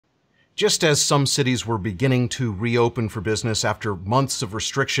Just as some cities were beginning to reopen for business after months of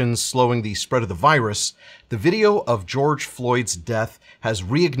restrictions slowing the spread of the virus, the video of George Floyd's death has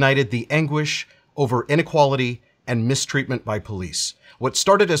reignited the anguish over inequality and mistreatment by police. What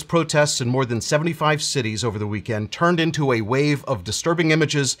started as protests in more than 75 cities over the weekend turned into a wave of disturbing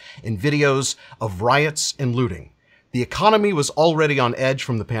images and videos of riots and looting. The economy was already on edge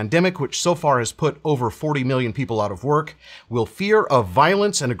from the pandemic, which so far has put over 40 million people out of work. Will fear of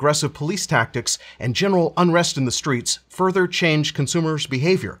violence and aggressive police tactics and general unrest in the streets further change consumers'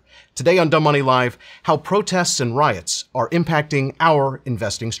 behavior? Today on Dumb Money Live, how protests and riots are impacting our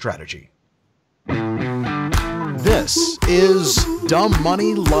investing strategy. This is Dumb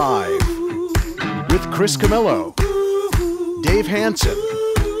Money Live with Chris Camillo, Dave Hansen,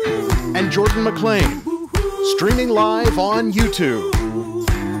 and Jordan McLean. Streaming live on YouTube.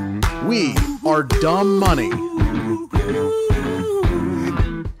 We are Dumb Money.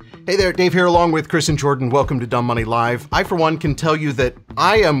 Hey there, Dave here along with Chris and Jordan. Welcome to Dumb Money Live. I, for one, can tell you that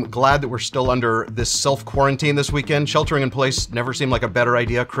I am glad that we're still under this self-quarantine this weekend. Sheltering in place never seemed like a better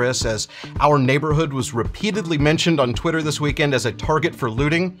idea, Chris, as our neighborhood was repeatedly mentioned on Twitter this weekend as a target for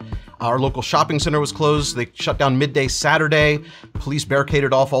looting. Our local shopping center was closed. They shut down midday Saturday. Police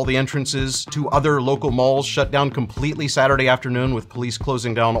barricaded off all the entrances. 2 other local malls shut down completely Saturday afternoon, with police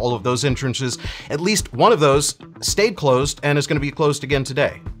closing down all of those entrances. At least one of those stayed closed and is going to be closed again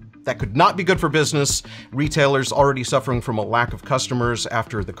today. That could not be good for business. Retailers already suffering from a lack of customers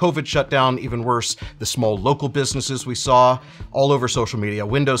after the COVID shutdown. Even worse, the small local businesses we saw all over social media.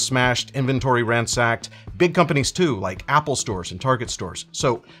 Windows smashed, inventory ransacked. Big companies too, like Apple stores and Target stores.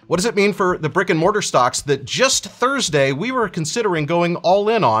 So what does it mean for the brick and mortar stocks that just Thursday we were considering going all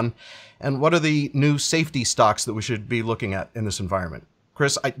in on? And what are the new safety stocks that we should be looking at in this environment?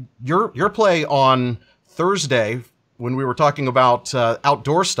 Chris, your play on Thursday, when we were talking about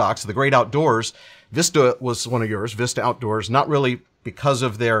outdoor stocks, the great outdoors, Vista was one of yours, Vista Outdoors, not really because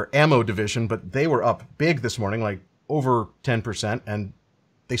of their ammo division, but they were up big this morning, like over 10%, and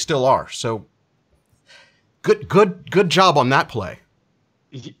they still are. So good job on that play.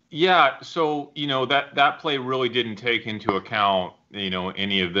 Yeah, so, that play really didn't take into account,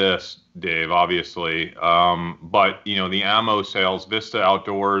 any of this, Dave, obviously. But, the ammo sales, Vista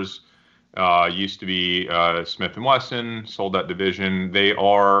Outdoors, used to be Smith & Wesson, sold that division. They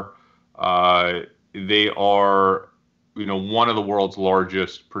are one of the world's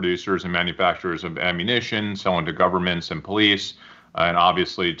largest producers and manufacturers of ammunition, selling to governments and police, and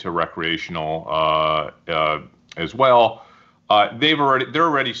obviously to recreational as well. They're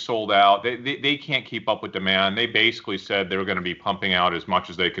already sold out. They can't keep up with demand. They basically said they're going to be pumping out as much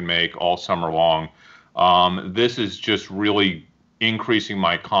as they can make all summer long. This is just really increasing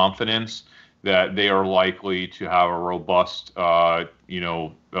my confidence that they are likely to have a robust,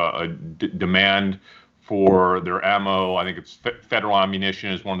 demand for their ammo. I think it's Federal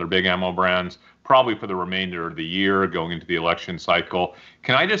Ammunition is one of their big ammo brands, probably for the remainder of the year going into the election cycle.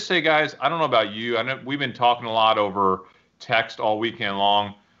 Can I just say, guys, I don't know about you. I know we've been talking a lot over text all weekend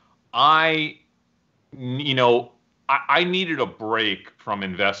long. I needed a break from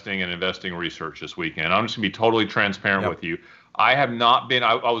investing and investing research this weekend. I'm just gonna be totally transparent with you. I have not been,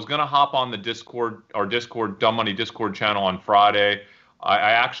 I was going to hop on the Discord, our Discord, Dumb Money Discord channel on Friday.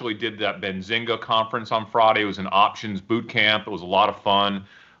 I actually did that Benzinga conference on Friday. It was an options boot camp. It was a lot of fun.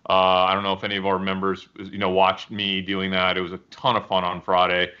 I don't know if any of our members, watched me doing that. It was a ton of fun on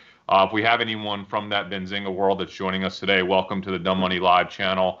Friday. If we have anyone from that Benzinga world that's joining us today, welcome to the Dumb Money Live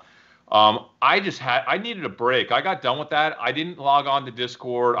channel. I needed a break. I got done with that. I didn't log on to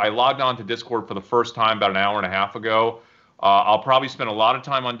Discord. I logged on to Discord for the first time about an hour and a half ago. I'll probably spend a lot of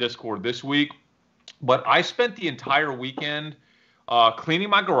time on Discord this week, but I spent the entire weekend cleaning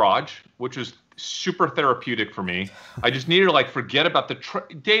my garage, which was super therapeutic for me. I just needed to forget about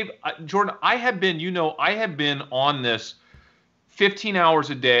Dave, Jordan, I have been on this 15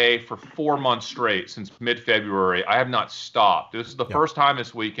 hours a day for 4 months straight since mid-February. I have not stopped. This is the first time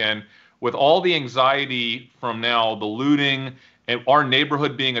this weekend, with all the anxiety from now, the looting, and our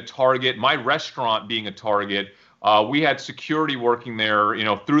neighborhood being a target, my restaurant being a target. We had security working there,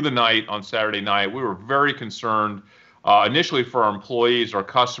 through the night on Saturday night. We were very concerned initially for our employees, our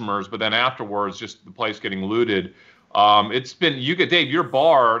customers, but then afterwards, just the place getting looted. It's been, Dave, your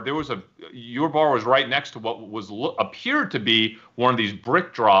bar was right next to what appeared to be one of these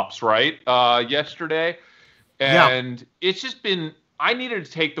brick drops, right? Yesterday. And it's just been, I needed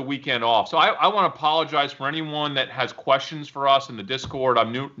to take the weekend off. So I want to apologize for anyone that has questions for us in the Discord.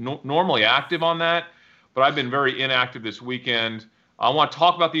 I'm normally active on that, but I've been very inactive this weekend. I want to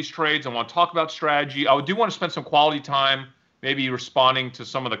talk about these trades. I want to talk about strategy. I do want to spend some quality time maybe responding to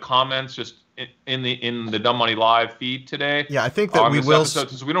some of the comments just in the Dumb Money Live feed today. Yeah, I think that we this will. Episode,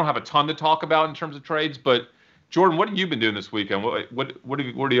 so we don't have a ton to talk about in terms of trades, but Jordan, what have you been doing this weekend? What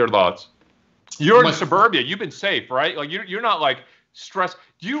are your thoughts? You're in suburbia. You've been safe, right? Like you're not like stressed.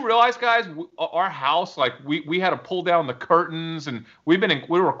 Do you realize, guys, our house, like we had to pull down the curtains, and we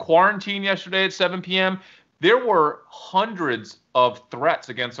were quarantined yesterday at 7 p.m. There were hundreds of threats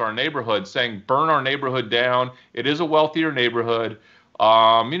against our neighborhood saying, burn our neighborhood down. It is a wealthier neighborhood.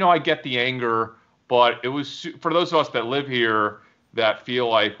 I get the anger, but it was for those of us that live here that feel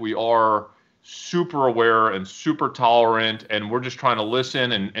like we are super aware and super tolerant, and we're just trying to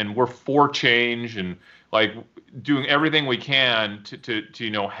listen, and we're for change, and like doing everything we can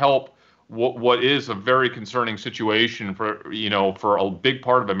to help what is a very concerning situation for a big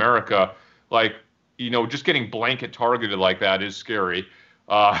part of America. Like, just getting blanket targeted like that is scary.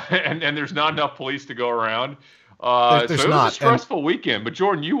 And there's not enough police to go around. So it was a stressful weekend. But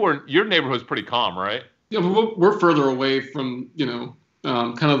Jordan, your neighborhood's pretty calm, right? Yeah, we're further away from,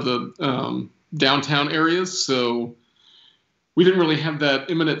 kind of the downtown areas. So we didn't really have that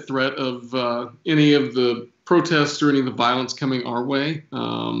imminent threat of any of the protests or any of the violence coming our way.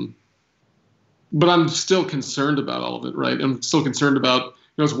 But I'm still concerned about all of it, right? I'm still concerned about,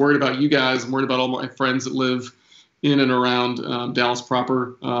 I was worried about you guys. I'm worried about all my friends that live in and around Dallas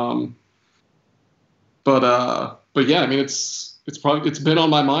proper. But yeah, I mean, it's been on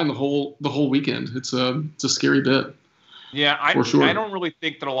my mind the whole weekend. It's a scary bit. Yeah, I don't really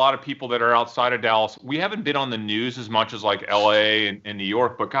think that a lot of people that are outside of Dallas, we haven't been on the news as much as like LA and New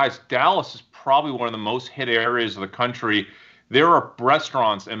York, but guys, Dallas is probably one of the most hit areas of the country. There are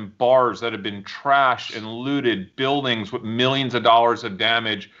restaurants and bars that have been trashed and looted, buildings with millions of dollars of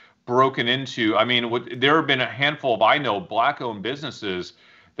damage broken into. I mean, there have been a handful of, Black-owned businesses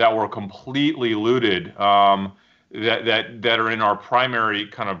that were completely looted, that are in our primary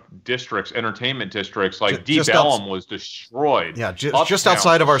kind of districts, entertainment districts. Like Deep Ellum was destroyed. Yeah, just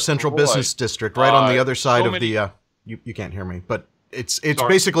outside of our central business district, right on the other side of the. You can't hear me, but it's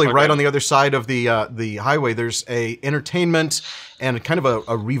basically right on the other side of the highway. There's a entertainment and kind of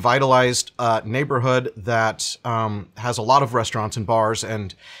a revitalized neighborhood that has a lot of restaurants and bars,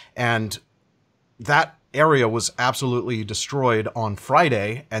 and that area was absolutely destroyed on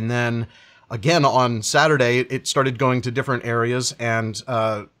Friday, and then again on Saturday it started going to different areas, and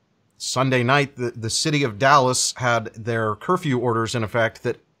Sunday night the city of Dallas had their curfew orders in effect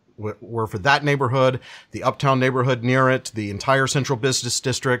that were for that neighborhood, the uptown neighborhood near it, the entire central business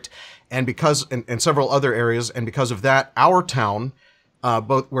district, and several other areas. And because of that, our town,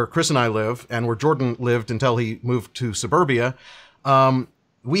 both where Chris and I live and where Jordan lived until he moved to suburbia,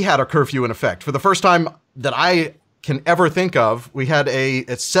 we had a curfew in effect. For the first time that I can ever think of, we had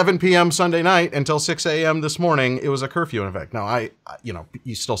at 7 p.m. Sunday night until 6 a.m. this morning, it was a curfew in effect. Now,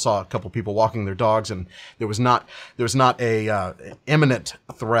 you still saw a couple people walking their dogs, and there was not a imminent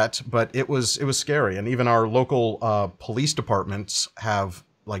threat, but it was scary. And even our local police departments have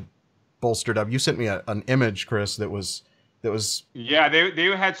like bolstered up. You sent me an image, Chris, that was. Yeah,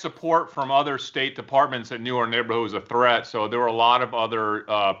 they had support from other state departments that knew our neighborhood was a threat. So there were a lot of other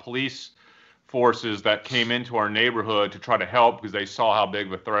police forces that came into our neighborhood to try to help because they saw how big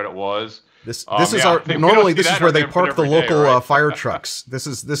of a threat it was. This is where they park the local fire trucks. This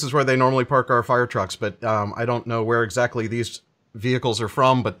is where they normally park our fire trucks, but I don't know where exactly these vehicles are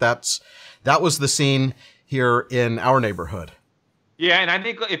from, but that was the scene here in our neighborhood. Yeah, and I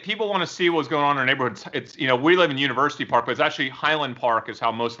think if people want to see what's going on in our neighborhood, it's we live in University Park, but it's actually Highland Park is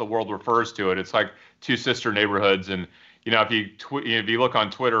how most of the world refers to it. It's like two sister neighborhoods, and if you look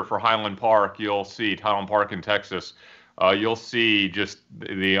on Twitter for Highland Park, you'll see Highland Park in Texas. You'll see just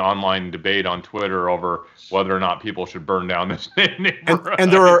the online debate on Twitter over whether or not people should burn down this neighborhood.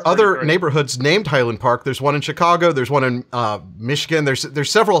 And there are other neighborhoods named Highland Park. There's one in Chicago. There's one in Michigan.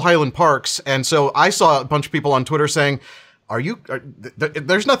 There's several Highland Parks. And so I saw a bunch of people on Twitter saying,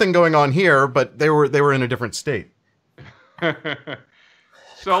 there's nothing going on here, but they were in a different state.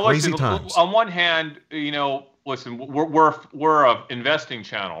 So listen, on one hand, listen, we're a investing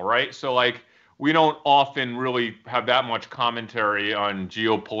channel, right? So like we don't often really have that much commentary on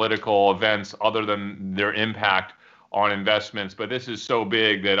geopolitical events other than their impact on investments. But this is so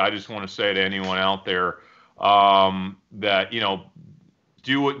big that I just want to say to anyone out there that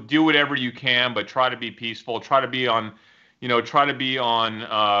do whatever you can, but try to be peaceful. Try to be on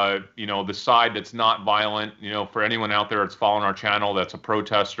the side that's not violent. For anyone out there that's following our channel that's a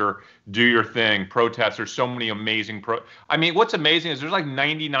protester, do your thing. Protest. There's so many amazing what's amazing is there's like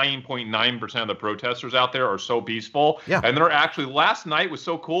 99.9% of the protesters out there are so peaceful. Yeah. And they're actually, last night was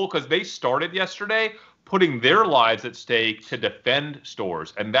so cool because they started yesterday putting their lives at stake to defend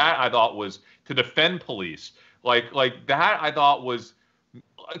stores. And that I thought was to defend police. Like that I thought was,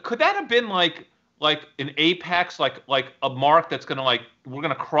 could that have been like an apex, like a mark that's going to we're going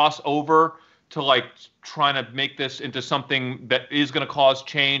to cross over to trying to make this into something that is going to cause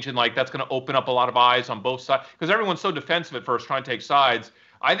change, and that's going to open up a lot of eyes on both sides, because everyone's so defensive at first trying to take sides.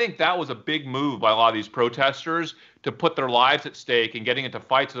 I think that was a big move by a lot of these protesters to put their lives at stake and getting into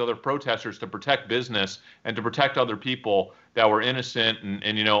fights with other protesters to protect business and to protect other people that were innocent. And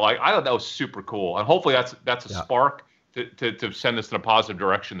I thought that was super cool. And hopefully that's a spark to send this in a positive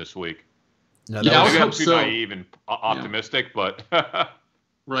direction this week. No, yeah, maybe I'm too naive and optimistic, but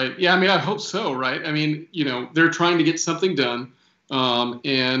right. Yeah, I mean, I hope so, right? I mean, they're trying to get something done,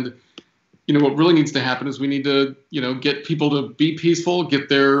 and what really needs to happen is we need to, get people to be peaceful, get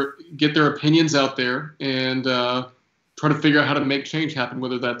their opinions out there, and try to figure out how to make change happen,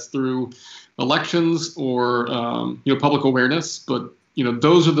 whether that's through elections or public awareness. But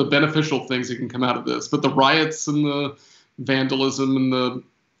those are the beneficial things that can come out of this. But the riots and the vandalism and the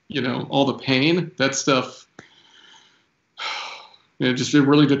all the pain, that stuff, it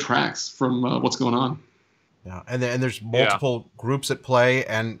really detracts from what's going on. Yeah, and there's multiple groups at play,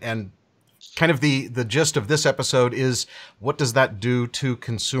 and kind of the gist of this episode is, what does that do to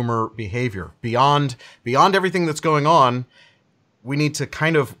consumer behavior? Beyond everything that's going on, we need to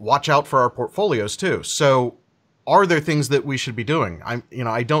kind of watch out for our portfolios too. So are there things that we should be doing?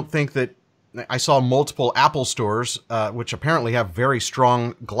 I don't think that I saw multiple Apple stores, which apparently have very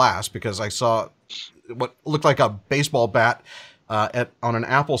strong glass, because I saw what looked like a baseball bat on an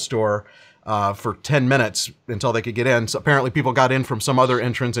Apple store for 10 minutes until they could get in. So apparently people got in from some other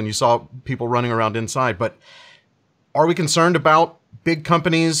entrance, and you saw people running around inside. But are we concerned about big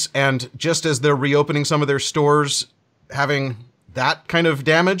companies, and just as they're reopening some of their stores, having that kind of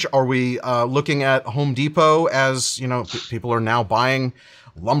damage? Are we looking at Home Depot as, people are now buying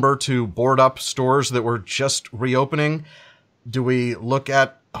lumber to board up stores that were just reopening? Do we look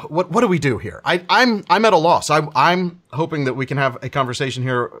at what do we do here? I'm at a loss. I'm hoping that we can have a conversation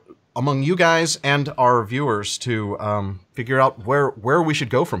here among you guys and our viewers to figure out where we should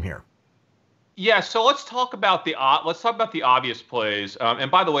go from here. Yeah, so let's talk about the obvious plays.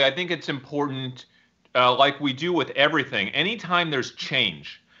 And by the way, I think it's important, like we do with everything. Anytime there's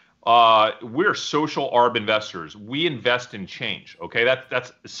change, we're social arb investors. We invest in change. Okay,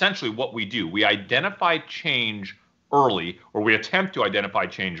 that's essentially what we do. We identify change early, or we attempt to identify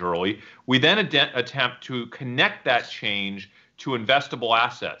change early. We then attempt to connect that change to investable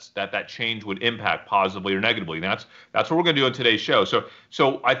assets that change would impact positively or negatively. And that's what we're going to do in today's show.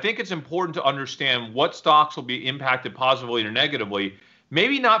 So I think it's important to understand what stocks will be impacted positively or negatively.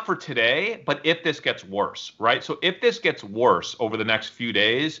 Maybe not for today, but if this gets worse, right? So if this gets worse over the next few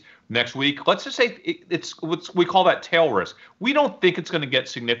days, next week, let's just say we call that tail risk. We don't think it's going to get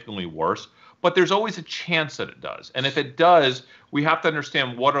significantly worse, but there's always a chance that it does. And if it does, we have to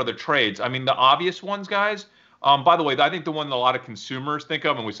understand what are the trades. I mean, the obvious ones, guys. By the way, I think the one that a lot of consumers think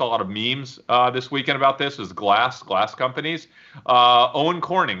of, and we saw a lot of memes this weekend about this, is glass companies. Owen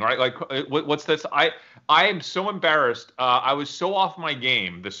Corning, right? Like, what's this? I am so embarrassed. I was so off my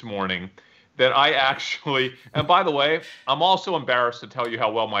game this morning that I actually, and by the way, I'm also embarrassed to tell you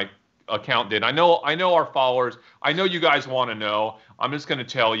how well my account did. I know our followers. I know you guys want to know. I'm just going to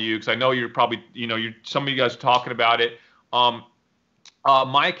tell you, because I know you're probably, some of you guys are talking about it.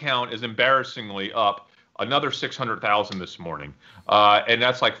 My account is embarrassingly up another 600,000 this morning, and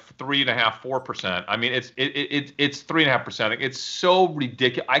that's like 3.5–4%. I mean, it's 3.5%. It's so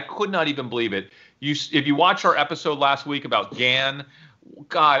ridiculous. I could not even believe it. If you watch our episode last week about GAN,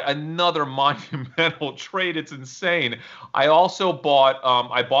 God, another monumental trade. It's insane. I also bought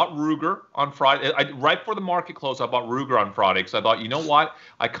Ruger on Friday. Right before the market closed, I bought Ruger on Friday, because I thought, you know what?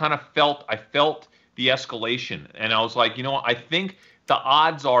 I felt the escalation, and I was like, I think the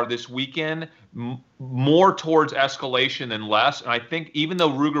odds are this weekend more towards escalation than less. And I think even though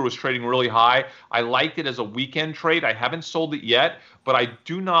Ruger was trading really high, I liked it as a weekend trade. I haven't sold it yet, but I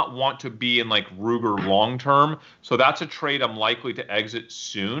do not want to be in like Ruger long term. So that's a trade I'm likely to exit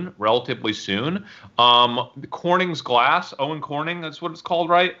soon, relatively soon. Corning's glass, Owen Corning, that's what it's called,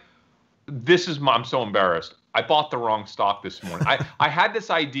 right? I'm so embarrassed. I bought the wrong stock this morning. I had this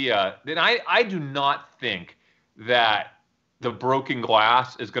idea that I do not think that the broken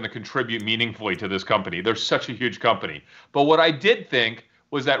glass is going to contribute meaningfully to this company. They're such a huge company. But what I did think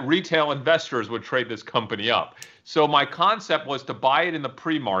was that retail investors would trade this company up. So my concept was to buy it in the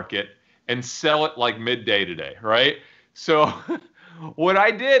pre-market and sell it like midday today, right? So What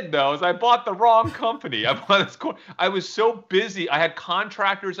I did though is I bought the wrong company. I was so busy. I had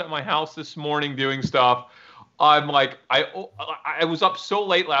contractors at my house this morning doing stuff. I'm like, I was up so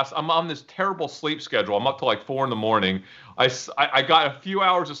late I'm on this terrible sleep schedule. I'm up till like 4 in the morning. I got a few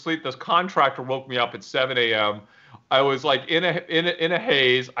hours of sleep. This contractor woke me up at 7 a.m. I was like in a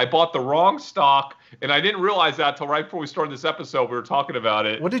haze. I bought the wrong stock, and I didn't realize that till right before we started this episode. We were talking about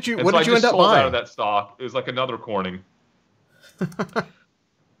it. What did you end up buying? Out of that stock. It was like another Corning. But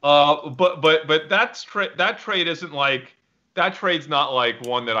that trade isn't like. That trade's not like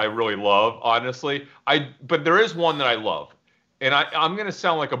one that I really love, honestly. But there is one that I love. And I'm going to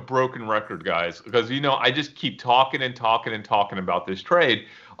sound like a broken record, guys, because, I just keep talking and talking and talking about this trade.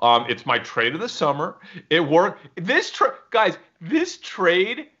 It's my trade of the summer. It worked. Guys, this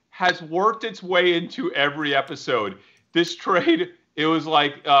trade has worked its way into every episode. This trade, it was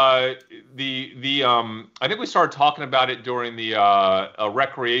like I think we started talking about it during the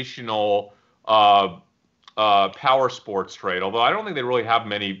recreational power sports trade, although I don't think they really have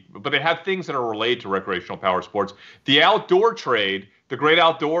many, but they have things that are related to recreational power sports. The outdoor trade, the great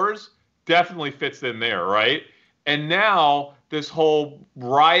outdoors, definitely fits in there, right? And now this whole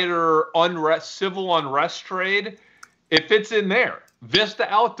civil unrest trade, it fits in there. Vista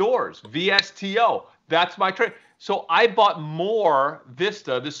Outdoors, VSTO, that's my trade. So I bought more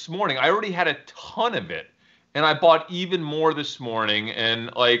Vista this morning. I already had a ton of it, and I bought even more this morning,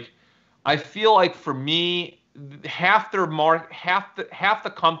 and I feel like for me, half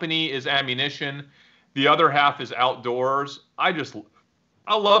the company is ammunition, the other half is outdoors. I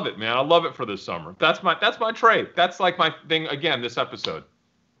love it, man. I love it for this summer. That's my trade. That's like my thing again this episode.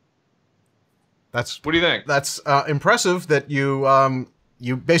 What do you think? That's impressive that you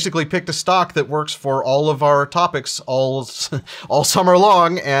basically picked a stock that works for all of our topics all summer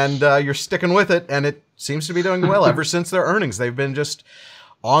long, and you're sticking with it, and it seems to be doing well ever since their earnings. They've been just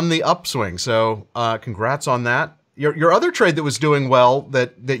on the upswing. So congrats on that. Your other trade that was doing well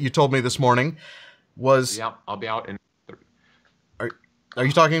that you told me this morning was... Yeah, I'll be out in... Are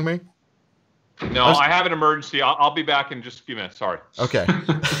you talking to me? No, I have an emergency. I'll be back in just a few minutes. Sorry. Okay.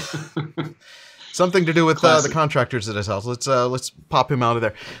 Something to do with the contractors at his house. Let's pop him out of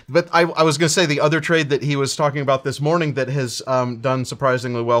there. But I was going to say the other trade that he was talking about this morning that has done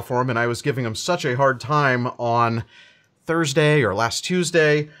surprisingly well for him, and I was giving him such a hard time on Thursday or last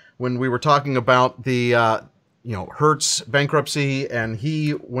Tuesday when we were talking about the Hertz bankruptcy, and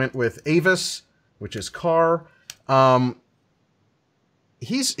he went with Avis, which is car.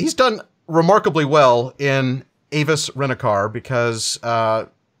 He's done remarkably well in Avis Rent-A-Car because I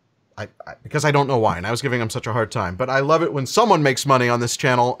don't know why, and I was giving him such a hard time. But I love it when someone makes money on this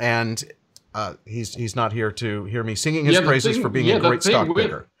channel, and he's not here to hear me singing his praises for being a great stock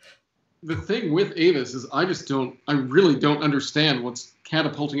picker. The thing with Avis is I really don't understand what's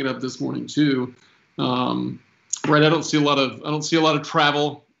catapulting it up this morning too. Right, I don't see a lot of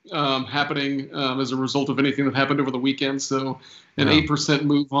travel happening as a result of anything that happened over the weekend. So an 8%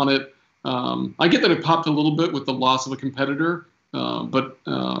 move on it. I get that it popped a little bit with the loss of a competitor, but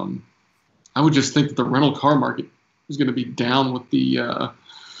I would just think that the rental car market is going to be down with the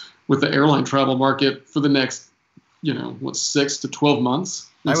airline travel market for the next 6 to 12 months.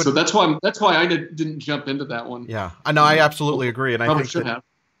 So that's why I didn't jump into that one. Yeah, I know. I absolutely agree, and I think should have.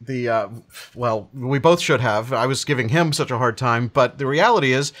 We both should have. I was giving him such a hard time, but the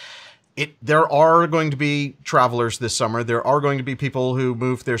reality is, there are going to be travelers this summer. There are going to be people who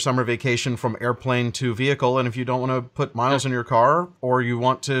move their summer vacation from airplane to vehicle, and if you don't want to put miles in your car, or you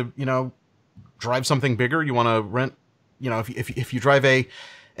want to, drive something bigger, you want to rent, if you drive an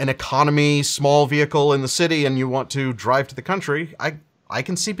economy small vehicle in the city and you want to drive to the country, I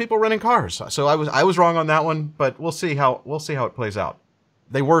can see people renting cars. So I was wrong on that one, but we'll see how it plays out.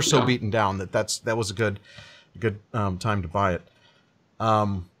 They were so beaten down that was a good time to buy it.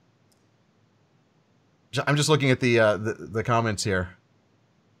 I'm just looking at the comments here.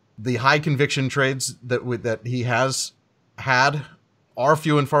 The high conviction trades that he has had are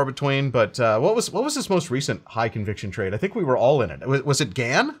few and far between. But what was his most recent high conviction trade? I think we were all in it. Was it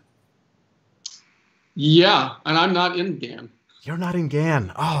GAN? Yeah, and I'm not in GAN. You're not in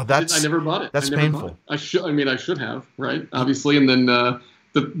GAN. Oh, I never bought it. That's painful. I should have, right? Obviously, and then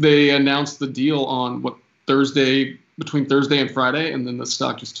they announced the deal on between Thursday and Friday, and then the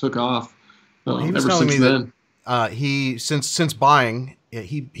stock just took off. He was telling me that he since buying,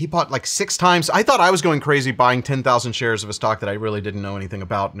 he bought like 6 times. I thought I was going crazy buying 10,000 shares of a stock that I really didn't know anything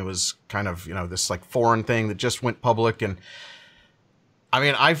about, and it was kind of this like foreign thing that just went public. And I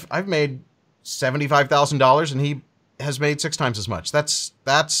mean, I've made $75,000, and he has made 6 times as much. That's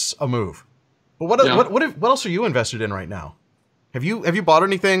a move. But what else are you invested in right now? Have you bought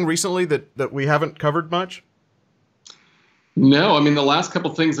anything recently that we haven't covered much? No, I mean the last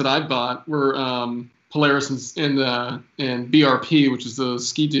couple things that I bought were Polaris and BRP, which is the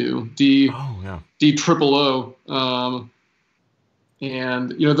Ski-Doo D triple O,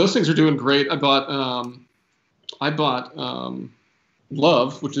 and those things are doing great. I bought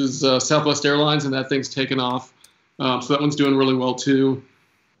Love, which is Southwest Airlines, and that thing's taken off. So that one's doing really well too.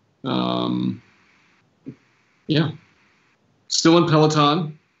 Yeah, still in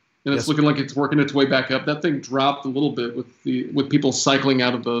Peloton. And it's looking like it's working its way back up. That thing dropped a little bit with people cycling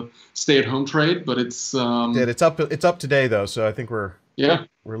out of the stay-at-home trade, but it's it's up today though, so I think we're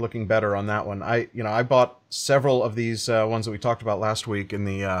looking better on that one. I bought several of these ones that we talked about last week in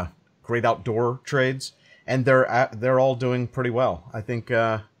the great outdoor trades, and they're all doing pretty well. I think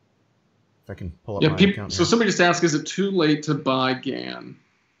if I can pull up my account. So somebody just asked, is it too late to buy GAN?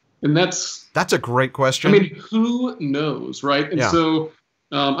 And that's a great question. I mean, who knows, right? And so.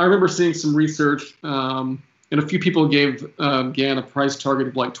 I remember seeing some research, and a few people gave GAN a price target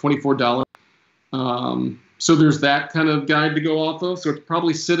of like $24. So there's that kind of guide to go off of. So it's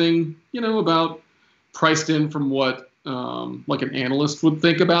probably sitting, about priced in from what like an analyst would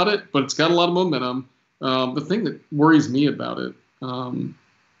think about it, but it's got a lot of momentum. The thing that worries me about it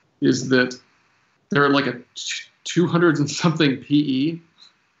is that they're at like a 200 and something PE.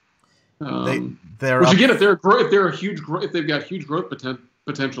 Which again, if they've got huge growth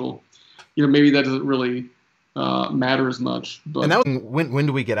potential, maybe that doesn't really matter as much. But and that when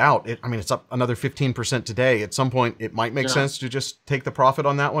do we get out? It's up another 15% today. At some point, it might make sense to just take the profit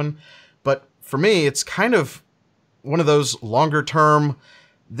on that one. But for me, it's kind of one of those longer term.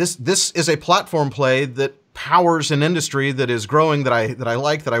 This is a platform play that powers an industry that is growing that I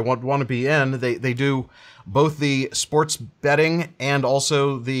like, that I want to be in. They do both the sports betting and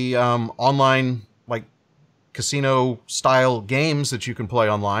also the online like casino style games that you can play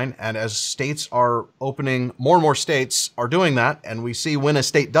online. And as states are opening, more and more states are doing that. And we see when a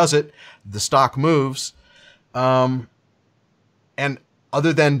state does it, the stock moves. And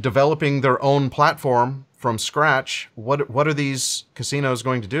other than developing their own platform from scratch, what are these casinos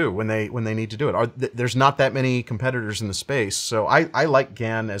going to do when they need to do it? There's not that many competitors in the space. So I like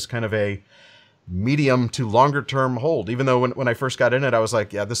GAN as kind of a medium to longer term hold, even though when I first got in it, I was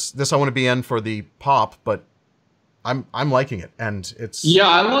like, yeah, this I want to be in for the pop, but I'm liking it, and it's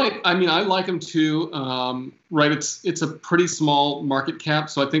I like them too. Right, it's a pretty small market cap,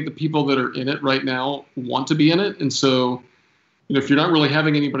 so I think the people that are in it right now want to be in it, and so if you're not really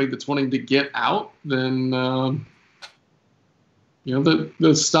having anybody that's wanting to get out, then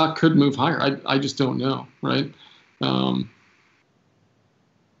the stock could move higher. I just don't know, right?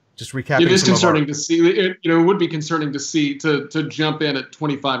 Just recapping. It is concerning to see. It would be concerning to see to jump in at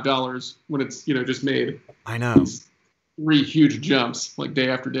 $25 when it's just made. I know. 3 huge jumps like day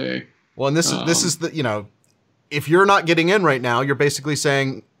after day. Well, and this is the if you're not getting in right now, you're basically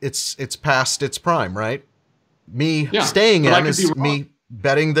saying it's past its prime, right? Me staying in is me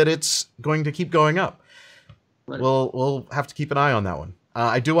betting that it's going to keep going up. Right. We'll have to keep an eye on that one.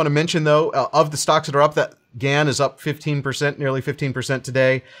 I do want to mention though, of the stocks that are up, that GAN is up 15%, nearly 15%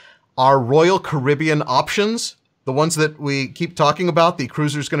 today. Our Royal Caribbean options, the ones that we keep talking about, the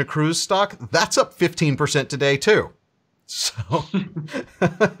Cruiser's Gonna Cruise stock, that's up 15% today too. So,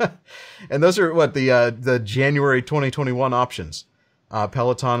 and those are what the January 2021 options.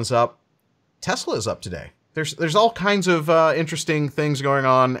 Peloton's up, Tesla is up today. There's all kinds of interesting things going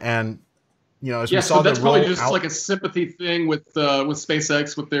on, and as we saw, so that's probably just like a sympathy thing with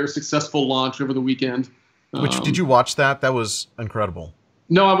SpaceX with their successful launch over the weekend. Which did you watch that? That was incredible.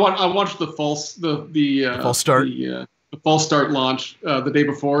 No, I watched the false start. The false start launch the day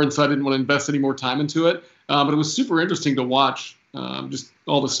before, and so I didn't want to invest any more time into it. But it was super interesting to watch, just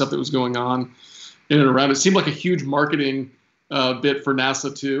all the stuff that was going on in and around. It seemed like a huge marketing bit for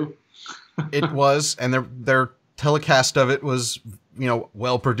NASA too. It was, and their telecast of it was,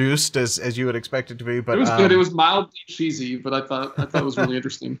 well produced as you would expect it to be. But it was good. It was mildly cheesy, but I thought it was really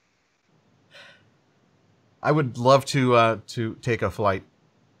interesting. I would love to take a flight.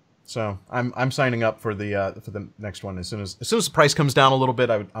 So I'm signing up for the next one as soon as the price comes down a little bit.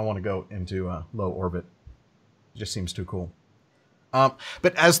 I want to go into low orbit. It just seems too cool.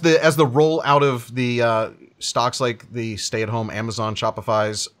 But as the roll out of the stocks like the stay-at-home Amazon,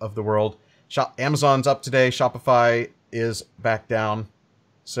 Shopify's of the world, Amazon's up today. Shopify is back down.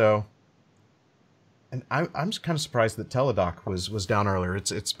 So, and I'm just kind of surprised that Teladoc was down earlier.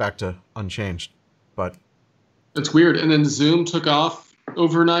 It's back to unchanged, but it's weird. And then Zoom took off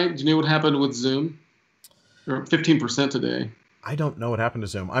overnight. Do you know what happened with Zoom? They're up 15% today. I don't know what happened to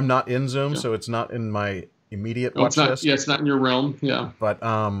Zoom. I'm not in Zoom, so it's not in my immediate Oh, watch it's not. list. Yeah, it's not in your realm. Yeah, But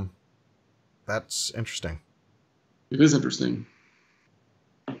that's interesting. it is interesting.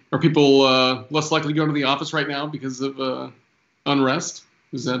 Are people less likely to go to the office right now because of unrest?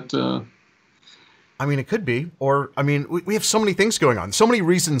 Is that? I mean, it could be. Or, I mean, we have so many things going on. So many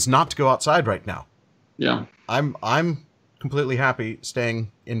reasons not to go outside right now. Yeah. I'm completely happy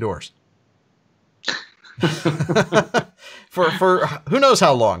staying indoors. for who knows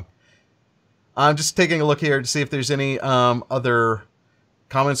how long. I'm just taking a look here to see if there's any other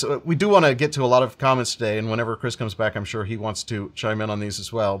comments. We do want to get to a lot of comments today, and whenever Chris comes back, I'm sure he wants to chime in on these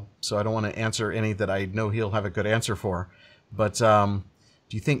as well. So I don't want to answer any that I know he'll have a good answer for. But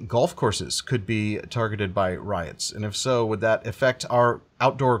do you think golf courses could be targeted by riots? And if so, would that affect our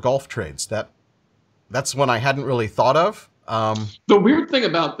outdoor golf trades? That's one I hadn't really thought of. The weird thing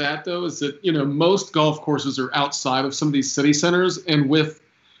about that, though, is that, most golf courses are outside of some of these city centers, and with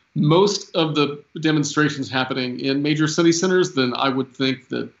most of the demonstrations happening in major city centers, then I would think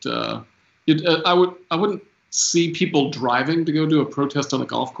that I wouldn't see people driving to go do a protest on a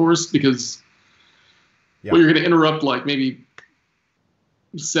golf course because you're going to interrupt like maybe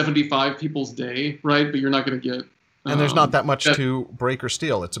 75 people's day, right? But you're not going to get. And there's not that much to break or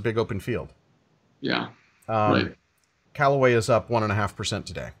steal. It's a big open field. Yeah. Right. Callaway is up 1.5%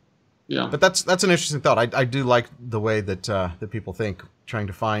 today. Yeah. But that's an interesting thought. I do like the way that that people think, trying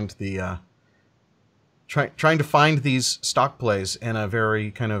to find these stock plays in a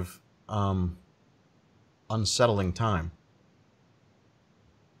very kind of unsettling time.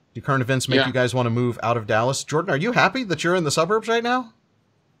 Do current events make you guys want to move out of Dallas? Jordan, are you happy that you're in the suburbs right now?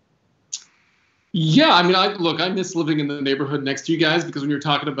 Yeah, I mean, I miss living in the neighborhood next to you guys, because when you're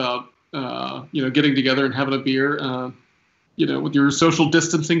talking about getting together and having a beer, with your social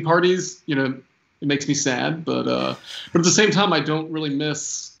distancing parties, it makes me sad. But at the same time, I don't really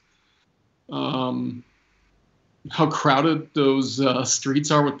miss how crowded those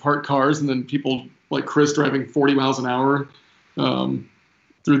streets are with parked cars, and then people like Chris driving 40 miles an hour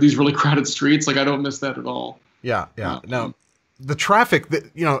through these really crowded streets. Like, I don't miss that at all. Yeah. No. The traffic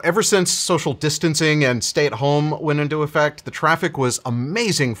that, ever since social distancing and stay at home went into effect, the traffic was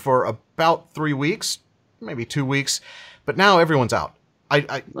amazing for about 3 weeks, maybe 2 weeks, but now everyone's out.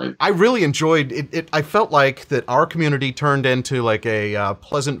 I really enjoyed it. I felt like that our community turned into like a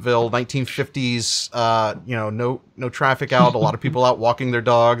Pleasantville 1950s, no traffic out, a lot of people out walking their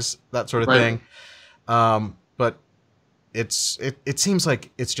dogs, that sort of thing. But it seems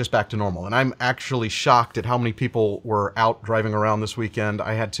like it's just back to normal, and I'm actually shocked at how many people were out driving around this weekend.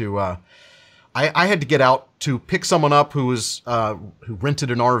 I had to I had to get out to pick someone up who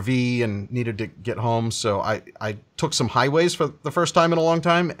rented an RV and needed to get home, so I took some highways for the first time in a long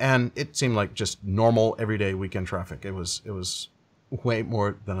time, and it seemed like just normal everyday weekend traffic. It was way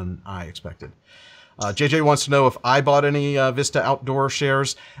more than I expected. JJ wants to know if I bought any Vista Outdoor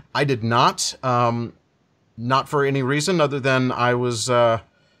shares. I did not. Not for any reason other than I was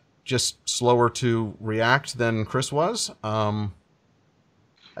just slower to react than Chris was. So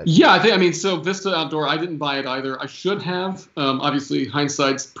Vista Outdoor, I didn't buy it either. I should have. Obviously,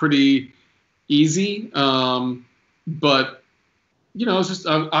 hindsight's pretty easy. But, it's just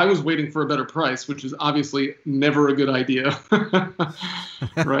I was waiting for a better price, which is obviously never a good idea.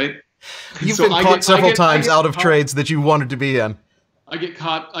 Right? You've been caught several times out of trades that you wanted to be in. I get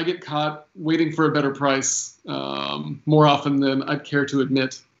caught waiting for a better price more often than I'd care to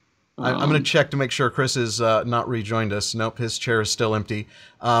admit. I'm going to check to make sure Chris has not rejoined us. Nope, his chair is still empty.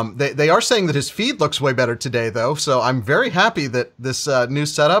 They are saying that his feed looks way better today, though, so I'm very happy that this new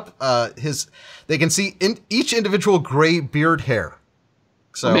setup, they can see each individual gray beard hair.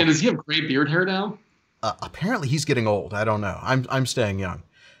 So, man, does he have gray beard hair now? Apparently he's getting old. I don't know. I'm staying young.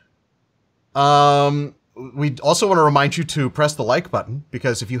 We also want to remind you to press the like button,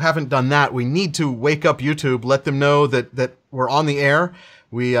 because if you haven't done that, we need to wake up YouTube, let them know that we're on the air.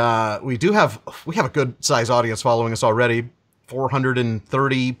 We have a good size audience following us already.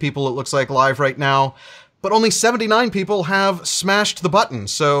 430 people, it looks like, live right now, but only 79 people have smashed the button.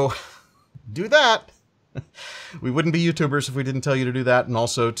 So do that. We wouldn't be YouTubers if we didn't tell you to do that, and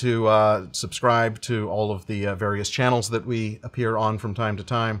also to subscribe to all of the various channels that we appear on from time to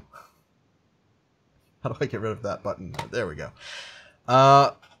time. How do I get rid of that button? There we go.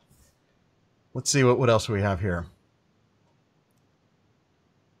 Let's see what else we have here.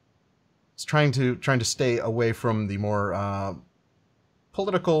 It's trying to stay away from the more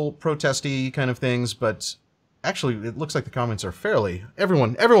political, protesty kind of things, but actually it looks like the comments are fairly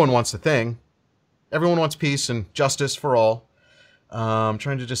everyone wants a thing. Everyone wants peace and justice for all.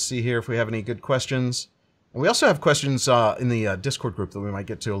 Trying to just see here if we have any good questions. And we also have questions in the Discord group that we might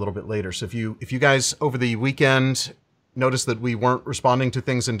get to a little bit later. So if you guys over the weekend noticed that we weren't responding to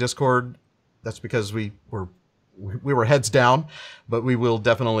things in Discord, that's because we were heads down, but we will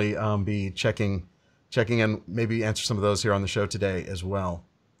definitely be checking in, maybe answer some of those here on the show today as well.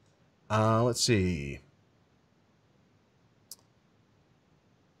 Let's see.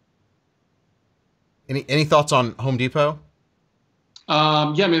 Any thoughts on Home Depot? Yeah,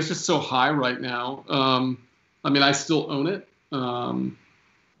 I mean, it's just so high right now. I mean, I still own it. And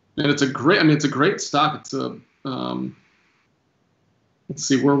it's a great stock. It's a, let's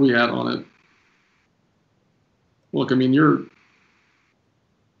see, where are we at on it? Look, I mean,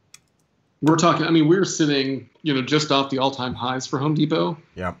 we're talking, I mean, we're sitting, just off the all-time highs for Home Depot.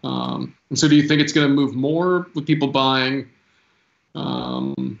 Yeah. And so do you think it's going to move more with people buying,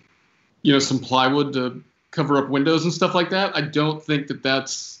 some plywood to cover up windows and stuff like that? I don't think that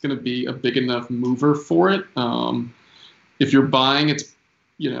that's going to be a big enough mover for it. If you're buying, it's,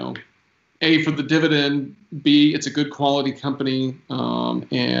 A, for the dividend, B, it's a good quality company,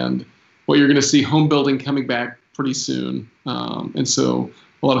 and what you're going to see home building coming back pretty soon. And so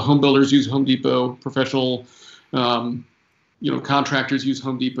a lot of home builders use Home Depot, professional, contractors use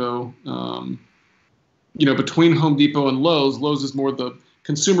Home Depot. Between Home Depot and Lowe's is more the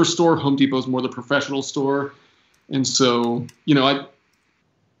consumer store, Home Depot is more the professional store. And so,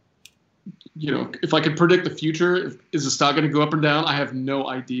 if I could predict the future, is the stock going to go up or down? I have no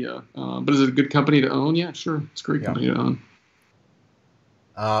idea. But is it a good company to own? Yeah, sure. It's a great company to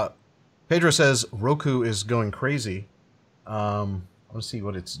own. Pedro says Roku is going crazy. Let's see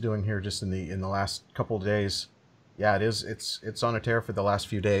what it's doing here just in the last couple of days. Yeah, it is. It's on a tear for the last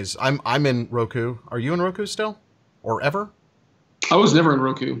few days. I'm in Roku. Are you in Roku still? Or ever? I was never in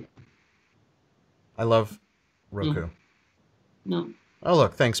Roku. I love Roku. No. Oh,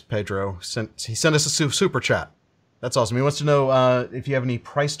 look, thanks, Pedro. He sent us a super chat. That's awesome. He wants to know if you have any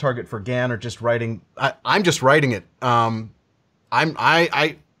price target for GAN or just writing. I'm just writing it.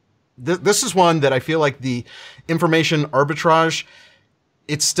 This is one that I feel like the information arbitrage,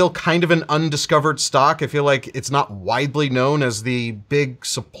 it's still kind of an undiscovered stock. I feel like it's not widely known as the big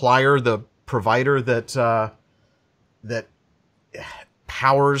supplier, the provider that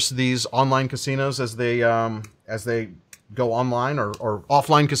powers these online casinos as they go online, or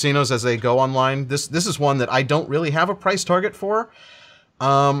offline casinos as they go online. This is one that I don't really have a price target for.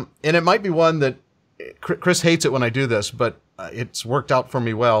 And it might be one that Chris hates it when I do this, but it's worked out for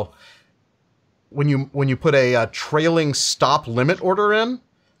me well. When you put a trailing stop limit order in,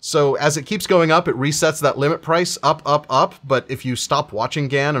 so as it keeps going up, it resets that limit price up. But if you stop watching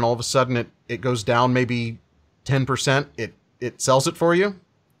GAN and all of a sudden it goes down maybe 10%, it sells it for you.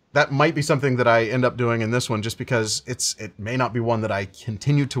 That might be something that I end up doing in this one, just because it may not be one that I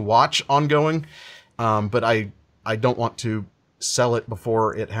continue to watch ongoing, but I don't want to sell it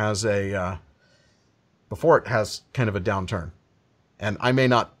before it has kind of a downturn, and I may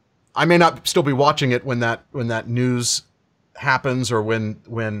not still be watching it when that news happens, or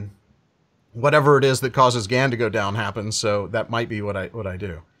when whatever it is that causes GAN to go down happens. So that might be what I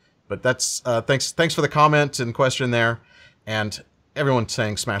do. But that's thanks for the comment and question there, and everyone's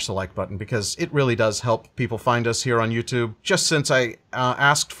saying smash the like button because it really does help people find us here on YouTube. Just since I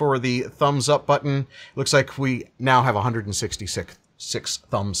asked for the thumbs up button, looks like we now have 166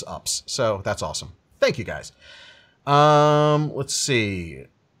 thumbs ups. So that's awesome. Thank you guys. Let's see.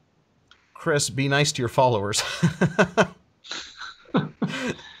 Chris, be nice to your followers.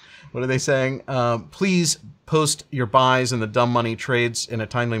 What are they saying? Please post your buys in the Dumb Money trades in a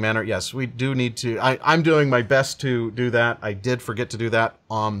timely manner. Yes, we do need to. I'm doing my best to do that. I did forget to do that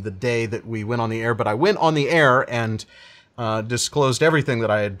on the day that we went on the air, but I went on the air and disclosed everything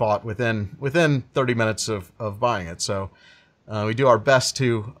that I had bought within 30 minutes of buying it. So we do our best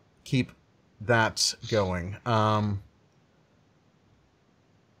to keep that going.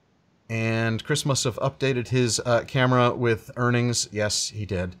 And Chris must have updated his camera with earnings. Yes, he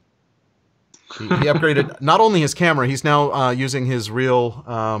did. He upgraded not only his camera, he's now using his real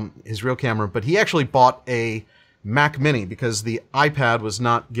camera, but he actually bought a Mac Mini because the iPad was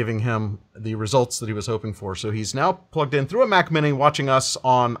not giving him the results that he was hoping for. So he's now plugged in through a Mac Mini, watching us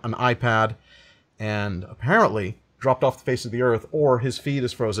on an iPad, and apparently dropped off the face of the earth, or his feed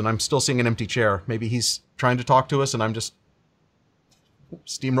is frozen. I'm still seeing an empty chair. Maybe he's trying to talk to us and I'm just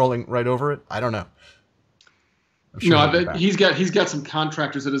steamrolling right over it. I don't know. Sure he's got some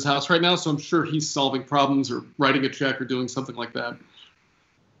contractors at his house right now, so I'm sure he's solving problems or writing a check or doing something like that.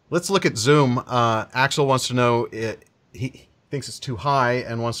 Let's look at Zoom. Axel wants to know, he thinks it's too high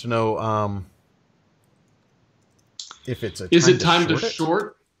and wants to know if it's is it time to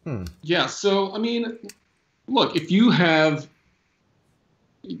short? Yeah. So I mean, look, if you have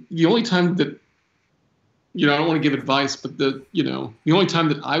the only time that, I don't want to give advice, but the only time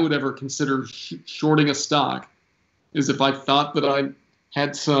that I would ever consider shorting a stock is if I thought that I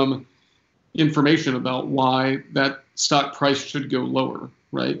had some information about why that stock price should go lower,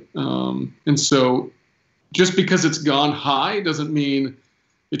 right? And so just because it's gone high doesn't mean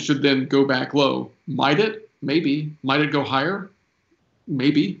it should then go back low. Might it? Maybe. Might it go higher?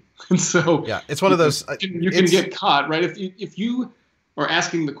 Maybe. And so yeah, it's one of those. You can get caught, right? If you are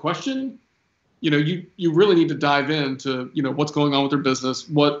asking the question, you really need to dive into what's going on with their business.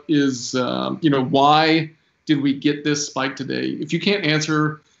 What is why did we get this spike today? If you can't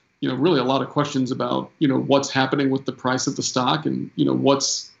answer really a lot of questions about what's happening with the price of the stock and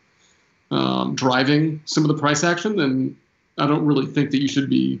what's driving some of the price action, then I don't really think that you should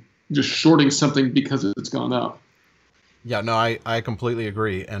be just shorting something because it's gone up. Yeah, no, I completely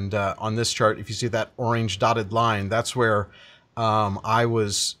agree. And on this chart, if you see that orange dotted line, that's where I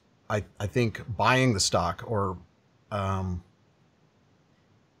was, I think, buying the stock. Or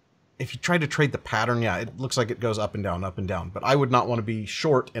if you try to trade the pattern, yeah, it looks like it goes up and down, up and down. But I would not want to be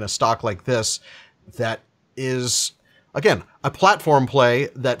short in a stock like this that is, again, a platform play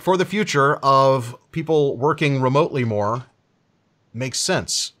that for the future of people working remotely more makes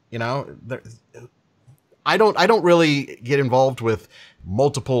sense. I don't really get involved with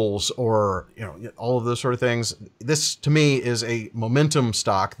multiples or all of those sort of things. This to me is a momentum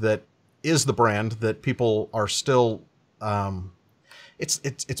stock that is the brand that people are still.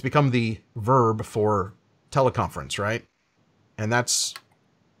 It's become the verb for teleconference, right? And that's.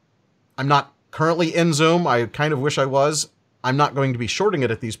 I'm not currently in Zoom. I kind of wish I was. I'm not going to be shorting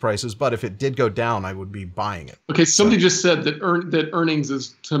it at these prices, but if it did go down, I would be buying it. Okay, somebody just said that earnings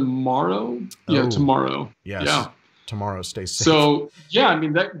is tomorrow. Yeah, tomorrow. Yes. Yeah. Tomorrow. Stay safe. So yeah, I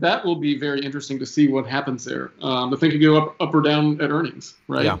mean that will be very interesting to see what happens there. The thing could go up or down at earnings,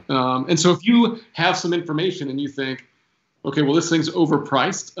 right? Yeah. And so if you have some information and you think, okay, well this thing's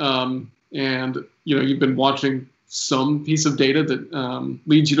overpriced, and you've been watching some piece of data that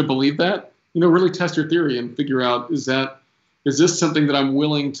leads you to believe that, really test your theory and figure out is this something that I'm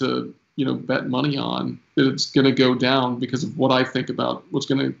willing to, bet money on that it's going to go down because of what I think about what's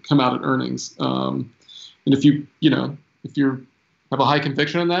going to come out at earnings. And if you have a high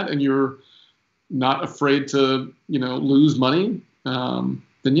conviction in that and you're not afraid to, lose money, then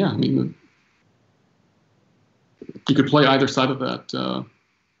yeah, I mean, you could play either side of that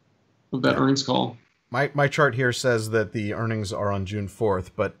earnings call. My chart here says that the earnings are on June 4th,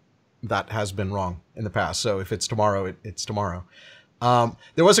 but that has been wrong in the past. So if it's tomorrow, it's tomorrow.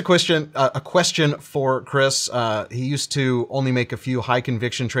 There was a question for Chris. He used to only make a few high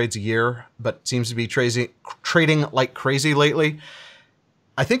conviction trades a year, but seems to be trading like crazy lately.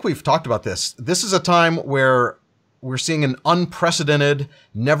 I think we've talked about this. This is a time where we're seeing an unprecedented,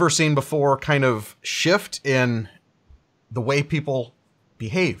 never seen before kind of shift in the way people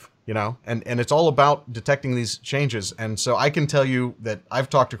behave. And it's all about detecting these changes. And so I can tell you that I've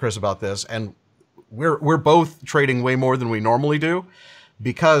talked to Chris about this, and we're both trading way more than we normally do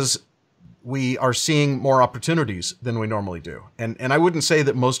because we are seeing more opportunities than we normally do. And I wouldn't say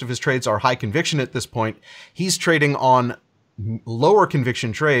that most of his trades are high conviction at this point. He's trading on lower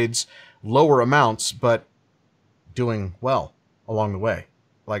conviction trades, lower amounts, but doing well along the way.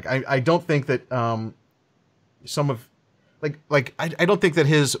 Like, I don't think that I don't think that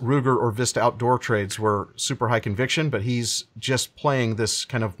his Ruger or Vista Outdoor trades were super high conviction, but he's just playing this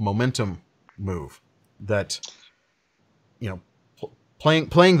kind of momentum move that,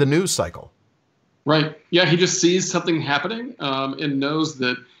 playing the news cycle. Right. Yeah. He just sees something happening and knows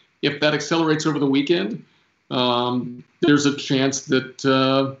that if that accelerates over the weekend, there's a chance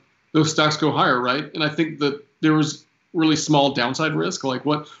that those stocks go higher. Right. And I think that there was really small downside risk. Like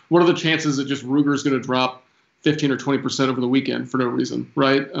what are the chances that just Ruger is going to drop 15 or 20% over the weekend for no reason,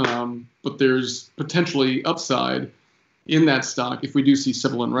 right? But there's potentially upside in that stock if we do see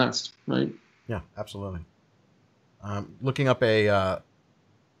civil unrest, right? Yeah, absolutely. Looking up a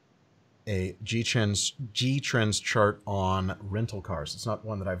G-Trends chart on rental cars. It's not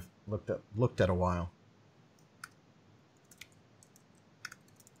one that I've looked at a while.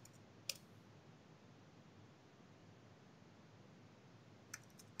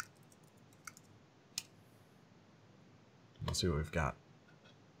 Let's see what we've got.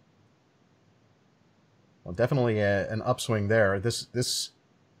 Well, definitely an upswing there. This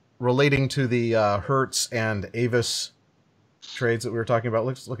relating to the Hertz and Avis trades that we were talking about.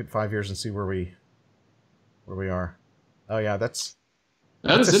 Let's look at 5 years and see where we are. Oh yeah, that's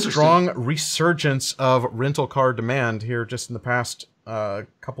a strong resurgence of rental car demand here just in the past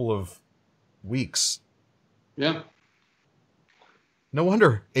couple of weeks. Yeah. No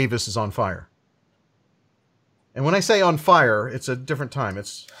wonder Avis is on fire. And when I say on fire, it's a different time.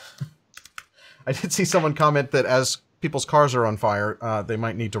 It's. I did see someone comment that as people's cars are on fire, they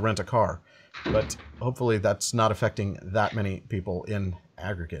might need to rent a car. But hopefully that's not affecting that many people in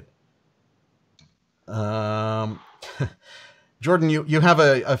aggregate. Jordan, you have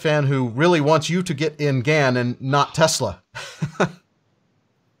a fan who really wants you to get in GAN and not Tesla.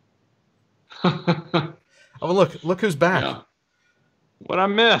 Oh, look who's back. Yeah. What'd I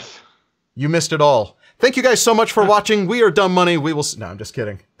miss? You missed it all. Thank you guys so much for watching. We are Dumb Money. We will. No, I'm just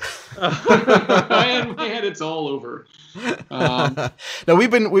kidding. Man, it's all over. No,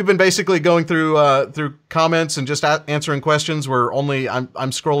 we've been basically going through comments and just answering questions. I'm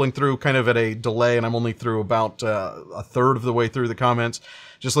scrolling through kind of at a delay, and I'm only through about a third of the way through the comments,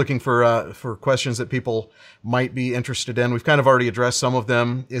 just looking for questions that people might be interested in. We've kind of already addressed some of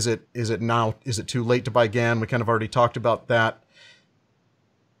them. Is it too late to buy GAN? We kind of already talked about that.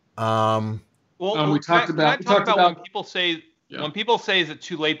 We talked about when people say is it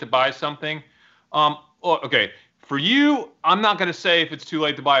too late to buy something? Okay, for you, I'm not going to say if it's too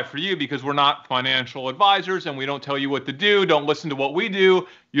late to buy it for you because we're not financial advisors and we don't tell you what to do. Don't listen to what we do.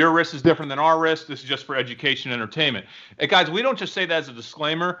 Your risk is different than our risk. This is just for education and entertainment. Hey guys, we don't just say that as a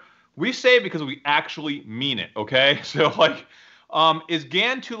disclaimer. We say it because we actually mean it. Okay, so is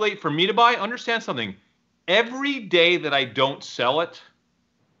GAN too late for me to buy? Understand something. Every day that I don't sell it,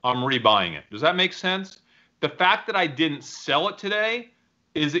 I'm rebuying it. Does that make sense? The fact that I didn't sell it today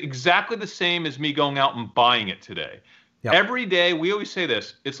is exactly the same as me going out and buying it today. Yep. Every day, we always say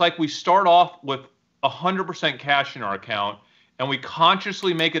this, it's like we start off with 100% cash in our account and we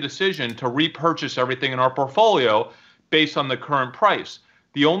consciously make a decision to repurchase everything in our portfolio based on the current price.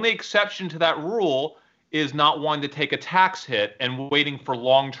 The only exception to that rule is not wanting to take a tax hit and waiting for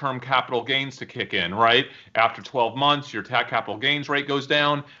long-term capital gains to kick in, right? After 12 months, your capital gains rate goes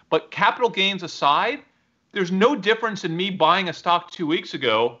down. But capital gains aside, there's no difference in me buying a stock 2 weeks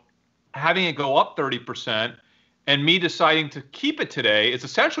ago, having it go up 30%, and me deciding to keep it today. It's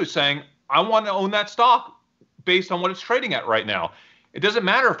essentially saying, I want to own that stock based on what it's trading at right now. It doesn't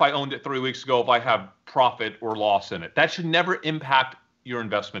matter if I owned it 3 weeks ago, if I have profit or loss in it. That should never impact your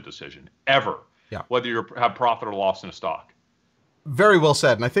investment decision, ever. Yeah. Whether you have profit or loss in a stock. Very well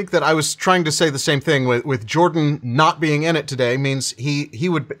said. And I think that I was trying to say the same thing with Jordan not being in it today means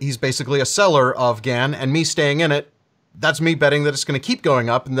he's basically a seller of GAN, and me staying in it, that's me betting that it's going to keep going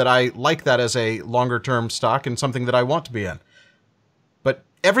up and that I like that as a longer term stock and something that I want to be in. But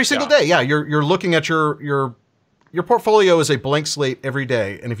every single day, you're looking at your portfolio is a blank slate every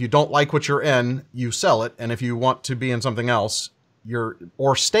day. And if you don't like what you're in, you sell it. And if you want to be in something else,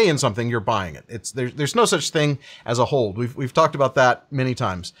 or stay in something, you're buying it. There's no such thing as a hold. We've talked about that many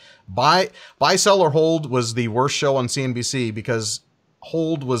times. Buy, sell, or hold was the worst show on CNBC because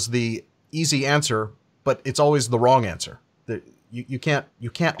hold was the easy answer, but it's always the wrong answer. You can't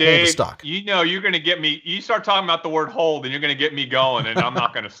Dave, hold a stock. You know you're going to get me. You start talking about the word hold, and you're going to get me going, and I'm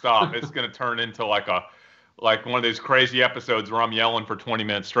not going to stop. It's going to turn into like one of those crazy episodes where I'm yelling for 20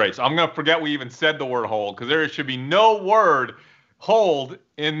 minutes straight. So I'm going to forget we even said the word hold because there should be no word hold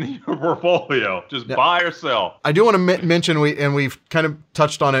in your portfolio. Just buy or sell. I do want to mention, we've kind of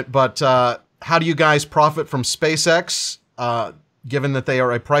touched on it, but how do you guys profit from SpaceX? Given that they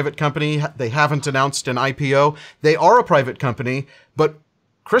are a private company, they haven't announced an IPO. They are a private company, but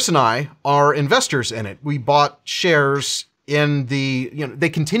Chris and I are investors in it. We bought shares in they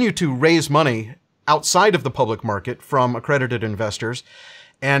continue to raise money outside of the public market from accredited investors.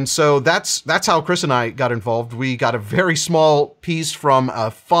 And so that's how Chris and I got involved. We got a very small piece from a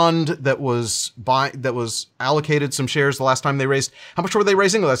fund that was allocated some shares the last time they raised. How much were they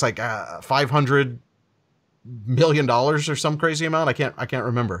raising? That's like $500 million or some crazy amount. I can't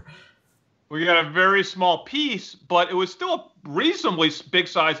remember. We got a very small piece, but it was still a reasonably big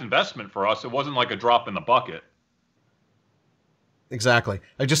size investment for us. It wasn't like a drop in the bucket. Exactly.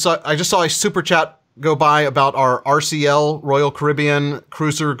 I just saw a super chat go by about our RCL, Royal Caribbean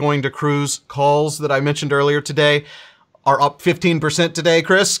cruiser going to cruise calls that I mentioned earlier today are up 15% today.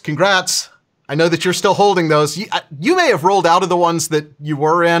 Chris, congrats. I know that you're still holding those. You may have rolled out of the ones that you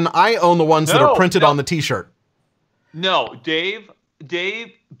were in. I own the ones that are printed on the t-shirt. No, Dave,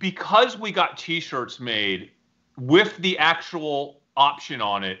 because we got t-shirts made with the actual option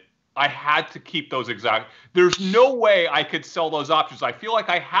on it, I had to keep those exact. There's no way I could sell those options. I feel like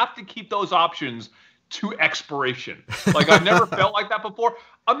I have to keep those options to expiration. Like I've never felt like that before.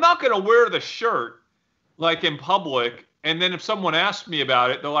 I'm not going to wear the shirt like in public And then if someone asks me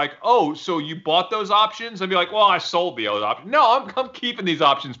about it, they're like, "Oh, so you bought those options?" I'd be like, "Well, I sold the other option." No, I'm keeping these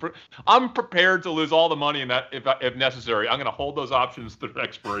options. I'm prepared to lose all the money in that if necessary. I'm going to hold those options through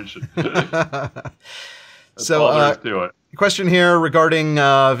expiration. So, all there is to it. Question here regarding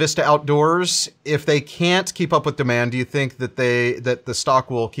Vista Outdoors. If they can't keep up with demand, do you think that the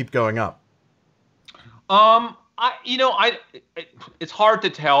stock will keep going up? It's hard to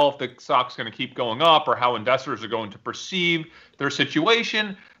tell if the stock's going to keep going up or how investors are going to perceive their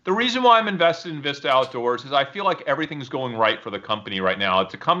situation. The reason why I'm invested in Vista Outdoors is I feel like everything's going right for the company right now.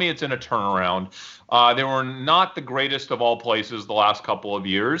 It's a company that's in a turnaround. They were not the greatest of all places the last couple of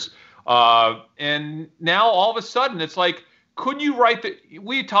years. And now all of a sudden it's like,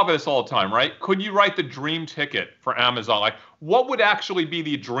 we talk about this all the time, right? Could you write the dream ticket for Amazon? Like, what would actually be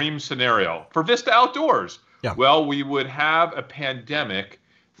the dream scenario for Vista Outdoors? Yeah. Well, we would have a pandemic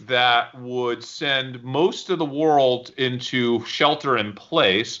that would send most of the world into shelter in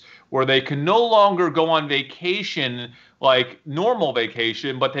place, where they can no longer go on vacation like normal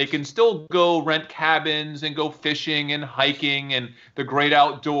vacation, but they can still go rent cabins and go fishing and hiking and the great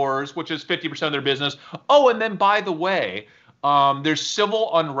outdoors, which is 50% of their business. Oh, and then by the way, there's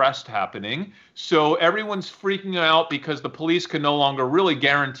civil unrest happening. So everyone's freaking out because the police can no longer really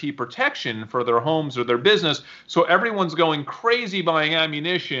guarantee protection for their homes or their business. So everyone's going crazy buying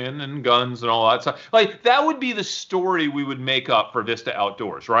ammunition and guns and all that stuff. Like, that would be the story we would make up for Vista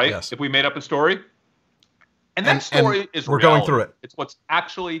Outdoors, right? Yes. If we made up a story. And that story is we're reality. going through it. It's what's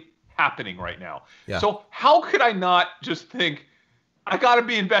actually happening right now. Yeah. So how could I not just think, I got to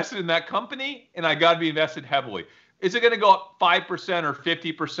be invested in that company and I got to be invested heavily? Is it going to go up 5% or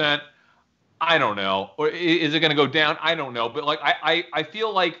 50%? I don't know. Or is it going to go down? I don't know. But like, I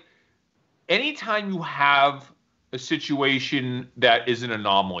feel like anytime you have a situation that is an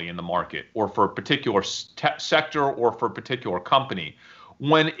anomaly in the market, or for a particular sector, or for a particular company,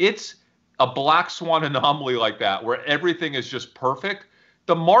 when it's a black swan anomaly like that, where everything is just perfect,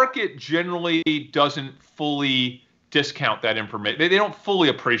 the market generally doesn't fully discount that information. They don't fully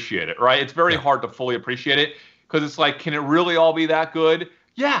appreciate it, right? It's very hard to fully appreciate it. Because it's like, can it really all be that good?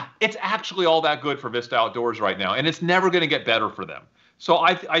 Yeah, it's actually all that good for Vista Outdoors right now. And it's never going to get better for them. So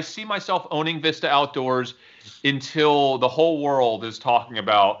I see myself owning Vista Outdoors until the whole world is talking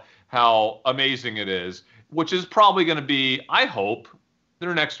about how amazing it is, which is probably going to be, I hope,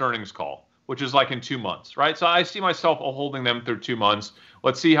 their next earnings call, which is like in 2 months, right? So I see myself holding them through 2 months.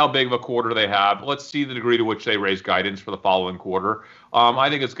 Let's see how big of a quarter they have. Let's see the degree to which they raise guidance for the following quarter. I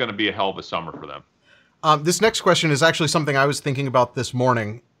think it's going to be a hell of a summer for them. This next question is actually something I was thinking about this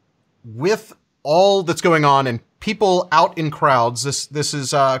morning. With all that's going on and people out in crowds, this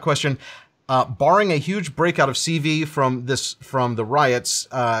is a question. Barring a huge breakout of CV from the riots,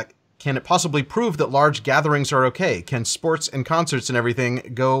 can it possibly prove that large gatherings are okay? Can sports and concerts and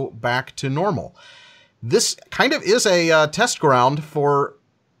everything go back to normal? This kind of is a test ground for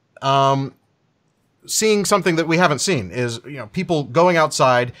seeing something that we haven't seen. Is, people going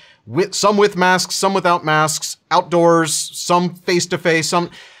outside, some with masks, some without masks, outdoors, some face to face, some.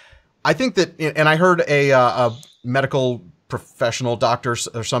 I think that, and I heard a medical professional, doctor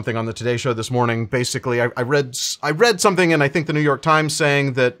or something on the Today Show this morning. Basically, I read something, and I think the New York Times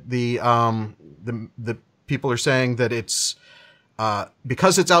saying that the people are saying that it's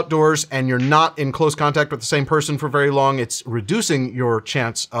because it's outdoors and you're not in close contact with the same person for very long, it's reducing your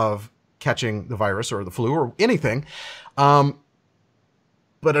chance of catching the virus or the flu or anything.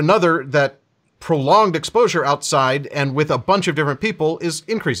 But another, that prolonged exposure outside and with a bunch of different people is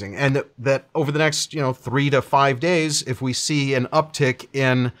increasing. And that over the next, 3 to 5 days, if we see an uptick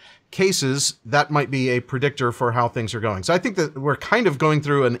in cases, that might be a predictor for how things are going. So I think that we're kind of going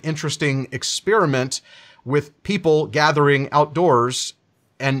through an interesting experiment with people gathering outdoors,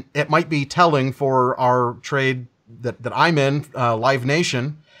 and it might be telling for our trade that I'm in, Live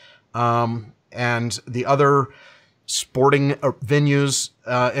Nation, and the other sporting venues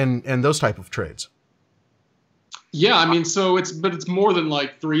and those type of trades. Yeah, I mean, but it's more than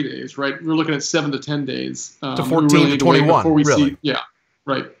like 3 days, right? We're looking at 7 to 10 days. To 14 to 21, really. Yeah,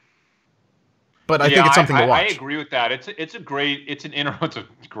 right. But I think it's something to watch. I agree with that. It's a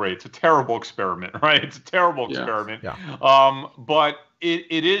terrible experiment, right? It's a terrible experiment. Yeah. But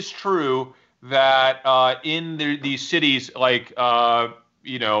it is true that in these cities, like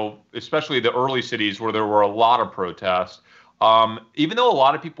especially the early cities where there were a lot of protests, even though a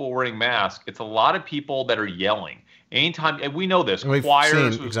lot of people were wearing masks, it's a lot of people that are yelling. Anytime, and we know this,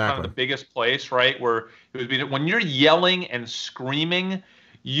 choirs was kind of the biggest place, right? Where it was, when you're yelling and screaming,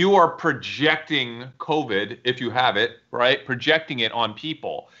 you are projecting COVID, if you have it, right? Projecting it on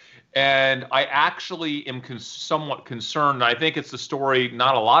people. And I actually am somewhat concerned. I think it's the story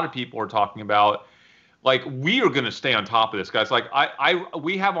not a lot of people are talking about. Like, we are going to stay on top of this, guys. Like,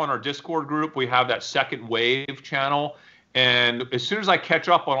 we have on our Discord group, we have that second wave channel. And as soon as I catch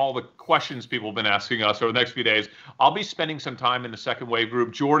up on all the questions people have been asking us over the next few days, I'll be spending some time in the second wave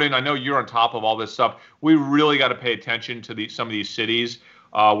group. Jordan, I know you're on top of all this stuff. We really got to pay attention to some of these cities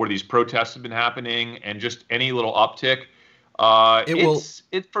where these protests have been happening, and just any little uptick.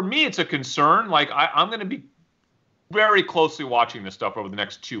 For me, it's a concern. Like, I'm going to be very closely watching this stuff over the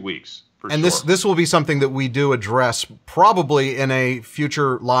next 2 weeks. And this will be something that we do address probably in a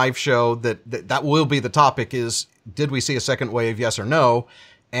future live show. That will be the topic: is did we see a second wave? Yes or no?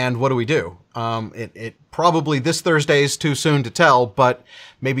 And what do we do? It probably this Thursday is too soon to tell, but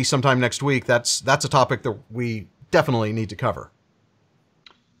maybe sometime next week. That's a topic that we definitely need to cover.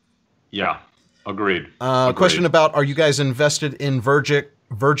 Yeah. Agreed. Question about, are you guys invested in Virgin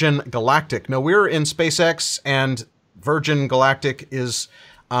Galactic? No, we're in SpaceX, and Virgin Galactic is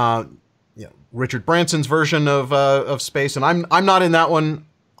Richard Branson's version of space, and I'm not in that one.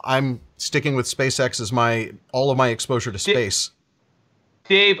 I'm sticking with SpaceX as all of my exposure to space.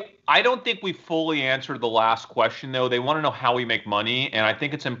 Dave, I don't think we fully answered the last question, though. They want to know how we make money, and I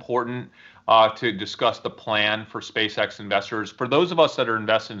think it's important to discuss the plan for SpaceX investors. For those of us that are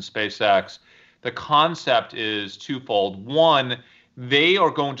invested in SpaceX, the concept is twofold. One, they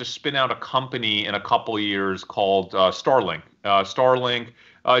are going to spin out a company in a couple of years called Starlink.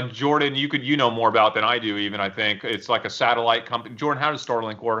 Jordan, you know more about than I do. Even I think it's like a satellite company. Jordan, how does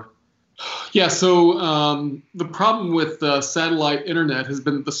Starlink work? Yeah, so the problem with satellite internet has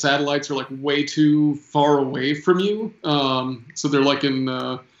been that the satellites are like way too far away from you. So they're like in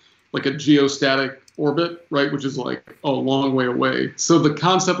like a geostatic orbit, right, which is like a long way away. So the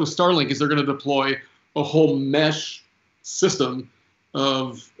concept with Starlink is they're going to deploy a whole mesh system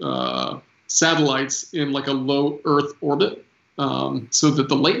of satellites in like a low Earth orbit, so that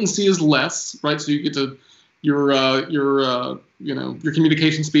the latency is less, right? So you get to your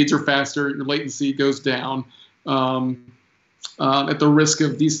communication speeds are faster, your latency goes down, at the risk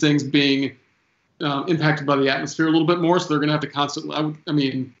of these things being impacted by the atmosphere a little bit more. So they're going to have to constantly,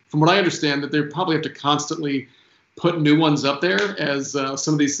 from what I understand, that they probably have to constantly put new ones up there as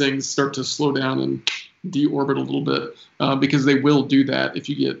some of these things start to slow down and deorbit a little bit, because they will do that if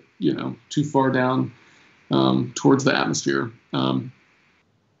you get too far down towards the atmosphere.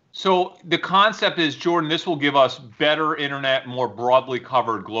 So the concept is, Jordan, this will give us better internet, more broadly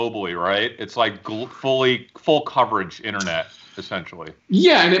covered globally, right? It's like full coverage internet, essentially.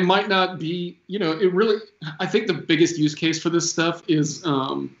 Yeah, and it might not be, I think the biggest use case for this stuff is,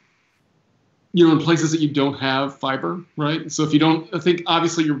 in places that you don't have fiber, right? So if you don't, I think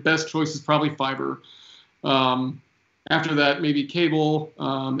obviously your best choice is probably fiber. After that, maybe cable,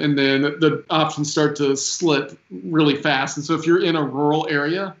 and then the options start to slip really fast. And so if you're in a rural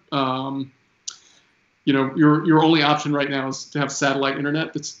area, your only option right now is to have satellite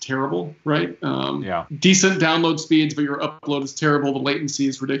internet. That's terrible, right? Decent download speeds, but your upload is terrible. The latency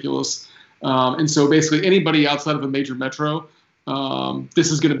is ridiculous. And so basically anybody outside of a major metro,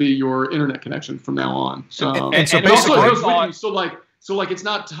 this is going to be your internet connection from now on. So it's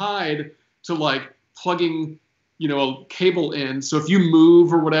not tied to like plugging a cable in. So if you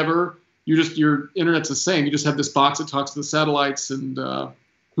move or whatever, your internet's the same. You just have this box that talks to the satellites, and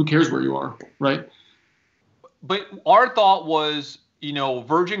who cares where you are, right? But our thought was,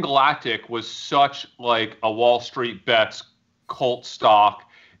 Virgin Galactic was such like a Wall Street bets cult stock,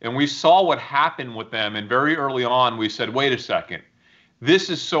 and we saw what happened with them. And very early on, we said, wait a second, this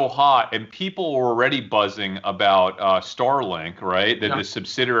is so hot, and people were already buzzing about Starlink, right? The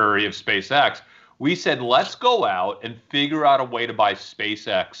subsidiary of SpaceX. We said, let's go out and figure out a way to buy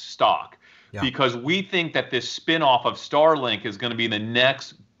SpaceX stock, because we think that this spinoff of Starlink is going to be the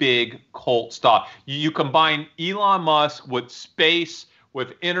next big cult stock. You combine Elon Musk with space,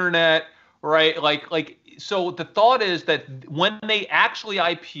 with internet, right? So the thought is that when they actually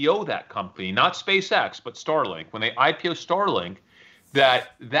IPO that company, not SpaceX, but Starlink, when they IPO Starlink,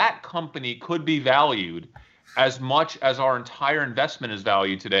 that company could be valued as much as our entire investment is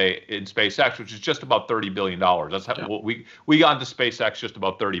valued today in SpaceX, which is just about $30 billion. That's what we got into SpaceX, just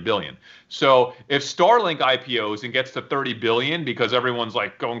about $30 billion. So if Starlink IPOs and gets to $30 billion because everyone's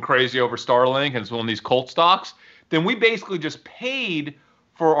like going crazy over Starlink and it's one of these cult stocks, then we basically just paid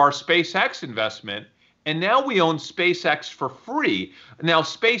for our SpaceX investment, and now we own SpaceX for free. Now,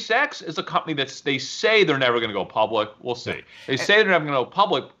 SpaceX is a company they say they're never going to go public. We'll see. They say they're never going to go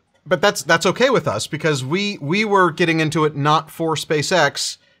public. But that's okay with us, because we were getting into it not for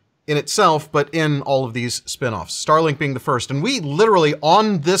SpaceX, in itself, but in all of these spinoffs, Starlink being the first. And we literally,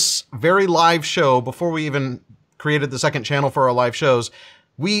 on this very live show, before we even created the second channel for our live shows,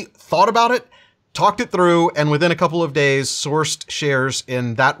 we thought about it, talked it through, and within a couple of days sourced shares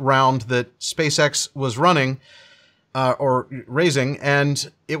in that round that SpaceX was running or raising,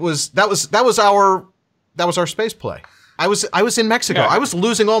 and that was our space play. I was in Mexico. Yeah. I was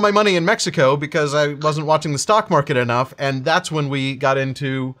losing all my money in Mexico because I wasn't watching the stock market enough, and that's when we got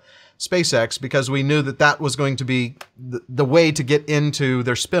into SpaceX, because we knew that that was going to be the way to get into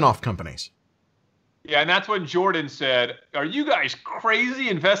their spin-off companies. Yeah, and that's when Jordan said, "Are you guys crazy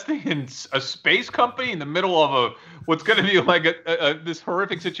investing in a space company in the middle of what's going to be like this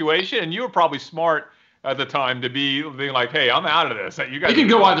horrific situation?" And you were probably smart at the time to be being like, "Hey, I'm out of this. You guys." It can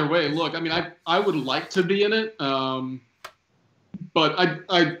go either way. Look, I mean, I would like to be in it, but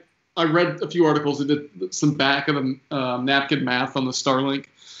I read a few articles that did some back of the napkin math on the Starlink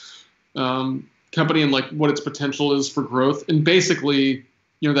company and like what its potential is for growth, and basically,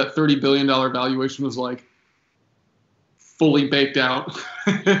 you know, that $30 billion valuation was like fully baked out.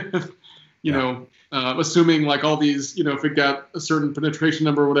 you know, assuming like all these, you know, if it got a certain penetration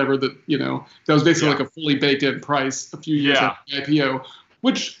number or whatever, that, you know, that was basically like a fully baked in price a few years after the IPO,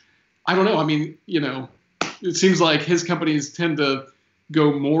 which I don't know. I mean, you know, it seems like his companies tend to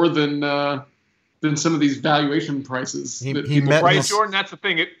go more than some of these valuation prices. Right, Jordan, that's the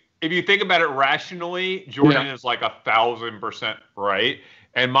thing. If you think about it rationally, Jordan is like 1,000% right.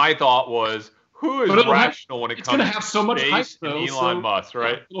 And my thought was, who is rational when it comes to have so much hype, though, Elon Musk,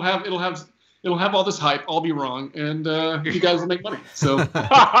 right? It'll have all this hype. I'll be wrong, and you guys will make money. So,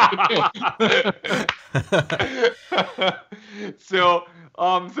 so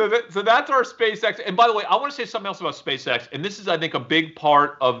that's our SpaceX. And by the way, I want to say something else about SpaceX. And this is, I think, a big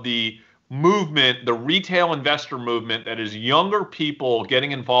part of the movement, the retail investor movement, that is younger people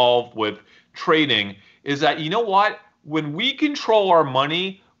getting involved with trading, is that, you know what? When we control our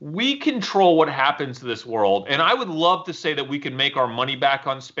money, we control what happens to this world. And I would love to say that we can make our money back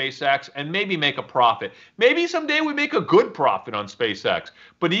on SpaceX and maybe make a profit. Maybe someday we make a good profit on SpaceX.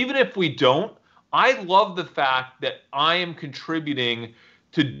 But even if we don't, I love the fact that I am contributing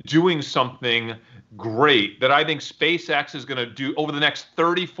to doing something great, that I think SpaceX is going to do over the next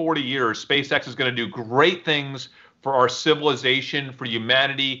 30, 40 years. SpaceX is going to do great things for our civilization, for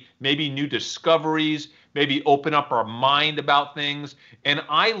humanity, maybe new discoveries, maybe open up our mind about things. And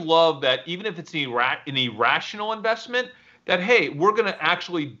I love that even if it's an irrational investment, that, hey, we're going to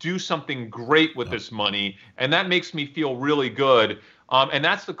actually do something great with this money. And that makes me feel really good. And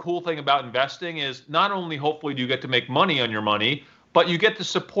that's the cool thing about investing, is not only hopefully do you get to make money on your money, but you get to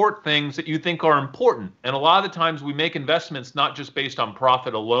support things that you think are important. And a lot of the times we make investments not just based on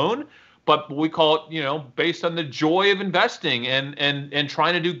profit alone, but we call it, you know, based on the joy of investing and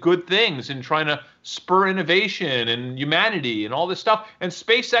trying to do good things and trying to spur innovation and humanity and all this stuff. And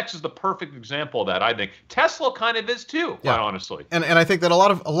SpaceX is the perfect example of that, I think. Tesla kind of is too, quite honestly. And I think that a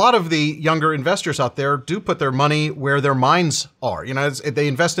lot of the younger investors out there do put their money where their minds are. You know, they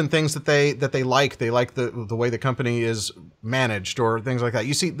invest in things that they like. They like the way the company is managed or things like that.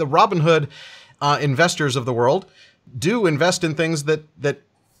 You see, the Robinhood investors of the world do invest in things that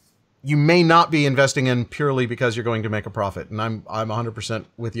you may not be investing in purely because you're going to make a profit. And I'm 100%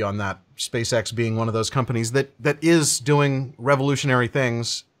 with you on that. SpaceX being one of those companies that is doing revolutionary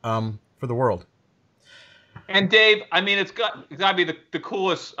things for the world. And Dave, I mean, it's got to be the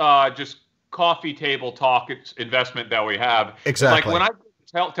coolest just coffee table talk investment that we have. Exactly. Like when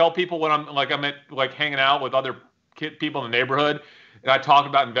I tell people when I'm at hanging out with other people in the neighborhood, and I talk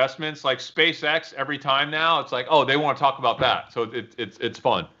about investments, like SpaceX, every time now, it's like, oh, they want to talk about that. So it's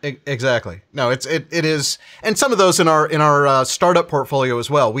fun. Exactly. No, it is. And some of those in our startup portfolio as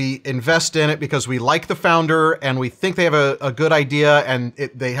well. We invest in it because we like the founder and we think they have a good idea and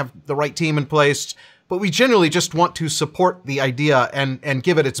they have the right team in place. But we generally just want to support the idea and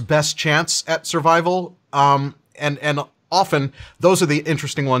give it its best chance at survival. And often those are the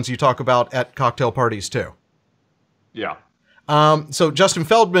interesting ones you talk about at cocktail parties too. Yeah. So Justin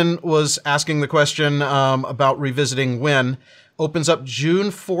Feldman was asking the question about revisiting Wynn. Opens up June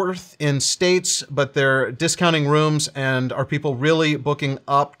 4th in States, but they're discounting rooms, and are people really booking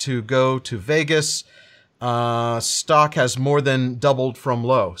up to go to Vegas? Stock has more than doubled from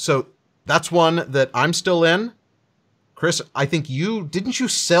low. So that's one that I'm still in. Chris, I think didn't you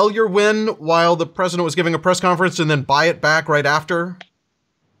sell your Wynn while the president was giving a press conference and then buy it back right after?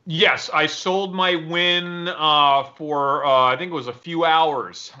 Yes, I sold my Wynn for I think it was a few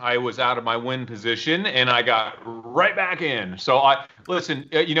hours. I was out of my Wynn position and I got right back in. So listen,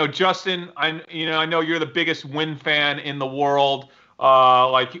 Justin, I know you're the biggest Wynn fan in the world.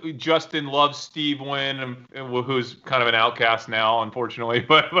 Like Justin loves Steve Wynn, who's kind of an outcast now, unfortunately.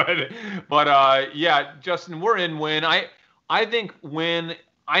 But yeah, Justin, we're in Wynn. I think Wynn.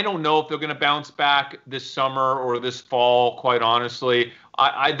 I don't know if they're going to bounce back this summer or this fall. Quite honestly,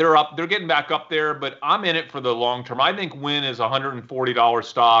 they're getting back up there, but I'm in it for the long term. I think Wynn is $140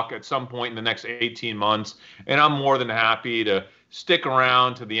 stock at some point in the next 18 months, and I'm more than happy to stick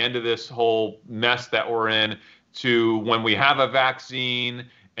around to the end of this whole mess that we're in, to when we have a vaccine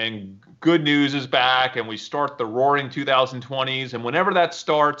and good news is back and we start the roaring 2020s. And whenever that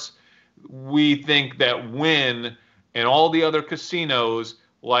starts, we think that Wynn and all the other casinos,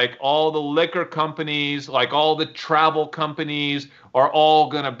 like all the liquor companies, like all the travel companies, are all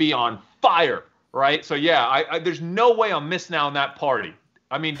going to be on fire, right? So yeah, there's no way I'm missing out on that party.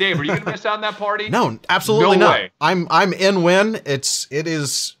 I mean, Dave, are you going to miss out on that party? No, absolutely no not. Way. I'm in Wynn. It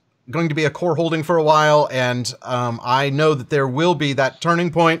is going to be a core holding for a while, and I know that there will be that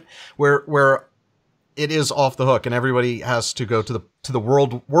turning point where it is off the hook, and everybody has to go to the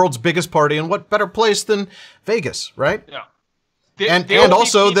world's biggest party, and what better place than Vegas, right? Yeah. And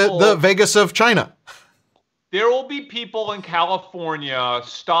also the Vegas of China. There will be people in California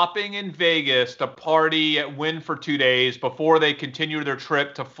stopping in Vegas to party at Wynn for 2 days before they continue their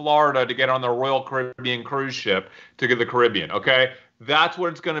trip to Florida to get on the Royal Caribbean cruise ship to get the Caribbean, okay? That's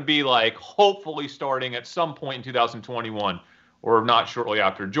what it's going to be like, hopefully starting at some point in 2021, or not shortly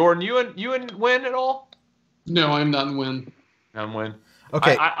after. Jordan, you in Wynn at all? No, I'm not in Wynn. I'm Wynn.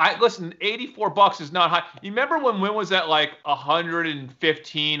 Okay. I listen, $84 is not high. You remember when Wynn was at like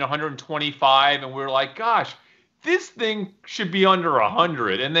 115, 125, and we were like, gosh, this thing should be under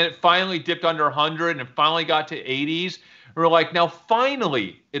 100. And then it finally dipped under 100 and it finally got to 80s. We were like, now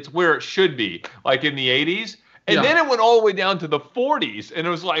finally it's where it should be, like in the 80s. And then it went all the way down to the 40s, and it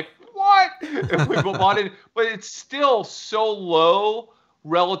was like, what? And we bought it, but it's still so low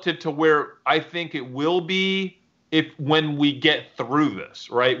relative to where I think it will be when we get through this,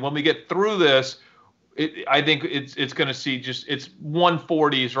 right? When we get through this, I think it's going to see it's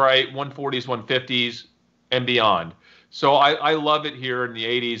 140s, right? 140s, 150s, and beyond. So I love it here in the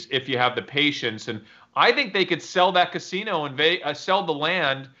 80s if you have the patience, and I think they could sell that casino and sell the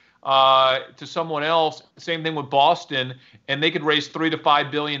land to someone else. Same thing with Boston, and they could raise $3 to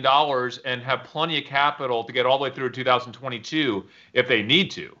 $5 billion and have plenty of capital to get all the way through 2022 if they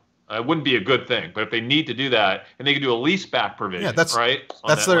need to. It wouldn't be a good thing, but if they need to do that, and they could do a lease back provision, yeah, that's right.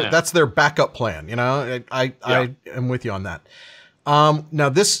 That's their backup plan. You know, I am with you on that. Now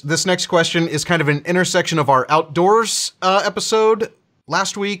this next question is kind of an intersection of our outdoors episode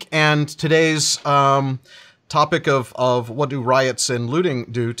last week and today's topic of what do riots and looting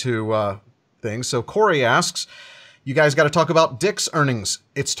do to things. So Corey asks, you guys got to talk about Dick's earnings.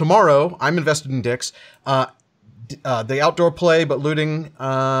 It's tomorrow. I'm invested in Dick's. The outdoor play, but looting,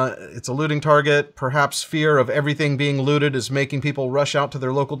 it's a looting target. Perhaps fear of everything being looted is making people rush out to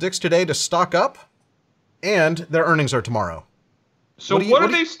their local Dick's today to stock up, and their earnings are tomorrow. So what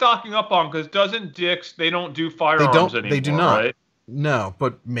are they stocking up on? Because doesn't Dick's, they don't do firearms anymore, they do not. Right? No,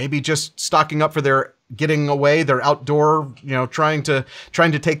 but maybe just stocking up for their getting away, their outdoor, trying to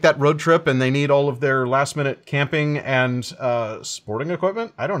take that road trip, and they need all of their last minute camping and sporting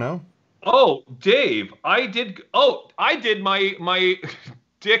equipment. I don't know. Oh, Dave, I did my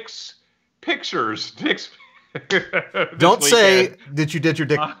Dick's pictures. Dick's. Don't say that you did your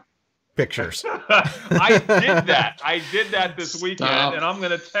Dick pictures. I did that this weekend, and I'm going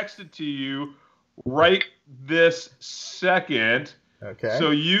to text it to you right this second. Okay.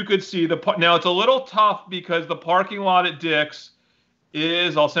 So you could see now it's a little tough because the parking lot at Dick's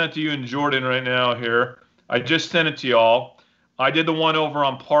I'll send it to you and Jordan right now here. I just sent it to y'all. I did the one over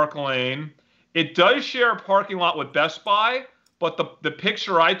on Park Lane. It does share a parking lot with Best Buy, but the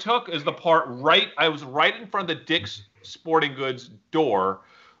picture I took is the part I was right in front of the Dick's Sporting Goods door,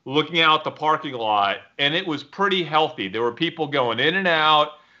 looking out the parking lot, and it was pretty healthy. There were people going in and out.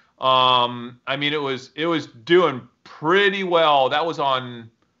 I mean, it was doing pretty well. That was on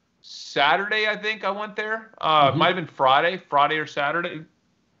Saturday, I think I went there. It might have been Friday or Saturday.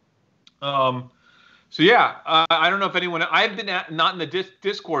 So yeah, I don't know if anyone. I've been not in the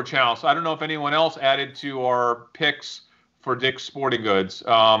Discord channel, so I don't know if anyone else added to our picks for Dick's Sporting Goods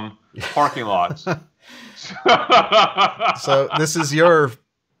parking lots. So this is your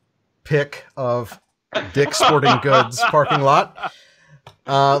pick of Dick's Sporting Goods parking lot.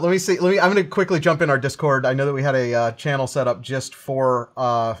 Let me see. I'm going to quickly jump in our Discord. I know that we had a channel set up just for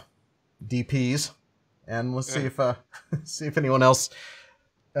DPs, and let's see if anyone else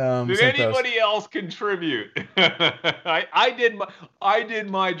Did sent those. anybody else contribute? I did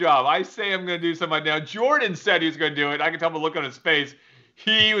my job. I say I'm going to do something now. Jordan said he was going to do it. I can tell by the look on his face.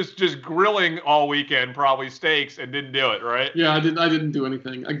 He was just grilling all weekend, probably steaks, and didn't do it, right? Yeah, I didn't do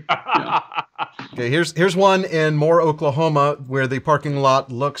anything. Yeah. Okay, here's one in Moore, Oklahoma, where the parking lot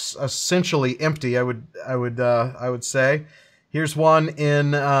looks essentially empty. I would say. Here's one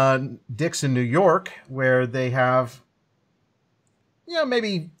in Dixon, New York, where they have,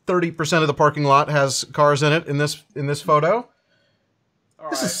 maybe 30% of the parking lot has cars in it in this photo.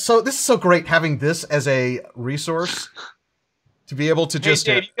 This is so great having this as a resource to be able to just.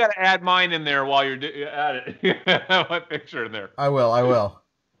 Hey, Dave, you got to add mine in there while you're at it. My picture in there. I will.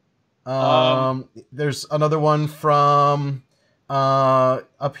 There's another one from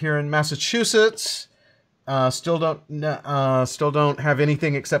up here in Massachusetts. Still don't have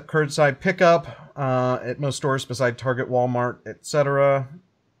anything except curbside pickup at most stores beside Target, Walmart, etc.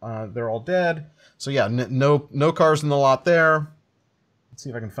 They're all dead. So yeah, no cars in the lot there. Let's see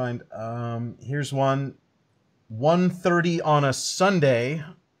if I can find. Here's one. 1:30 on a Sunday.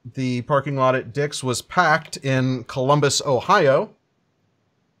 The parking lot at Dick's was packed in Columbus, Ohio.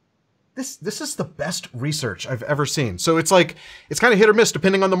 This is the best research I've ever seen. So it's kind of hit or miss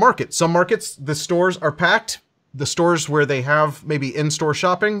depending on the market. Some markets, the stores are packed. The stores where they have maybe in-store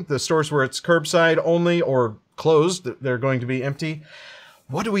shopping, the stores where it's curbside only or closed, they're going to be empty.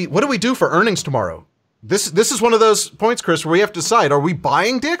 What do we do for earnings tomorrow? This is one of those points, Chris, where we have to decide: are we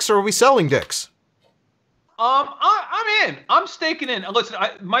buying Dick's or are we selling Dick's? I'm in. I'm staking in. Listen,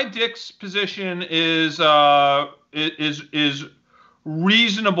 my Dick's position is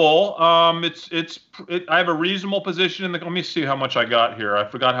reasonable. I have a reasonable position in the. Let me see how much I got here. I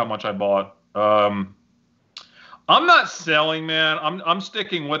forgot how much I bought. I'm not selling, man. I'm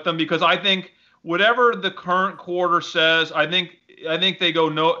sticking with them because I think whatever the current quarter says, I think they go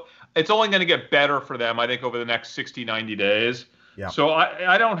no. It's only going to get better for them. I think over the next 60, 90 days. Yeah. So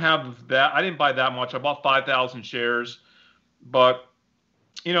I don't have that. I didn't buy that much. I bought 5,000 shares, but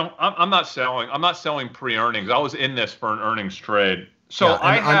I'm not selling. I'm not selling pre-earnings. I was in this for an earnings trade. So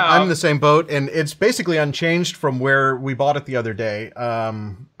yeah, I'm in the same boat, and it's basically unchanged from where we bought it the other day.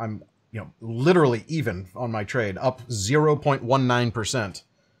 I'm literally even on my trade, up 0.19%.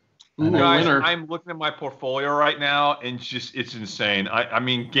 Guys, I'm looking at my portfolio right now, and it's insane. I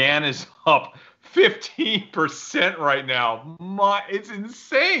mean, GAN is up 15% right now. It's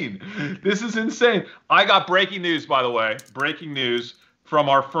insane. This is insane. I got breaking news, by the way. Breaking news from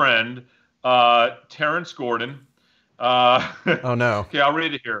our friend Terrence Gordon. Oh no. Okay, I'll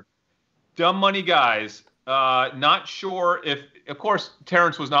read it here. Dumb Money Guys. Not sure if, of course,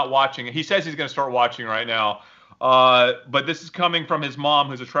 Terrence was not watching. He says he's going to start watching right now. But this is coming from his mom,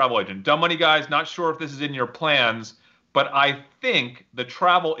 who's a travel agent. Dumb Money Guys, not sure if this is in your plans, but I think the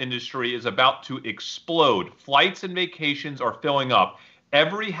travel industry is about to explode. Flights and vacations are filling up.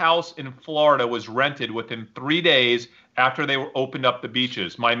 Every house in Florida was rented within 3 days after they opened up the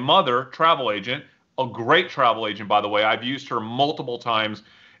beaches. My mother, travel agent, a great travel agent, by the way. I've used her multiple times,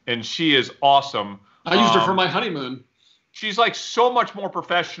 and she is awesome. I used her for my honeymoon. She's like so much more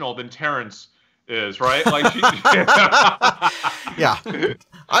professional than Terrence is, right? Like, yeah.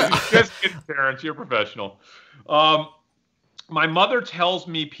 Just kidding, Terrence. You're professional. My mother tells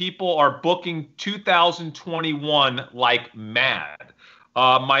me people are booking 2021 like mad.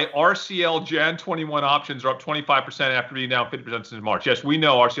 My RCL Jan 21 options are up 25% after being down 50% since March. Yes, we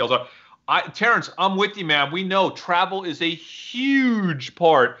know RCLs are. Terrence, I'm with you, man. We know travel is a huge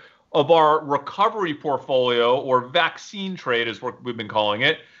part of our recovery portfolio, or vaccine trade, as we've been calling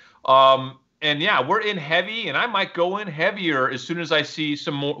it. And yeah, we're in heavy, and I might go in heavier as soon as I see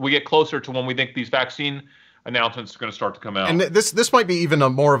some more. We get closer to when we think these vaccine announcements are going to start to come out. And this might be even a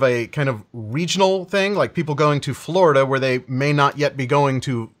more of a kind of regional thing, like people going to Florida where they may not yet be going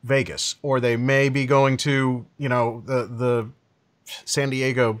to Vegas, or they may be going to, the San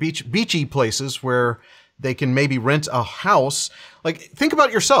Diego beachy places where they can maybe rent a house. Like, think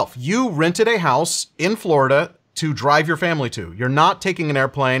about yourself. You rented a house in Florida to drive your family to. You're not taking an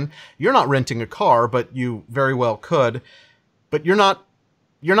airplane. You're not renting a car, but you very well could. But you're not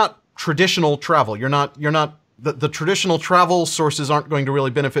traditional travel. The traditional travel sources aren't going to really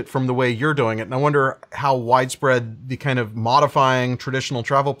benefit from the way you're doing it. And I wonder how widespread the kind of modifying traditional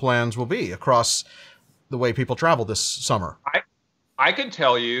travel plans will be across the way people travel this summer. I can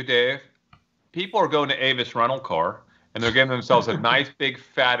tell you, Dave, people are going to Avis rental car, and they're getting themselves a nice big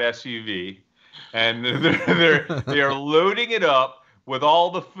fat SUV, and they are loading it up with all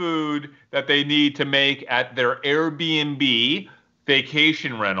the food that they need to make at their Airbnb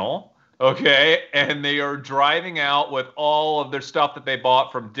vacation rental. Okay, and they are driving out with all of their stuff that they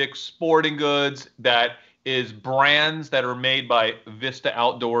bought from Dick's Sporting Goods, that is brands that are made by Vista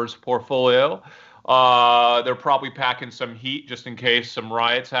Outdoors portfolio. They're probably packing some heat just in case some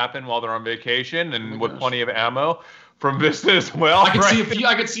riots happen while they're on vacation, and with plenty of ammo from Vista as well. I could see a few.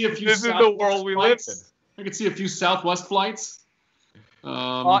 I could see a few. This is the world we live in. I could see a few Southwest flights.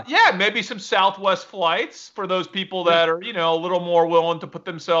 Yeah, maybe some Southwest flights for those people that are, a little more willing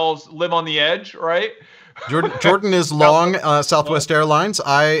to live on the edge, right? Jordan is long Southwest Airlines.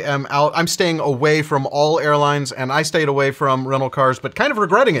 I am out. I'm staying away from all airlines, and I stayed away from rental cars, but kind of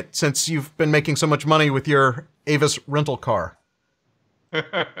regretting it since you've been making so much money with your Avis rental car.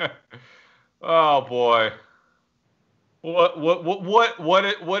 Oh boy.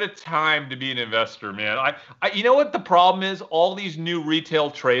 What a time to be an investor, man. You know what the problem is? All these new retail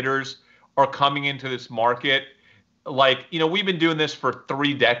traders are coming into this market. Like, we've been doing this for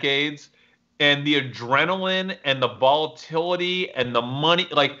 3 decades, and the adrenaline and the volatility and the money,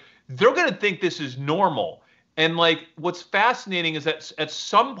 like, they're going to think this is normal. And like, what's fascinating is that at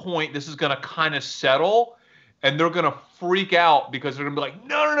some point this is going to kind of settle, and they're going to freak out because they're going to be like,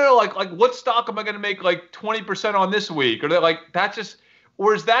 no, like what stock am I going to make like 20% on this week? Or they're like,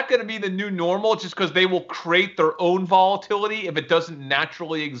 or is that going to be the new normal just because they will create their own volatility if it doesn't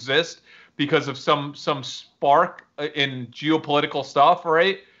naturally exist because of some spark in geopolitical stuff,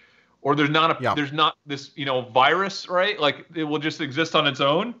 right? Or there's not this, virus, right? Like it will just exist on its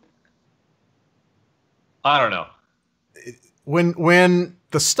own. I don't know. When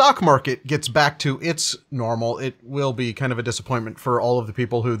the stock market gets back to its normal, it will be kind of a disappointment for all of the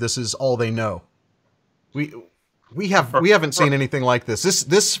people who this is all they know. We haven't seen anything like this.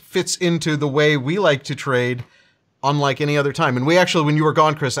 This fits into the way we like to trade, unlike any other time. And we actually, when you were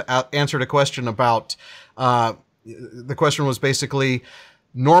gone, Chris, answered a question about the question was basically,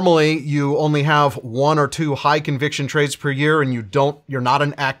 normally you only have 1 or 2 high conviction trades per year, and you're not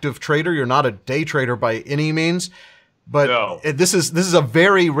an active trader, you're not a day trader by any means. But no. This is a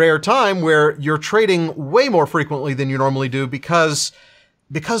very rare time where you're trading way more frequently than you normally do because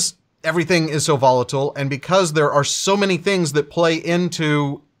everything is so volatile, and because there are so many things that play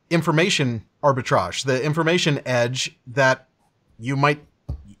into information arbitrage, the information edge, that you're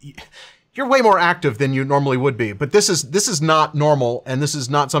way more active than you normally would be. But this is not normal, and this is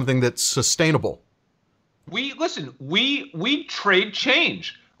not something that's sustainable. We trade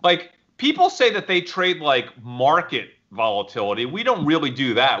change. Like, people say that they trade like market volatility. We don't really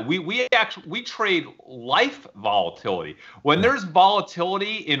do that. We trade life volatility. When there's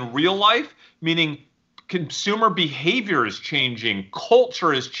volatility in real life, meaning consumer behavior is changing,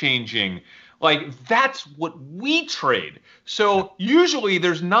 culture is changing, like that's what we trade. So usually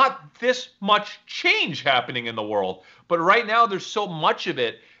there's not this much change happening in the world, but right now there's so much of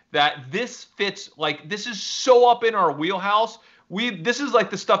it that this fits, like this is so up in our wheelhouse. This is like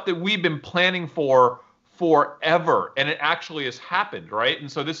the stuff that we've been planning for forever, and it actually has happened, right?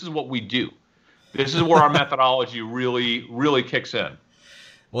 And so this is what we do. This is where our methodology really, really kicks in.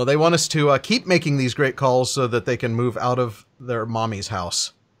 Well, they want us to keep making these great calls so that they can move out of their mommy's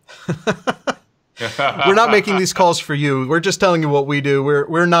house. We're not making these calls for you. We're just telling you what we do.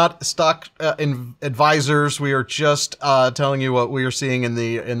 We're not stock advisors. We are just telling you what we are seeing in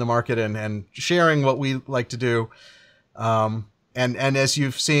the market and sharing what we like to do. And as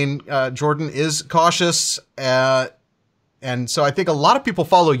you've seen, Jordan is cautious, and so I think a lot of people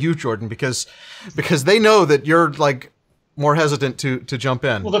follow you, Jordan, because they know that you're like more hesitant to jump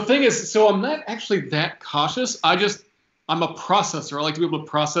in. Well, the thing is, so I'm not actually that cautious. I'm a processor. I like to be able to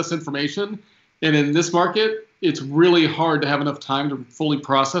process information, and in this market, it's really hard to have enough time to fully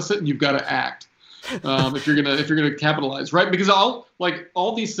process it, and you've got to act if you're gonna capitalize, right? Because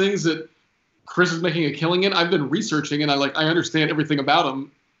all these things that Chris is making a killing in, I've been researching, and I understand everything about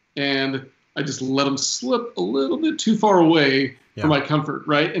them, and I just let them slip a little bit too far away for my comfort,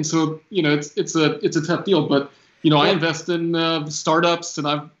 right? And so, it's a tough deal, but I invest in startups, and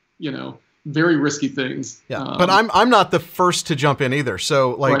I've very risky things. Yeah, but I'm not the first to jump in either.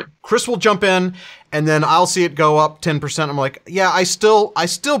 So right. Chris will jump in, and then I'll see it go up 10%. I'm like, yeah, I still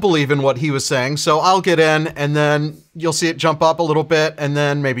believe in what he was saying, so I'll get in, and then you'll see it jump up a little bit, and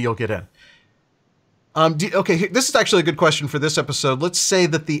then maybe you'll get in. Okay, this is actually a good question for this episode. Let's say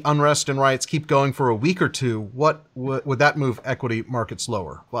that the unrest and riots keep going for a week or two. What would that move equity markets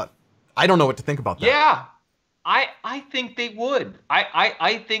lower? But I don't know what to think about that. Yeah, I think they would.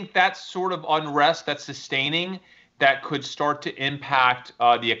 I think that sort of unrest that's sustaining, that could start to impact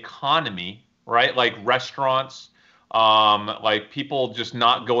the economy, right? Like restaurants, like people just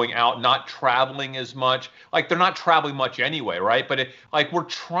not going out, not traveling as much. Like they're not traveling much anyway, right? But like we're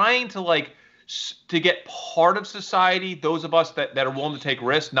trying to like to get part of society, those of us that are willing to take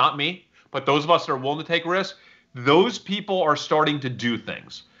risks, not me, but those of us that are willing to take risks, those people are starting to do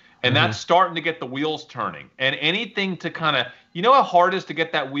things. And that's starting to get the wheels turning. And anything to kind of, you know how hard it is to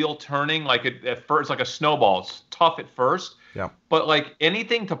get that wheel turning? Like at first, like a snowball. It's tough at first. Yeah. But like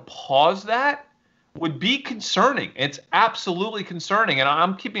anything to pause that would be concerning. It's absolutely concerning. And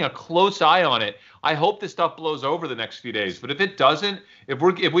I'm keeping a close eye on it. I hope this stuff blows over the next few days. But if it doesn't, if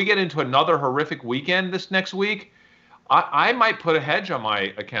we get into another horrific weekend this next week, I might put a hedge on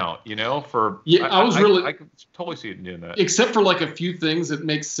my account, you know, for I could totally see it doing that. Except for like a few things that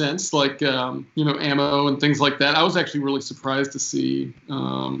make sense, like you know, ammo and things like that. I was actually really surprised to see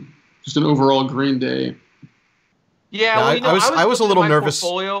just an overall green day. Yeah, well, you know, I was a little nervous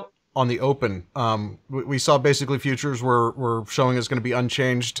on the open. We saw basically futures were showing as going to be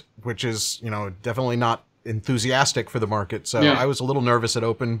unchanged, which is, you know, definitely not enthusiastic for the market. So yeah. I was a little nervous at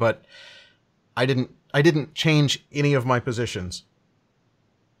open, but I didn't change any of my positions.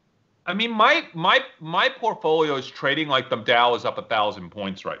 I mean, my portfolio is trading like the Dow is up 1,000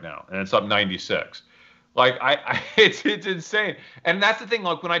 points right now, and it's up 96. Like it's insane. And that's the thing.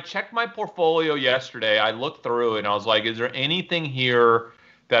 Like when I checked my portfolio yesterday, I looked through it and I was like, is there anything here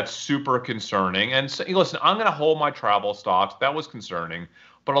that's super concerning? And so, listen, I'm going to hold my travel stocks. That was concerning,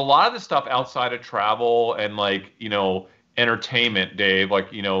 but a lot of the stuff outside of travel and like, you know, entertainment, Dave,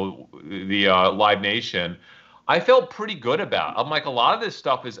 like, you know, the Live Nation, I felt pretty good about. I'm like, a lot of this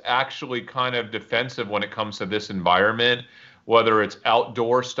stuff is actually kind of defensive when it comes to this environment, whether it's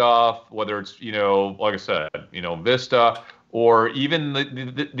outdoor stuff, whether it's, you know, like I said, you know, Vista, or even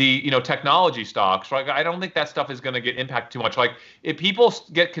the you know, technology stocks. Right? I don't think that stuff is going to get impacted too much. Like if people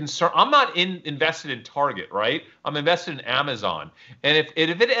get concerned, I'm not invested in Target, right? I'm invested in Amazon. And if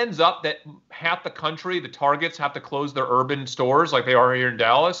it ends up that half the country, the Targets have to close their urban stores like they are here in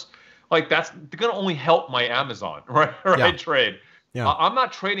Dallas, like that's going to only help my Amazon, right? Yeah. Trade. Yeah. I'm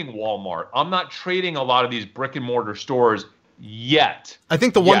not trading Walmart. I'm not trading a lot of these brick and mortar stores yet. I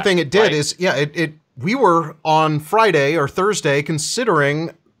think the one thing it did is, yeah, we were on Friday or Thursday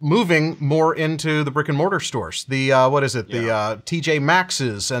considering moving more into the brick and mortar stores. The what is it? Yeah. The TJ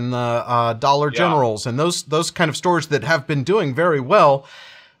Maxx's and the Dollar Generals and those kind of stores that have been doing very well.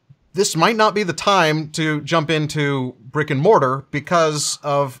 This might not be the time to jump into brick and mortar because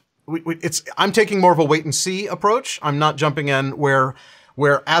of I'm taking more of a wait and see approach. I'm not jumping in where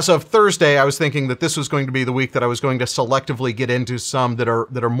as of Thursday, I was thinking that this was going to be the week that I was going to selectively get into some that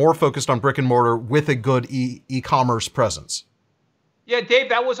are more focused on brick and mortar with a good e-commerce presence. Yeah, Dave,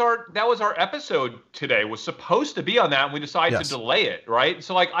 that was our episode today. Was supposed to be on that, and we decided to delay it, right?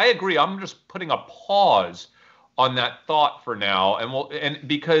 So, like, I agree. I'm just putting a pause on that thought for now, and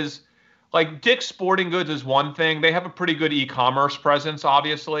because like Dick's Sporting Goods is one thing. They have a pretty good e-commerce presence,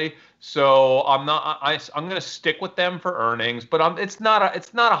 obviously. So I'm going to stick with them for earnings, but it's not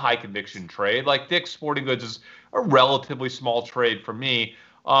a high conviction trade. Like Dick's Sporting Goods is a relatively small trade for me.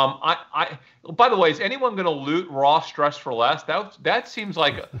 By the way, is anyone going to loot Ross Dress for Less? That seems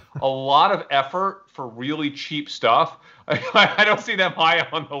like a lot of effort for really cheap stuff. I don't see them high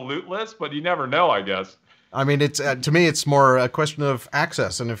on the loot list, but you never know, I guess. I mean, it's to me, it's more a question of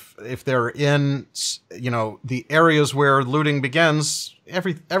access, and if they're in, you know, the areas where looting begins,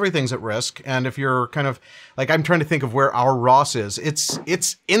 everything's at risk. And if you're kind of like, I'm trying to think of where our Ross is.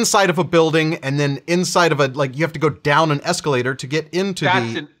 It's inside of a building, and then inside of like you have to go down an escalator to get into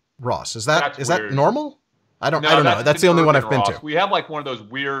the Ross. Is that normal? I don't know. That's the only one I've been to. We have like one of those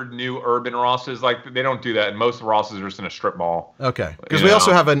weird new urban Rosses. Like they don't do that. And most Rosses are just in a strip mall. Okay. Because we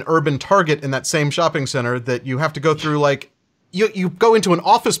also have an urban Target in that same shopping center that you have to go through. Like you go into an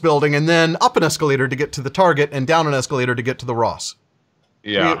office building and then up an escalator to get to the Target and down an escalator to get to the Ross.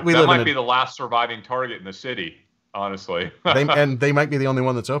 Yeah, that might be the last surviving Target in the city, honestly. they might be the only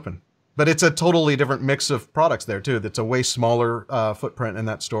one that's open. But it's a totally different mix of products there, too. That's a way smaller footprint in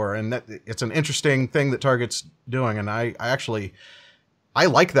that store. And it's an interesting thing that Target's doing. And I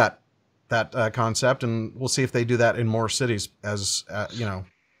like that concept. And we'll see if they do that in more cities as, you know,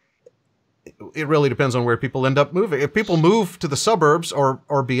 it really depends on where people end up moving. If people move to the suburbs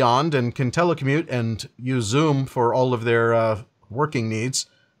or beyond and can telecommute and use Zoom for all of their working needs,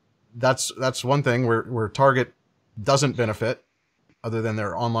 that's one thing where Target doesn't benefit other than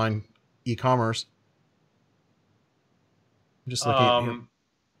their online e-commerce. Just looking at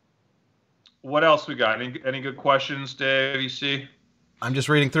what else we got? Any good questions, Dave? You see? I'm just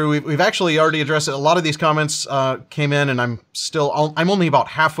reading through. We've actually already addressed it. A lot of these comments came in, and I'm only about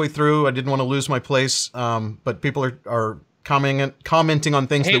halfway through. I didn't want to lose my place, but people are commenting on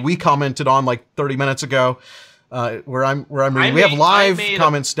things that we commented on like 30 minutes ago. Where I'm reading. We have live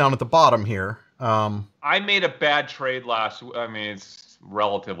comments down at the bottom here. I made a bad trade I mean, it's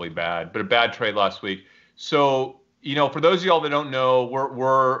relatively bad, but a bad trade last week. So, for those of y'all that don't know,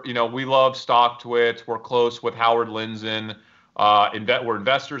 we're we love StockTwits. We're close with Howard Lindzen. We're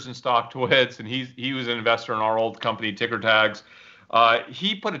investors in StockTwits, and he was an investor in our old company, Ticker Tags.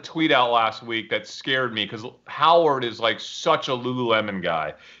 He put a tweet out last week that scared me because Howard is like such a Lululemon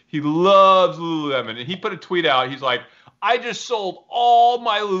guy. He loves Lululemon, and he put a tweet out. He's like, I just sold all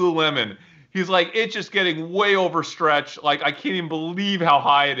my Lululemon. He's like, it's just getting way overstretched. Like, I can't even believe how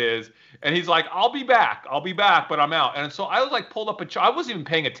high it is. And he's like, I'll be back, but I'm out. And so I was like, pulled up I wasn't even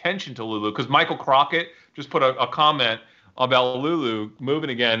paying attention to Lulu because Michael Crockett just put a comment about Lulu moving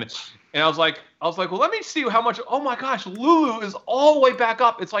again. And I was like, well, let me see how much. Oh my gosh, Lulu is all the way back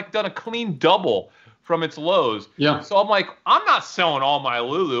up. It's like done a clean double from its lows. Yeah. So I'm like, I'm not selling all my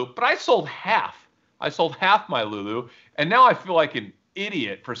Lulu, but I sold half. I sold half my Lulu, and now I feel like an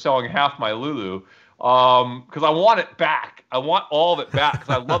idiot for selling half my Lulu because I want it back. I want all of it back because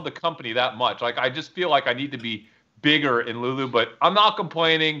I love the company that much. Like, I just feel like I need to be bigger in Lulu, but I'm not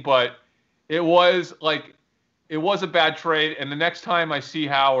complaining. But it was a bad trade, and the next time I see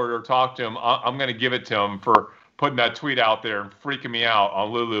Howard or talk to him, I'm going to give it to him for putting that tweet out there and freaking me out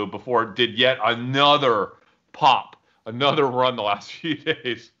on Lulu before it did yet another run the last few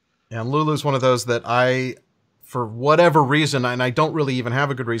days. Yeah, and Lulu's one of those that for whatever reason, and I don't really even have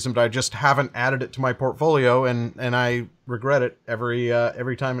a good reason, but I just haven't added it to my portfolio, and I regret it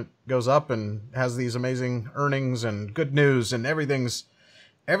every time it goes up and has these amazing earnings and good news, and everything's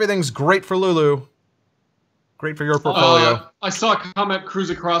great for Lulu. Great for your portfolio. I saw a comment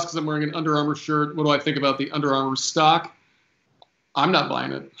cruise across because I'm wearing an Under Armour shirt. What do I think about the Under Armour stock? I'm not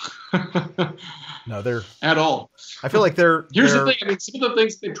buying it. No, they're at all. I feel like they're. Here's the thing. I mean, some of the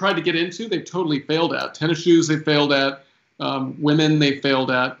things they've tried to get into, they've totally failed at. Tennis shoes, they failed at. Women, they failed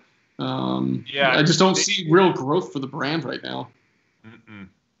at. I just don't see real growth for the brand right now.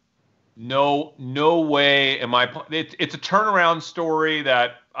 No way am I. It's a turnaround story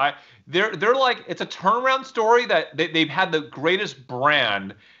that they're like, it's a turnaround story that they've had the greatest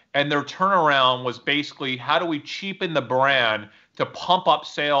brand, and their turnaround was basically, how do we cheapen the brand to pump up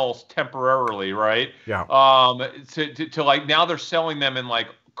sales temporarily, right? Yeah. To like, now they're selling them in like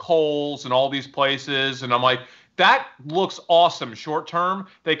Kohl's and all these places, and I'm like, that looks awesome short term.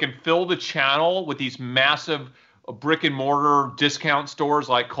 They can fill the channel with these massive brick and mortar discount stores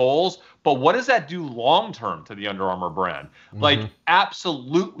like Kohl's, but what does that do long term to the Under Armour brand? Like,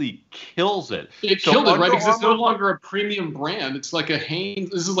 absolutely kills it. It killed it, right? Because it's no longer a premium brand. It's like a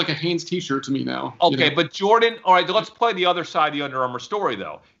Hanes. This is like a Hanes T-shirt to me now. Okay, but Jordan, all right, let's play the other side of the Under Armour story,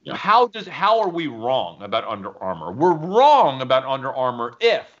 though. Yeah. How are we wrong about Under Armour? We're wrong about Under Armour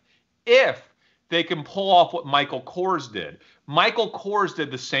if they can pull off what Michael Kors did. Michael Kors did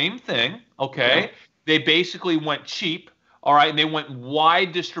the same thing, okay? Yeah. They basically went cheap, all right, and they went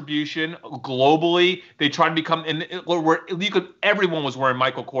wide distribution globally. They tried to become, and everyone was wearing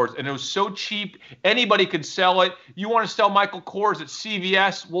Michael Kors, and it was so cheap, anybody could sell it. You want to sell Michael Kors at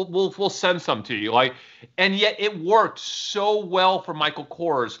CVS? We'll send some to you, like, and yet it worked so well for Michael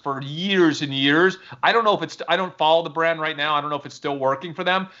Kors for years and years. I don't know if I don't follow the brand right now. I don't know if it's still working for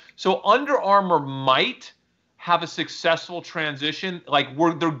them. So Under Armour might have a successful transition. Like,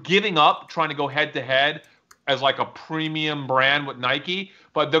 they're giving up trying to go head to head as like a premium brand with Nike,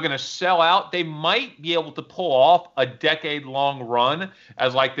 but they're going to sell out. They might be able to pull off a decade-long run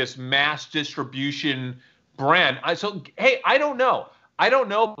as like this mass distribution brand. Hey, I don't know,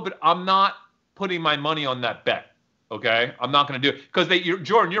 but I'm not putting my money on that bet. Okay, I'm not going to do it because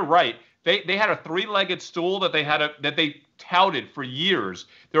Jordan, you're right. They had a three-legged stool that they touted for years.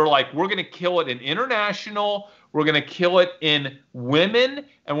 They were like, we're going to kill it in international, we're going to kill it in women,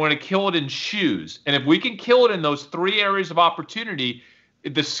 and we're going to kill it in shoes. And if we can kill it in those three areas of opportunity,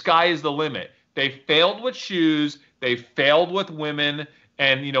 the sky is the limit. They failed with shoes, they failed with women,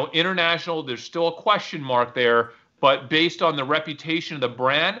 and international, there's still a question mark there. But based on the reputation of the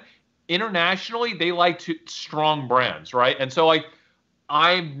brand, internationally, they like strong brands, right? And so I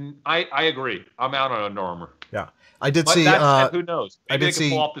agree. I'm out on Under Armour. Yeah. I did see. Who knows? Maybe they can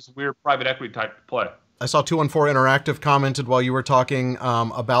pull off this weird private equity type play. I saw 214 Interactive commented while you were talking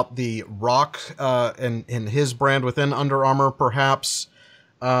about the Rock and his brand within Under Armour, perhaps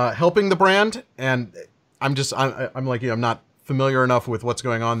helping the brand. And I'm like you, I'm not familiar enough with what's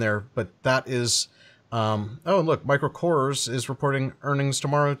going on there, but that is Oh, and look, Michael Kors is reporting earnings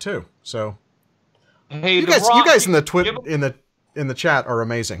tomorrow too. So, hey, you guys in the chat are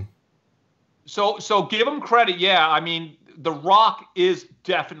amazing. So give him credit. Yeah, I mean, The Rock is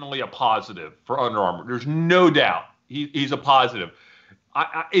definitely a positive for Under Armour. There's no doubt he's a positive.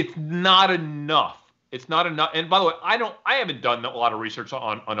 It's not enough. It's not enough. And by the way, I haven't done a lot of research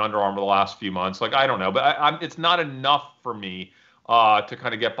on Under Armour the last few months. Like, I don't know, but it's not enough for me to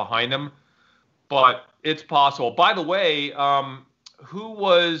kind of get behind him. But it's possible. By the way, who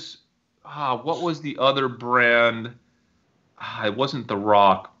was what was the other brand? It wasn't The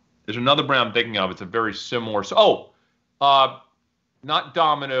Rock. There's another brand I'm thinking of. It's a very similar. Not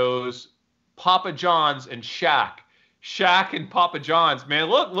Domino's, Papa John's and Shaq. Shaq and Papa John's, man,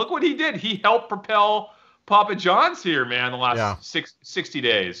 look what he did. He helped propel Papa John's here, man, the last 60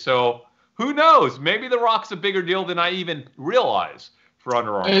 days. So who knows? Maybe The Rock's a bigger deal than I even realize for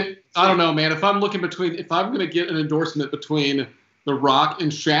Under Armour. I don't know, man. If I'm going to get an endorsement between The Rock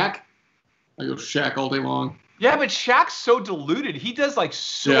and Shaq, I go Shaq all day long. Yeah, but Shaq's so diluted. He does like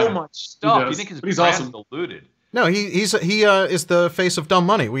so much stuff. You think his brand's awesome. Diluted? No, he is the face of Dumb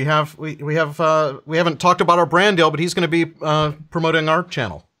Money. We haven't talked about our brand deal, but he's going to be promoting our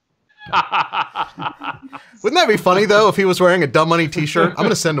channel. Wouldn't that be funny though if he was wearing a Dumb Money T-shirt? I'm going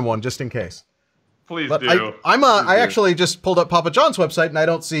to send him one just in case. Please do. I actually just pulled up Papa John's website and I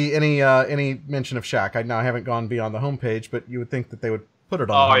don't see any mention of Shaq. I haven't gone beyond the homepage, but you would think that they would put it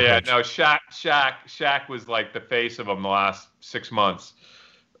on. Oh yeah, no, Shaq was like the face of him the last 6 months.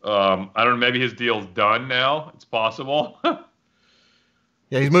 I don't know. Maybe his deal's done now. It's possible.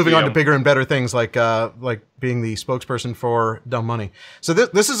 Yeah, he's moving on to bigger and better things, like being the spokesperson for Dumb Money. So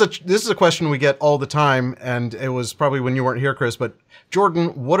this is a question we get all the time, and it was probably when you weren't here, Chris. But Jordan,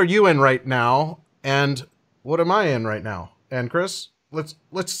 what are you in right now, and what am I in right now? And Chris,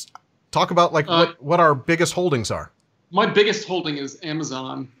 let's talk about what our biggest holdings are. My biggest holding is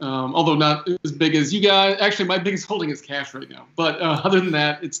Amazon, although not as big as you guys. Actually, my biggest holding is cash right now. But other than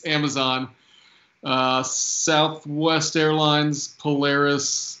that, it's Amazon, Southwest Airlines,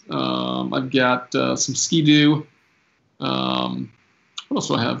 Polaris. I've got some Ski-Doo. What else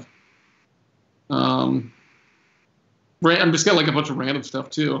do I have? I'm just got like a bunch of random stuff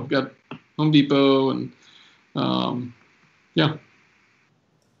too. I've got Home Depot and yeah.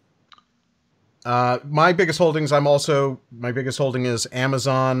 My biggest holding is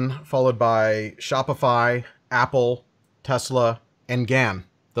Amazon, followed by Shopify, Apple, Tesla, and GAN.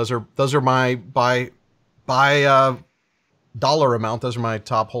 Those are my by dollar amount. Those are my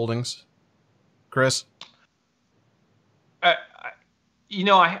top holdings. Chris, I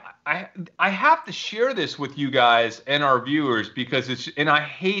have to share this with you guys and our viewers because I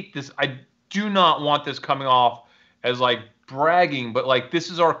hate this. I do not want this coming off as like bragging, but like this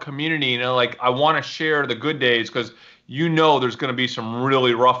is our community, like I want to share the good days because there's going to be some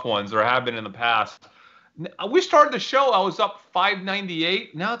really rough ones. There have been in the past. We started the show, I was up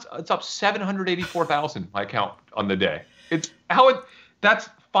 598. Now it's up 784,000. My count on the day. That's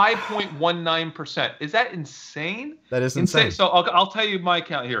 5.19%. Is that insane? That is insane. So I'll tell you my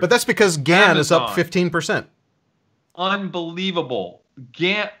count here. But that's because GAN is up 15%. Unbelievable.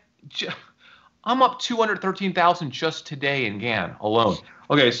 GAN. I'm up 213,000 just today in GAN alone.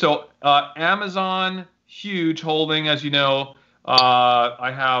 Okay, so Amazon, huge holding, as you know.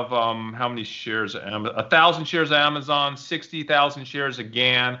 I have how many shares of Amazon? 1,000 shares of Amazon, 60,000 shares of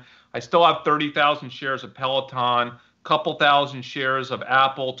GAN. I still have 30,000 shares of Peloton, couple thousand shares of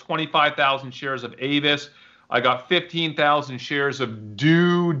Apple, 25,000 shares of Avis. I got 15,000 shares of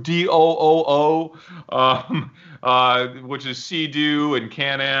DOOO, which is Sea-Doo and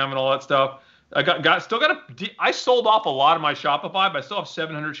Can-Am and all that stuff. I sold off a lot of my Shopify, but I still have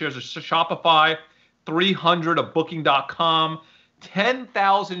 700 shares of Shopify, 300 of Booking.com,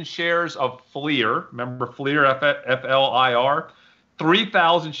 10,000 shares of Fleer. Remember Fleer, F-L-I-R,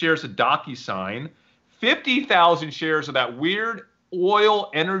 3,000 shares of DocuSign, 50,000 shares of that weird oil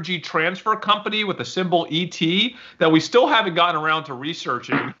energy transfer company with the symbol ET that we still haven't gotten around to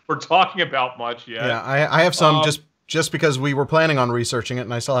researching or talking about much yet. Yeah, I have some just because we were planning on researching it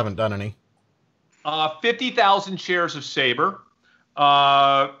and I still haven't done any. 50,000 shares of Sabre,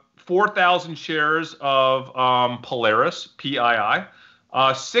 4,000 shares of Polaris, PII,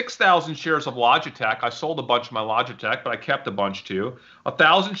 6,000 shares of Logitech. I sold a bunch of my Logitech, but I kept a bunch too.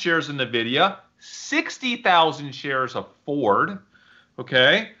 1,000 shares of NVIDIA, 60,000 shares of Ford.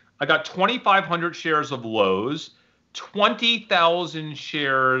 Okay, I got 2,500 shares of Lowe's, 20,000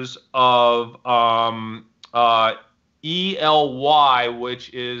 shares of ELY,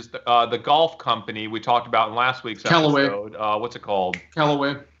 which is the golf company we talked about in last week's episode. Callaway. What's it called?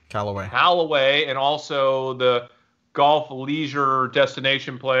 Callaway. Callaway, and also the golf leisure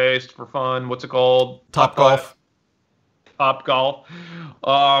destination place for fun. What's it called? Top Golf. Top Golf.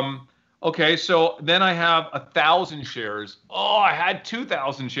 Okay, so then I have 1,000 shares. Oh, I had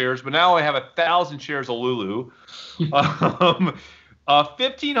 2,000 shares, but now I have 1,000 shares of Lulu.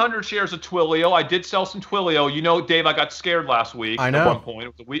 1,500 shares of Twilio. I did sell some Twilio. You know, Dave, I got scared last week. I know. At one point, it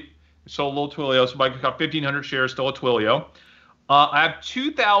was a week. Sold a little Twilio, so I got 1,500 shares still of Twilio. I have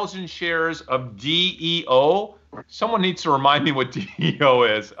 2,000 shares of DEO. Someone needs to remind me what DEO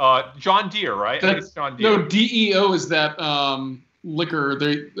is. John Deere, right? I think it's John Deere. No, DEO is that liquor,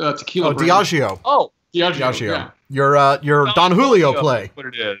 tequila. Oh, brand. Diageo. Oh, Diageo. Yeah. Your Don Julio play. What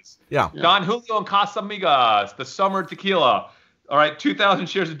it is. Yeah. Don Julio and Casamigas, the summer tequila. All right, 2,000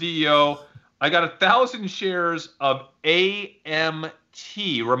 shares of DEO. I got 1,000 shares of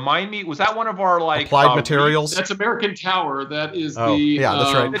AMT. Remind me, was that one of our Applied Materials? That's American Tower. That is yeah,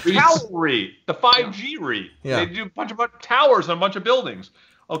 that's right. The Tower REIT, the 5G REIT. Yeah. They do a bunch of towers and a bunch of buildings.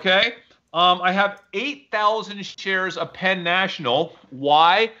 Okay. I have 8,000 shares of Penn National.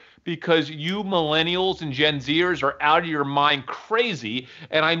 Why? Because you millennials and Gen Zers are out of your mind crazy.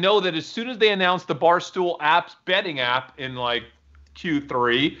 And I know that as soon as they announce the Barstool apps betting app in like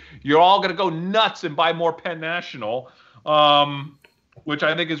Q3, you're all going to go nuts and buy more Penn National, which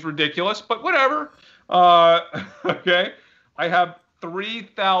I think is ridiculous, but whatever. Okay. I have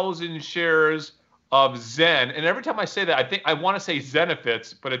 3,000 shares of Zen. And every time I say that, I think I want to say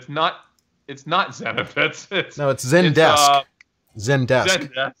Zenefits, but it's not Zenefits. It's Zendesk.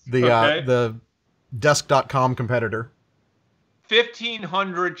 Zendesk. Zendesk. The desk.com competitor.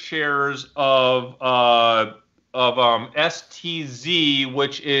 1,500 shares of STZ,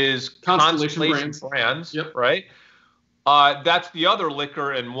 which is Constellation Brands. Yep. Right? That's the other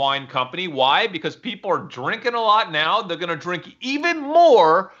liquor and wine company. Why? Because people are drinking a lot now. They're going to drink even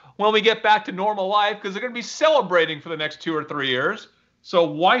more when we get back to normal life because they're going to be celebrating for the next 2 or 3 years. So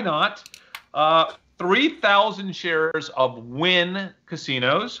why not? 3,000 shares of Wynn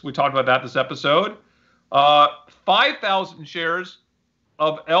Casinos. We talked about that this episode. 5,000 shares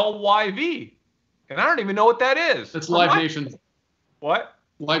of LYV. And I don't even know what that is. It's Live Nation. What?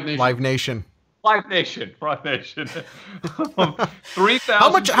 Live Nation. Live Nation. Live Nation.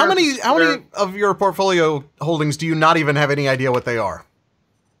 3,000. How many of your portfolio holdings do you not even have any idea what they are?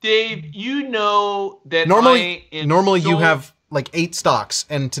 Dave, you know that normally you have like 8 stocks,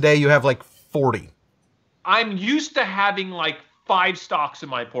 and today you have like 40. I'm used to having like 5 stocks in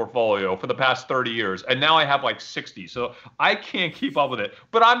my portfolio for the past 30 years, and now I have like 60. So I can't keep up with it.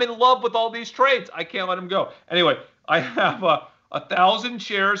 But I'm in love with all these trades. I can't let them go. Anyway, I have 1,000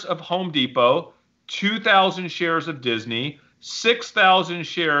 shares of Home Depot, 2,000 shares of Disney, 6,000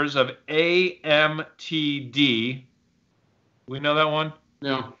 shares of AMTD. We know that one?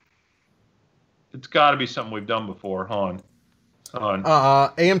 No. It's got to be something we've done before. Hold on.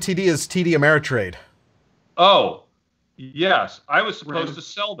 AMTD is TD Ameritrade. Oh, yes. I was supposed to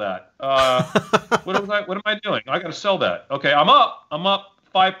sell that. What am I doing? I got to sell that. Okay, I'm up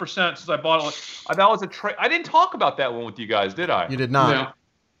 5% since I bought it. That was a trade. I didn't talk about that one with you guys, did I? You did not. No.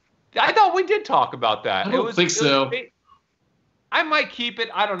 I thought we did talk about that. I don't think so. I might keep it.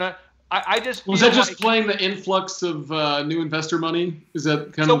 I don't know. I just was that just playing the influx of new investor money? Is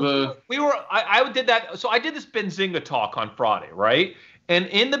that kind of a? I did that. So I did this Benzinga talk on Friday, right? And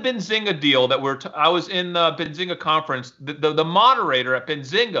in the Benzinga deal that I was in the Benzinga conference, the moderator at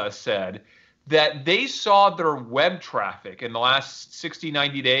Benzinga said that they saw their web traffic in the last 60,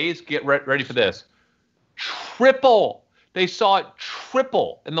 90 days. Get ready for this. Triple. They saw it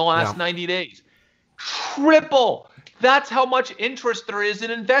triple in the last 90 days. Triple. That's how much interest there is in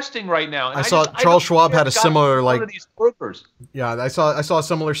investing right now. And I saw Charles Schwab had a similar one of these brokers. Yeah, I saw a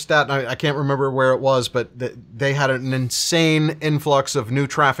similar stat. And I can't remember where it was, but they had an insane influx of new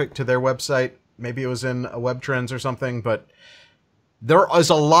traffic to their website. Maybe it was in a Web Trends or something, but there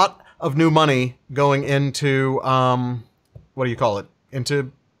is a lot of new money going into what do you call it?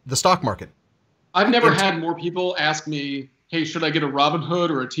 Into the stock market. I've never had more people ask me, hey, should I get a Robinhood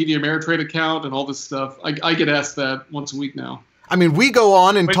or a TD Ameritrade account and all this stuff? I get asked that once a week now. I mean, we go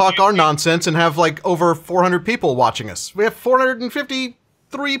on and talk our nonsense and have like over 400 people watching us. We have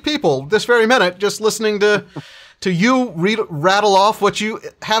 453 people this very minute just listening to you rattle off what you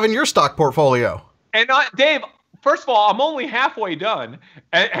have in your stock portfolio. And Dave, first of all, I'm only halfway done.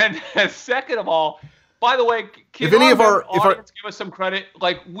 And second of all, by the way, can our audience give us some credit?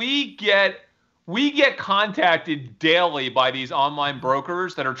 Like we get contacted daily by these online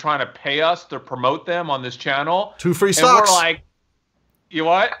brokers that are trying to pay us to promote them on this channel. 2 free stocks. And we're like, You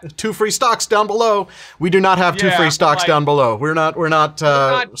what? 2 free stocks down below. We do not have 2 free stocks down below. We're not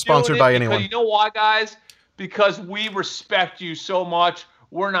sponsored by anyone. You know why, guys? Because we respect you so much.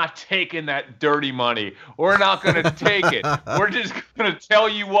 We're not taking that dirty money. We're not going to take it. We're just going to tell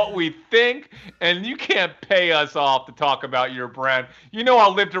you what we think, and you can't pay us off to talk about your brand. You know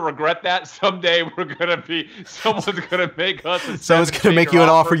I'll live to regret that. Someday someone's going to make us a someone's going to make you an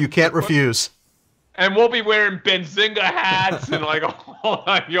offer you can't refuse. And we'll be wearing Benzinga hats and like all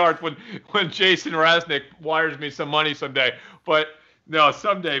 9 yards when Jason Rasnick wires me some money someday. But no,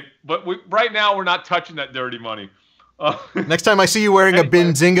 someday. But right now we're not touching that dirty money. Next time I see you wearing a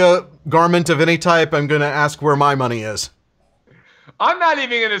Benzinga garment of any type, I'm going to ask where my money is. I'm not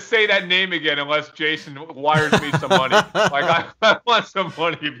even going to say that name again unless Jason wires me some money. Like I want some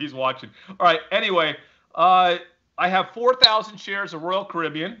money if he's watching. All right. Anyway, I have 4,000 shares of Royal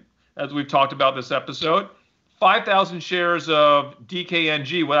Caribbean, as we've talked about this episode. 5,000 shares of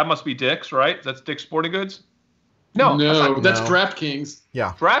DKNG. Well, that must be Dick's, right? That's Dick's Sporting Goods? No, that's DraftKings.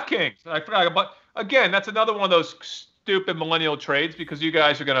 Yeah. DraftKings. I forgot. But again, that's another one of those stupid millennial trades because you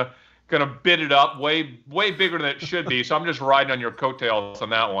guys are gonna bid it up way bigger than it should be. So I'm just riding on your coattails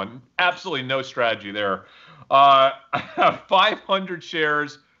on that one. Absolutely no strategy there. I have 500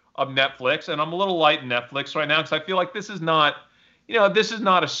 shares of Netflix, and I'm a little light in Netflix right now because I feel like this is not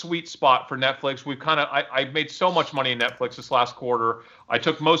a sweet spot for Netflix. I made so much money in Netflix this last quarter. I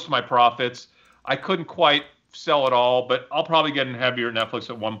took most of my profits. I couldn't quite sell it all, but I'll probably get in heavier at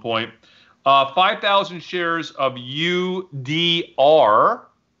Netflix at one point. 5,000 shares of UDR.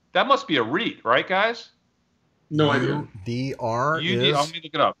 That must be a REIT, right, guys? No idea. UDR is... Let me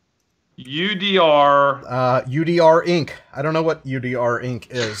look it up. UDR. UDR Inc. I don't know what UDR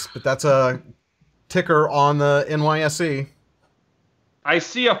Inc. is, but that's a ticker on the NYSE. I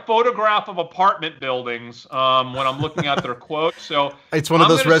see a photograph of apartment buildings when I'm looking at their quote. So it's one of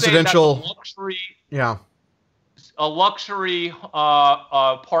those residential luxury. Yeah. A luxury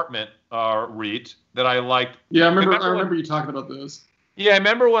apartment REIT that I liked. Yeah, I remember you talking about those. Yeah, I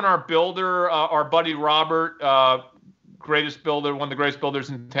remember when our builder, our buddy Robert, one of the greatest builders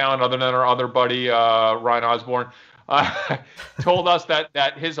in town, other than our other buddy Ryan Osborne, told us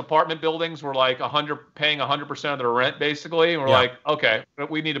that his apartment buildings were like paying 100% of their rent basically, and we're like, okay,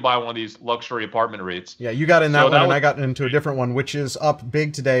 we need to buy one of these luxury apartment REITs. Yeah, you got in that one, and I got into a different one, which is up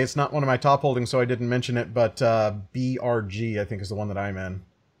big today. It's not one of my top holdings, so I didn't mention it, but BRG, I think, is the one that I'm in.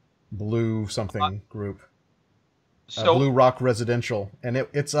 Blue something group. Blue Rock Residential, and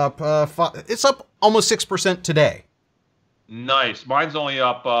it's up almost 6% today. Nice. Mine's only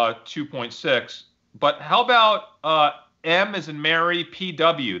up 2.6. But how about M as in Mary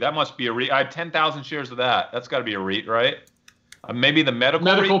PW? That must be a REIT. I had 10,000 shares of that. That's got to be a REIT, right? Maybe the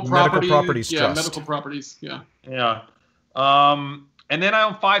medical properties trust. Yeah, medical properties. Yeah. Yeah. And then I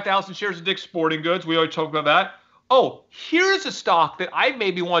own 5,000 shares of Dick's Sporting Goods. We already talked about that. Oh, here's a stock that I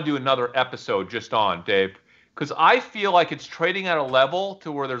maybe want to do another episode just on, Dave, because I feel like it's trading at a level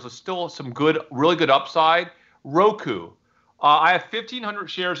to where there's still some really good upside. Roku. I have 1,500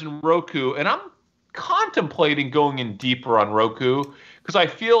 shares in Roku, and I'm contemplating going in deeper on Roku because I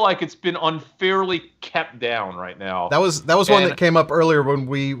feel like it's been unfairly kept down right now. That was one that came up earlier when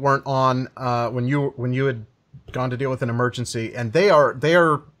we weren't on, when you had gone to deal with an emergency, and they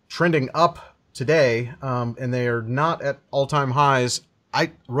are trending up today, and they are not at all-time highs.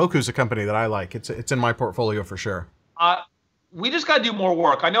 Roku's a company that I like. It's in my portfolio for sure. We just got to do more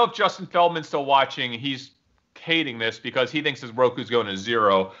work. I know if Justin Feldman's still watching, he's hating this because he thinks his Roku's going to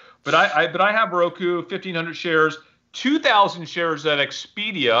zero. But I have Roku, 1,500 shares, 2,000 shares at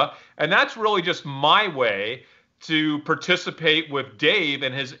Expedia, and that's really just my way to participate with Dave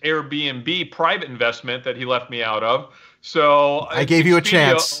and his Airbnb private investment that he left me out of. So I gave you a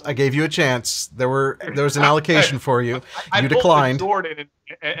chance. There was an allocation for you. You declined. I pulled the Jordan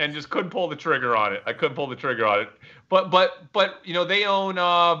and just couldn't pull the trigger on it. But you know, they own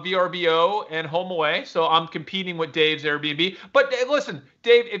VRBO and HomeAway, so I'm competing with Dave's Airbnb. But listen,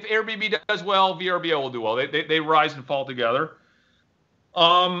 Dave, if Airbnb does well, VRBO will do well. They rise and fall together.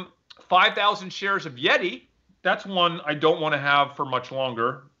 5,000 shares of Yeti. That's one I don't want to have for much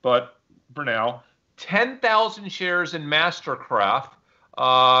longer, but for now. 10,000 shares in Mastercraft.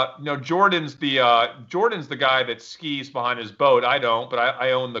 Jordan's the guy that skis behind his boat. I don't, but I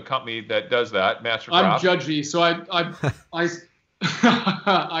own the company that does that, Mastercraft. I'm judgy, so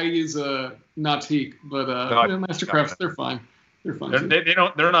I use a Nautique, but Mastercrafts, they're fine. They're fine.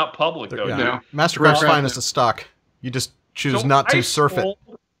 They're not public though. Yeah. Mastercraft's fine as a stock. You just choose not to surf it.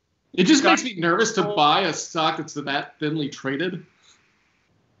 It just makes me nervous to buy a stock that's that thinly traded.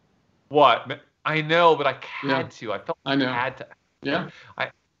 What? I know, but I had to. I felt I had to. Yeah.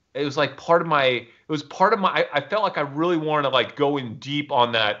 It was like part of my. I felt like I really wanted to like go in deep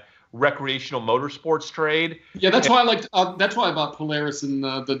on that recreational motorsports trade. Yeah, that's why I liked. That's why I bought Polaris and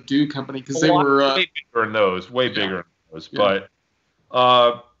the Dew company, because they were way bigger than those. Way bigger than those. Yeah.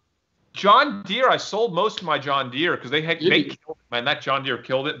 But John Deere, I sold most of my John Deere because they killed it, man. That John Deere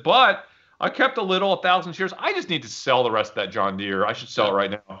killed it. But I kept a little, 1,000 shares. I just need to sell the rest of that John Deere. I should sell it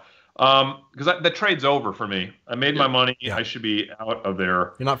right now. Because the trade's over for me. I made my money. Yeah. I should be out of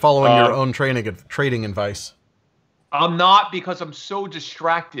there. You're not following your own trading advice. I'm not, because I'm so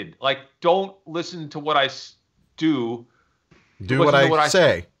distracted. Like, don't listen to what I do. Do what I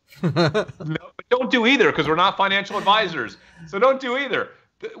say. No, but don't do either, because we're not financial advisors. So don't do either.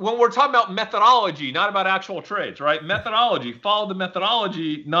 When we're talking about methodology, not about actual trades, right? Methodology. Follow the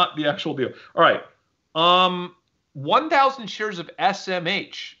methodology, not the actual deal. All right. 1,000 shares of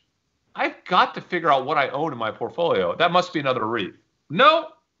SMH. I've got to figure out what I own in my portfolio. That must be another REIT. No,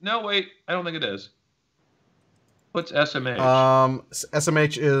 wait. I don't think it is. What's SMH?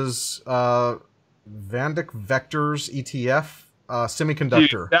 SMH is Vandyck Vectors ETF,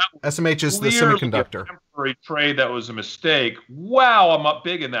 semiconductor. Dude, SMH is the semiconductor. A temporary trade that was a mistake. Wow, I'm up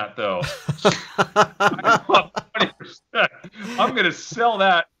big in that though. I'm up 20%. I'm going to sell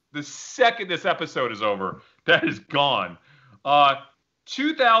that the second this episode is over. That is gone.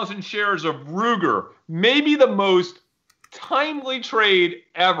 2,000 shares of Ruger, maybe the most timely trade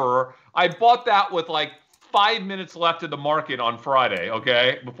ever. I bought that with like 5 minutes left in the market on Friday,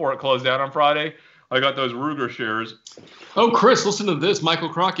 okay, before it closed down on Friday. I got those Ruger shares. Oh, Chris, listen to this. Michael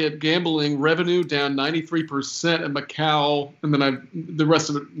Crockett, gambling revenue down 93% at Macau, and then the rest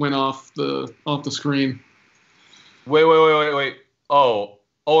of it went off the screen. Wait. Oh,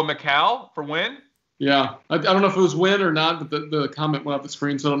 in Macau for win? Yeah, I don't know if it was win or not, but the comment went off the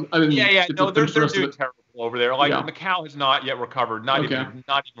screen, so I didn't. Yeah. No, they're doing terrible over there. Like Macau has not yet recovered, not even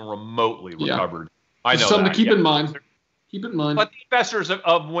remotely recovered. I know something that. to keep in mind. Keep it in mind. But the investors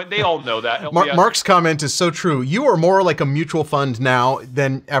of when they all know that. Mark's comment is so true. You are more like a mutual fund now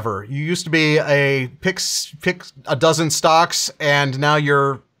than ever. You used to be a pick a dozen stocks, and now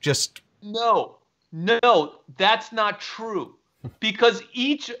you're just no, that's not true. Because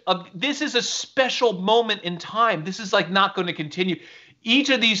this is a special moment in time. This is like not going to continue.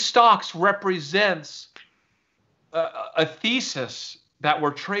 Each of these stocks represents a thesis that we're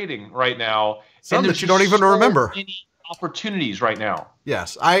trading right now. Some that you don't even remember. Many opportunities right now.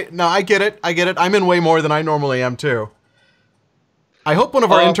 Yes, I get it. I'm in way more than I normally am too. I hope one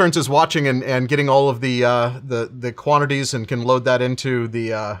of our interns is watching and getting all of the quantities and can load that into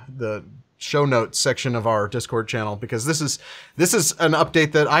the show notes section of our Discord channel, because this is an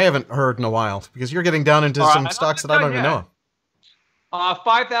update that I haven't heard in a while, because you're getting down into some stocks that I don't even know.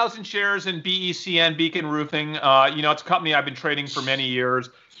 5,000 shares in BECN, Beacon Roofing. It's a company I've been trading for many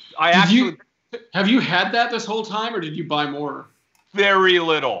years. Have you had that this whole time, or did you buy more? Very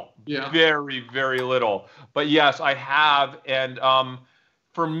little. Yeah. Very, very little. But yes, I have. And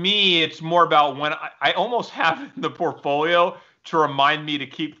for me, it's more about when I almost have it in the portfolio to remind me to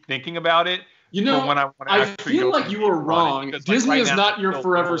keep thinking about it. When I feel like you were wrong. Disney is not your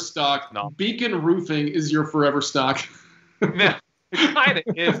forever stock. No. Beacon Roofing is your forever stock. It kind of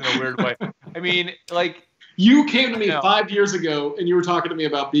is in a weird way. I mean, like, you came to me 5 years ago and you were talking to me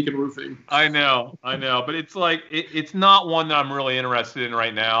about Beacon Roofing. I know, but it's like it's not one that I'm really interested in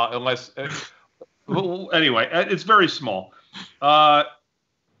right now, unless. Anyway, it's very small.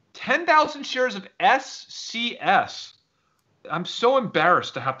 10,000 shares of SCS. I'm so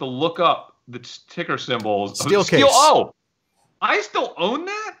embarrassed to have to look up the ticker symbols. Steelcase. Oh, I still own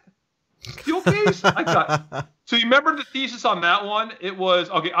that? Steelcase? So you remember the thesis on that one? It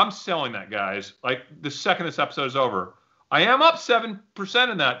was, okay, I'm selling that, guys. Like, the second this episode is over. I am up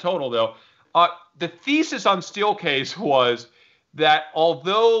 7% in that total, though. The thesis on Steelcase was that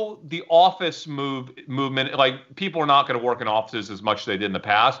although the office movement, like, people are not going to work in offices as much as they did in the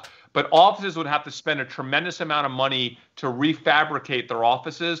past, but offices would have to spend a tremendous amount of money to refabricate their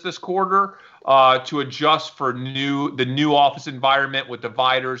offices this quarter, to adjust for the new office environment with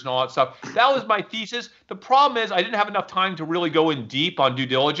dividers and all that stuff. That was my thesis. The problem is I didn't have enough time to really go in deep on due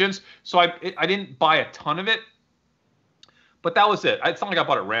diligence, so I didn't buy a ton of it. But that was it. It's not like I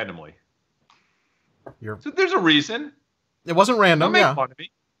bought it randomly. So there's a reason. It wasn't random. Don't make fun of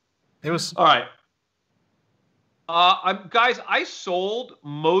me. It was all right. Guys, I sold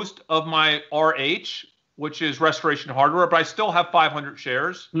most of my RH, which is Restoration Hardware, but I still have 500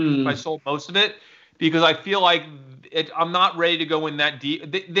 shares. I sold most of it because I feel like I'm not ready to go in that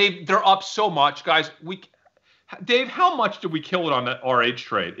deep. They're up so much, guys. Dave, how much did we kill it on that RH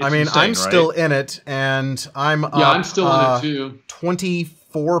trade? It's I mean, insane, I'm right? still in it, and I'm up, I'm still in it too.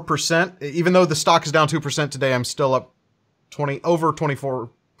 24%. Even though the stock is down 2% today, I'm still up over 24%.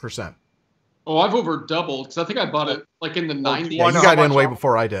 Oh, I've over doubled because I think I bought it like in the 90s. Yeah, you got in way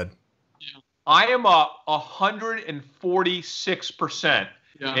before I did. I am up 146%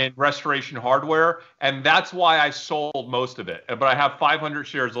 in Restoration Hardware, and that's why I sold most of it. But I have 500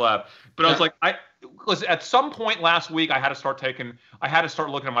 shares left. But I was like, listen, at some point last week, I had to start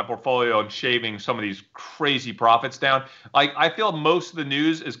looking at my portfolio and shaving some of these crazy profits down. Like, I feel most of the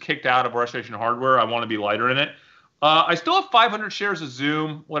news is kicked out of Restoration Hardware. I want to be lighter in it. I still have 500 shares of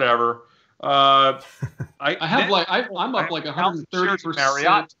Zoom, whatever. I'm up like 130%.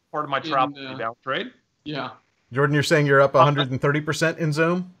 Marriott, part of my travel down trade. Yeah. Jordan, you're saying you're up 130% in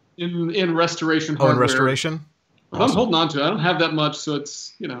Zoom? In Restoration Hardware. Oh, in Restoration? Awesome. I'm holding on to it. I don't have that much, so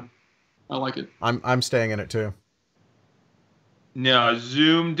it's, I like it. I'm staying in it too. Yeah,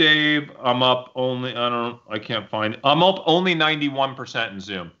 Zoom, Dave, I'm up only, I can't find it. I'm up only 91% in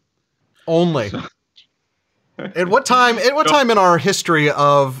Zoom. Only. So. At what time in our history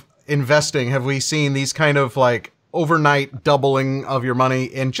of investing have we seen these kind of like overnight doubling of your money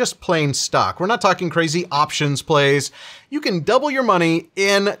in just plain stock? We're not talking crazy options plays. You can double your money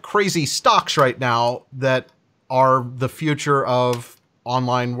in crazy stocks right now that are the future of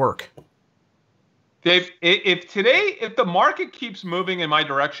online work. Dave, if the market keeps moving in my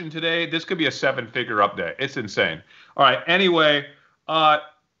direction today, this could be a 7-figure update. It's insane. All right. Anyway,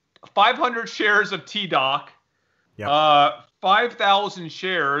 500 shares of TDoc. Yep. 5,000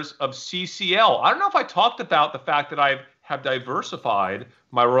 shares of CCL. I don't know if I talked about the fact that I have diversified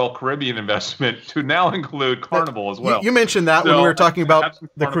my Royal Caribbean investment to now include Carnival as well. You mentioned that when we were talking about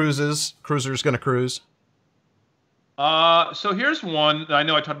the cruises. Cruiser's going to cruise. So here's one that I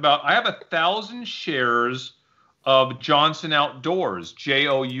know I talked about. I have 1,000 shares of Johnson Outdoors,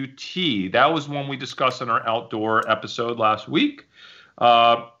 JOUT. That was one we discussed in our outdoor episode last week.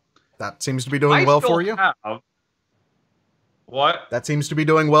 That seems to be doing well for you. What? That seems to be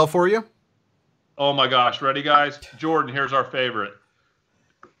doing well for you. Oh my gosh. Ready, guys? Jordan, here's our favorite.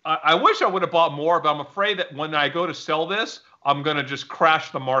 I wish I would have bought more, but I'm afraid that when I go to sell this, I'm going to just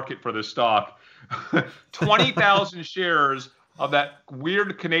crash the market for this stock. 20,000 shares of that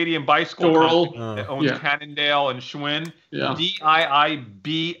weird Canadian bicycle company that owns Cannondale and Schwinn. Yeah.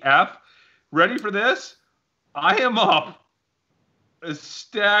 DIIBF. Ready for this? I am up a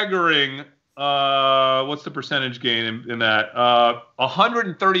staggering... what's the percentage gain in that?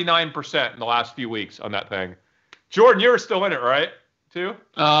 139% in the last few weeks on that thing. Jordan, you're still in it, right? Too?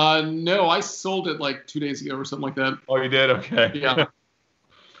 No, I sold it like 2 days ago or something like that. Oh, you did? Okay. Yeah.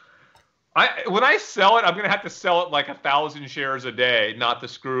 When I sell it, I'm gonna have to sell it like 1,000 shares a day, not to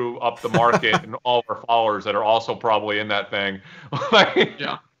screw up the market and all our followers that are also probably in that thing.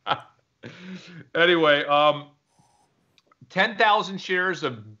 Yeah. Anyway, 10,000 shares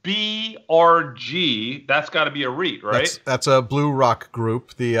of BRG. That's got to be a REIT, right? That's a Blue Rock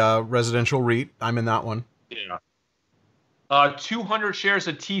Group, the residential REIT. I'm in that one. Yeah. 200 shares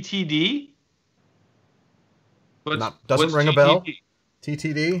of TTD. Doesn't ring a bell.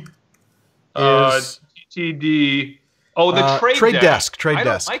 TTD is TTD. Oh, the trade desk. I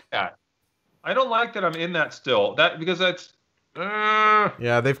don't like that. I don't like that I'm in that still. Because that's.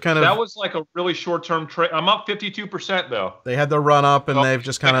 Yeah, they've kind of. That was like a really short-term trade. I'm up 52% though. They had their run up and they've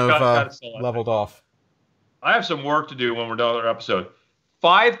just kind of leveled off. I have some work to do when we're done with our episode.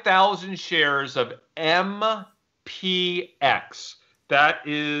 5,000 shares of MPX. That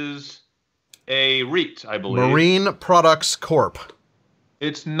is a REIT, I believe. Marine Products Corp.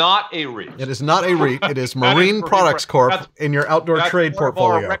 It's not a REIT. It is not a REIT. It is Marine Products Corp in your outdoor trade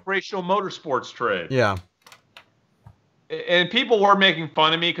portfolio. That's recreational motorsports trade. Yeah. And people were making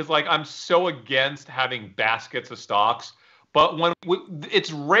fun of me because, like, I'm so against having baskets of stocks. But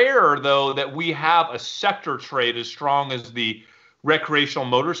it's rare, though, that we have a sector trade as strong as the recreational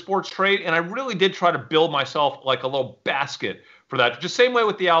motorsports trade. And I really did try to build myself like a little basket for that. Just same way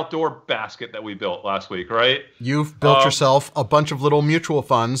with the outdoor basket that we built last week, right? You've built yourself a bunch of little mutual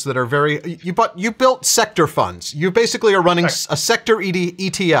funds that are you built sector funds. You basically are running a sector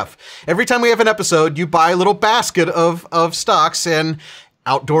ETF. Every time we have an episode, you buy a little basket of stocks in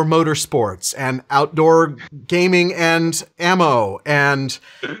outdoor motorsports and outdoor gaming and ammo, and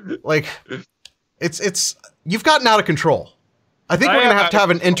like it's you've gotten out of control. I think we're gonna have to have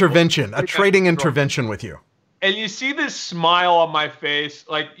an intervention, a trading intervention with you. And you see this smile on my face,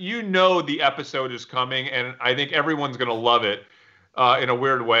 like, you know the episode is coming, and I think everyone's going to love it in a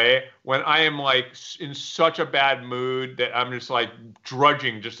weird way, when I am, like, in such a bad mood that I'm just, like,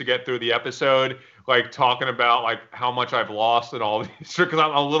 drudging just to get through the episode. like talking about like how much I've lost and all these because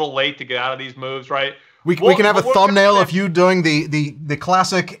I'm a little late to get out of these moves, right? We can have a thumbnail of you doing the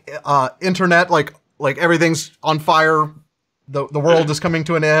classic internet like everything's on fire, the world is coming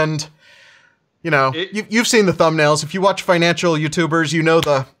to an end. You know, you've seen the thumbnails. If you watch financial YouTubers, you know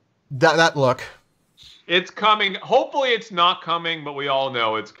that look. It's coming. Hopefully, it's not coming, but we all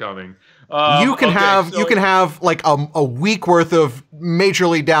know it's coming. You can have like a week worth of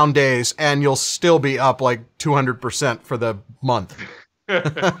majorly down days, and you'll still be up like 200% for the month. All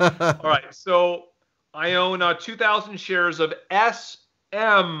right, so I own 2,000 shares of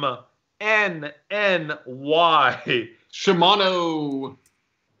SMNNY. Shimano.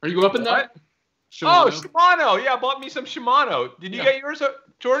 Are you up in that? Shimano. Oh, Shimano. Yeah, I bought me some Shimano. Did you get yours,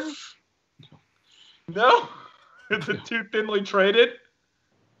 Jordan? No? Is it too thinly traded?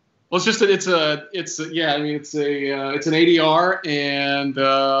 Well, it's just that it's an ADR and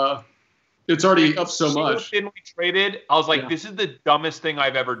it's already up so much. Thinly traded. I was like, this is the dumbest thing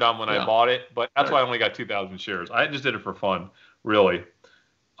I've ever done when I bought it, but that's why I only got 2,000 shares. I just did it for fun, really.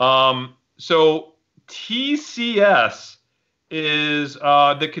 So TCS is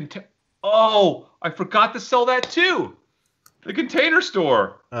oh, I forgot to sell that too. The Container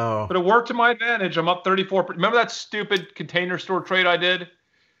Store. Oh. But it worked to my advantage. I'm up 34%. Remember that stupid Container Store trade I did?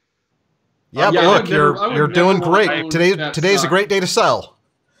 Yeah, but look, you're doing great. Today's a great day to sell.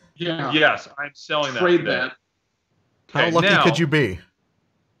 Yeah. Yes, I'm selling that. Trade that. How lucky could you be?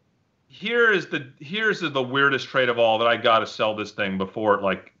 Here's the weirdest trade of all that I got to sell this thing before it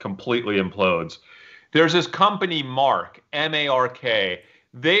like completely implodes. There's this company Mark, M-A-R-K.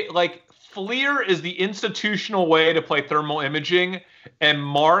 They like FLIR is the institutional way to play thermal imaging, and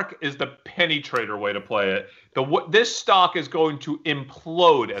Mark is the penny trader way to play it. This stock is going to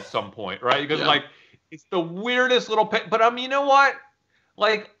implode at some point, right? Because like it's the weirdest little but you know what?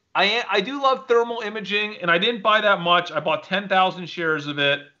 Like I do love thermal imaging, and I didn't buy that much. I bought 10,000 shares of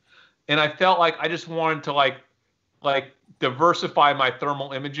it, and I felt like I just wanted to like diversify my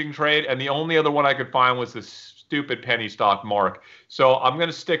thermal imaging trade, and the only other one I could find was this stupid penny stock Mark. So I'm going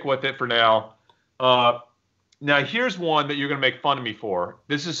to stick with it for now. Now here's one that you're going to make fun of me for.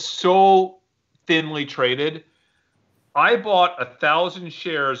 This is so thinly traded. I bought 1,000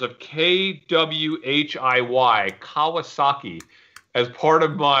 shares of KWHIY, Kawasaki, as part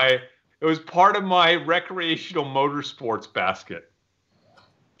of my recreational motorsports basket.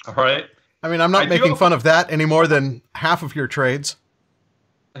 All right. I mean, I'm not making fun of that any more than half of your trades.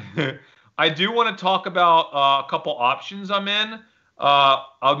 I do want to talk about a couple options I'm in. I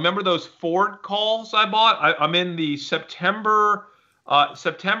remember those Ford calls I bought. I'm in the September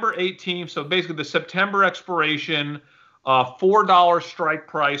 18th. So basically the September expiration, $4 strike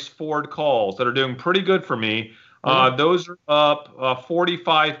price Ford calls that are doing pretty good for me. Those are up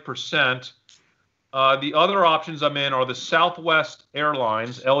 45%. The other options I'm in are the Southwest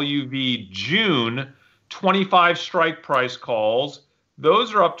Airlines, LUV June, 25 strike price calls.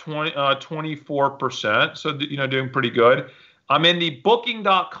 Those are up 24%, so doing pretty good. I'm in the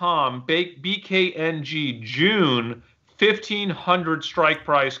Booking.com BKNG June 1,500 strike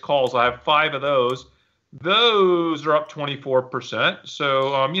price calls. I have 5 of those. Those are up 24%.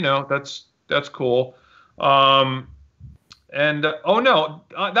 So that's cool. Oh no,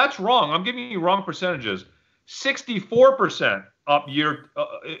 that's wrong. I'm giving you wrong percentages. 64% up year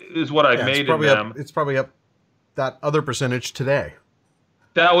is what I made in them. It's probably up that other percentage today.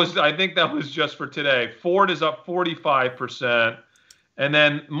 I think that was just for today. Ford is up 45%. And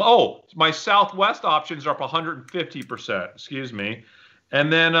then, my Southwest options are up 150%. Excuse me.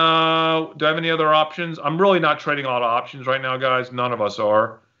 And then, do I have any other options? I'm really not trading a lot of options right now, guys. None of us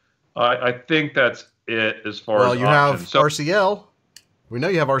are. I think that's it as far as options. Well, you have RCL. We know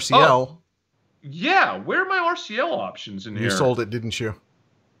you have RCL. Oh, yeah. Where are my RCL options in here? You sold it, didn't you?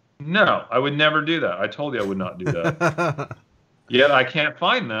 No, I would never do that. I told you I would not do that. Yet I can't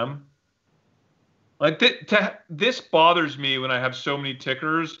find them. Like this bothers me when I have so many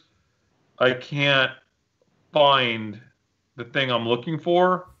tickers. I can't find the thing I'm looking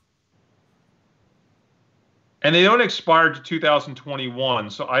for. And they don't expire to 2021,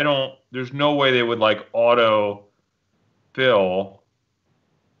 so there's no way they would like auto fill.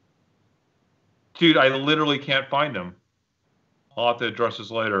 Dude, I literally can't find them. I'll have to address this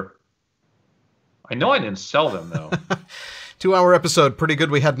later. I know I didn't sell them though. 2-hour episode, pretty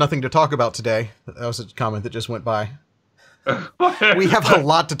good. We had nothing to talk about today. That was a comment that just went by. We have a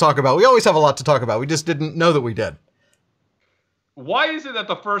lot to talk about. We always have a lot to talk about. We just didn't know that we did. Why is it that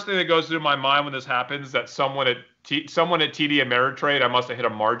the first thing that goes through my mind when this happens is that someone at TD Ameritrade, I must have hit a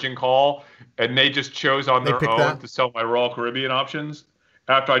margin call, and they just chose on their own to sell my Royal Caribbean options?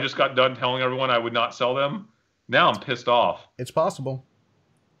 after I just got done telling everyone I would not sell them. Now I'm pissed off. It's possible.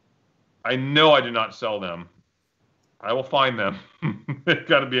 I know I do not sell them. I will find them. They've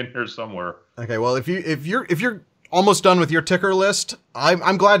got to be in here somewhere. Okay, well, if you're almost done with your ticker list,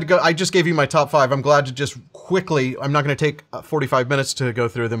 I'm glad to go. I just gave you my top 5. I'm glad to just quickly. I'm not going to take 45 minutes to go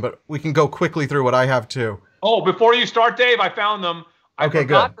through them, but we can go quickly through what I have too. Oh, before you start, Dave, I found them. I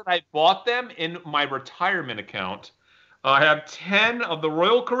forgot good. that I bought them in my retirement account. I have 10 of the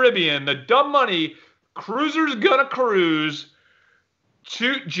Royal Caribbean, the Dumb Money Cruiser's Gonna Cruise.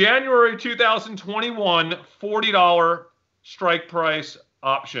 January 2021, $40 strike price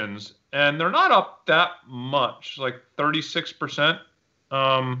options, and they're not up that much, like 36%.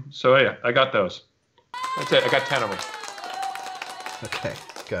 So yeah, I got those. That's it. I got 10 of them. Okay,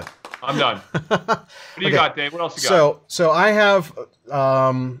 good. I'm done. What do you got, Dave? What else you got? So I have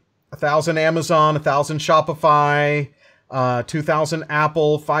 1,000 Amazon, 1,000 Shopify, 2,000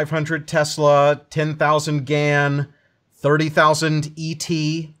 Apple, 500 Tesla, 10,000 GAN, 30,000 ET,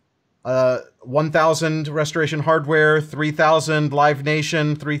 1,000 Restoration Hardware, 3,000 Live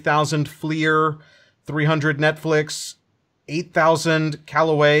Nation, 3,000 Fleer, 300 Netflix, 8,000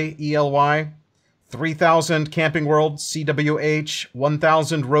 Callaway, ELY, 3,000 Camping World, CWH,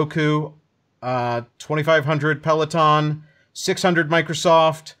 1,000 Roku, 2,500 Peloton, 600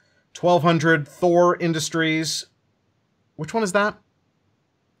 Microsoft, 1,200 Thor Industries. Which one is that?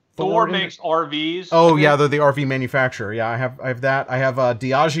 Thor makes RVs. Oh yeah, they're the RV manufacturer. Yeah, I have that. I have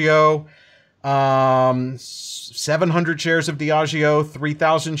Diageo, 700 shares of Diageo,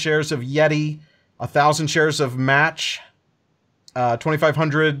 3,000 shares of Yeti, 1,000 shares of Match,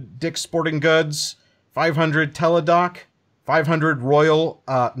 2,500 Dick's Sporting Goods, 500 Teladoc, 500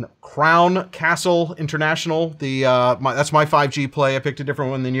 Crown Castle International. That's my 5G play. I picked a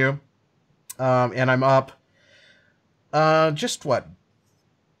different one than you, and I'm up. Just what?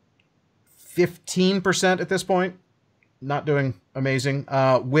 15% at this point. Not doing amazing.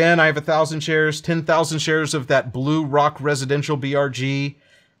 Win, I have 1,000 shares, 10,000 shares of that Blue Rock Residential BRG,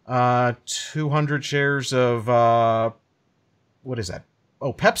 200 shares of, what is that?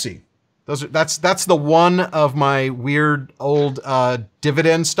 Oh, Pepsi. That's the one of my weird old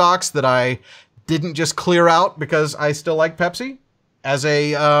dividend stocks that I didn't just clear out because I still like Pepsi as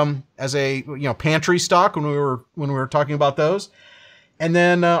a pantry stock when we were talking about those. And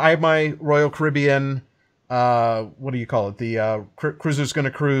then I have my Royal Caribbean, what do you call it? The Cruiser's Gonna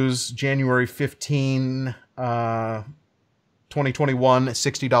Cruise, January 15, 2021,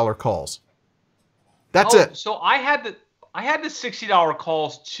 $60 calls. That's it. So I had the $60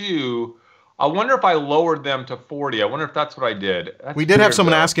 calls too. I wonder if I lowered them to 40. I wonder if that's what I did. We did have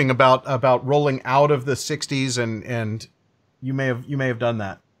someone asking about rolling out of the 60s, and you may have done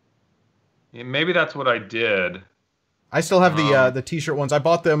that. Yeah, maybe that's what I did. I still have the T-shirt ones. I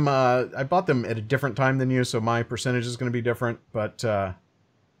bought them at a different time than you, so my percentage is going to be different. But I'm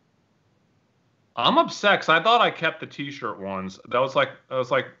upset because I thought I kept the T-shirt ones. That was like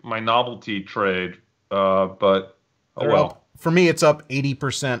my novelty trade. But oh well. For me, it's up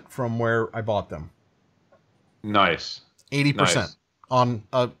 80% from where I bought them. Nice. 80% on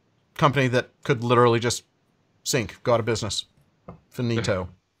a company that could literally just sink, go out of business, finito.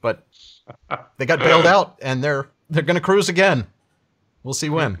 But they got bailed out, and they're going to cruise again. We'll see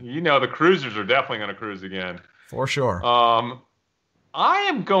when. The cruisers are definitely going to cruise again. For sure.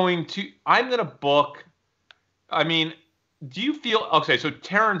 I'm going to book. I mean, do you feel, okay, so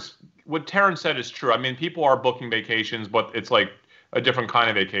what Terrence said is true. I mean, people are booking vacations, but it's like a different kind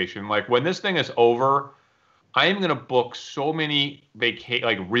of vacation. Like when this thing is over, I am going to book so many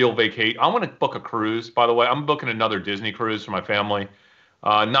real vacation. I want to book a cruise, by the way. I'm booking another Disney cruise for my family.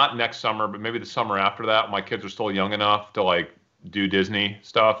 Not next summer, but maybe the summer after that. My kids are still young enough to do Disney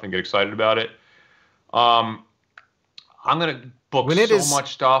stuff and get excited about it. I'm gonna book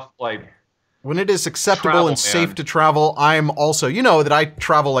much stuff when it is acceptable and safe to travel. I'm also, that I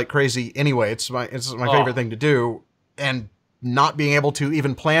travel like crazy anyway. It's my favorite thing to do, and not being able to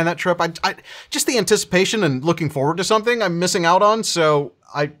even plan that trip, I just the anticipation and looking forward to something I'm missing out on. So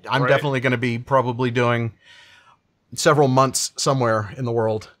I'm definitely going to be probably doing several months somewhere in the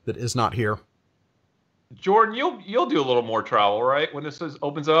world that is not here. Jordan, you'll do a little more travel, right? When this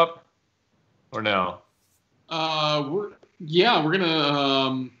opens up, or no? We're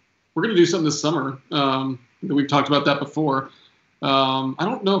gonna do something this summer. We've talked about that before. I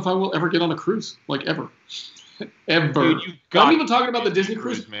don't know if I will ever get on a cruise, ever. Ever. Dude, I'm even talking about the Disney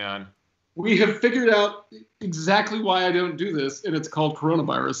cruise, man. We have figured out exactly why I don't do this, and it's called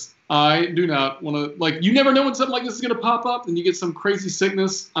coronavirus. I do not want to, you never know when something like this is going to pop up, and you get some crazy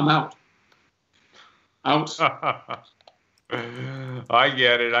sickness. I'm out. Out. I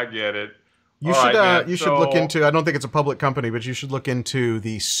get it. I get it. You All should right, man. you should look into. I don't think it's a public company, but you should look into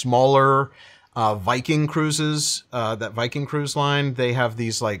the smaller Viking cruises. That Viking cruise line. They have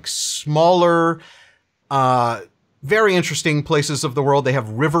these like smaller, very interesting places of the world. They have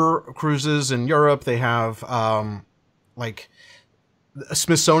river cruises in Europe. They have like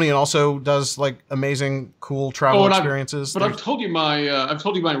Smithsonian also does like amazing, cool travel experiences. But I've told you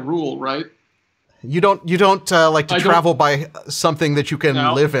my rule, right? You don't like to travel by something that you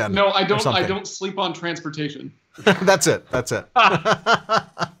can live in. No, I don't. I don't sleep on transportation. That's it. That's it.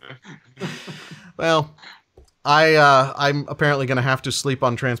 Well, I'm apparently going to have to sleep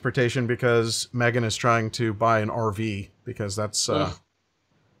on transportation because Megan is trying to buy an RV because that's.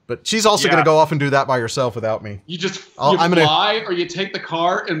 But she's also going to go off and do that by herself without me. You just fly, or you take the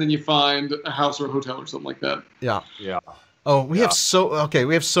car and then you find a house or a hotel or something like that. Yeah. Yeah. Oh, we have so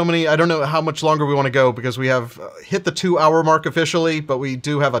many. I don't know how much longer we want to go because we have hit the 2-hour mark officially, but we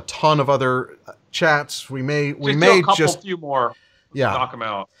do have a ton of other chats. We may do a few more. Yeah, knock them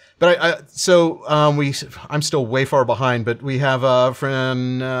out. But I'm still way far behind. But we have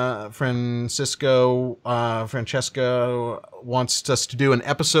Francesco wants us to do an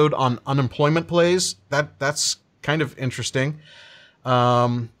episode on unemployment plays. That's kind of interesting.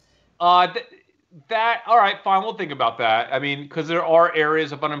 That all right, fine. We'll think about that. I mean, because there are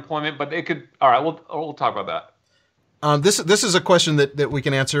areas of unemployment, but it could. All right, we'll talk about that. This is a question that we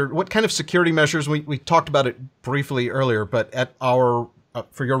can answer. What kind of security measures? We talked about it briefly earlier, but at our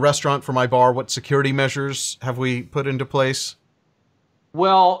for your restaurant, for my bar, what security measures have we put into place?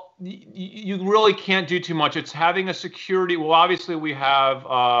 Well, you really can't do too much. It's having a security. Well, obviously we have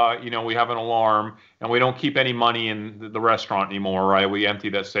we have an alarm, and we don't keep any money in the restaurant anymore, right? We empty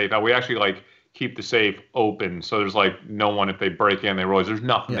that safe. We actually keep the safe open, so there's no one, if they break in, they realize there's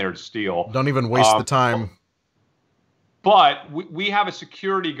nothing there to steal. Don't even waste the time. But we have a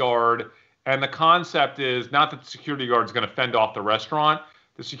security guard, and the concept is not that the security guard is going to fend off the restaurant.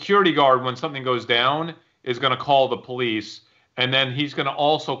 The security guard, when something goes down, is going to call the police, and then he's going to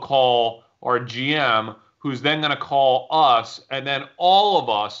also call our GM, who's then going to call us, and then all of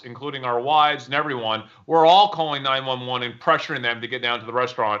us, including our wives and everyone, we're all calling 911 and pressuring them to get down to the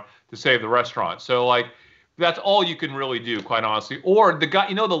restaurant to save the restaurant. So that's all you can really do, quite honestly. Or the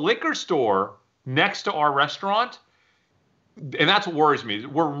guy, the liquor store next to our restaurant, and that's what worries me.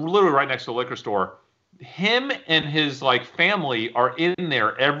 We're literally right next to the liquor store. Him and his family are in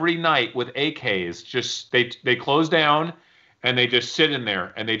there every night with AKs. Just they close down and they just sit in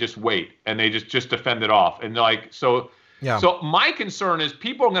there and they just wait and they just defend it off. And So my concern is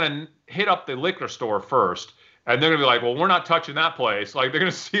people are going to hit up the liquor store first. And they're going to be like, well, we're not touching that place. They're going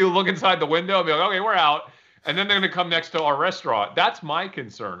to see you look inside the window and be like, okay, we're out. And then they're going to come next to our restaurant. That's my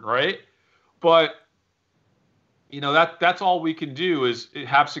concern, right? But, that's all we can do is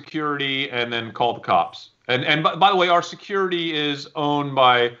have security and then call the cops. And by the way, our security is owned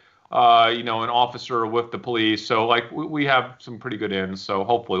by, an officer with the police. So, we have some pretty good ins. So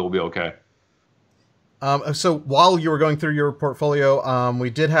hopefully we'll be okay. So while you were going through your portfolio, we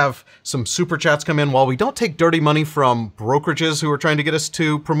did have some super chats come in. While we don't take dirty money from brokerages who are trying to get us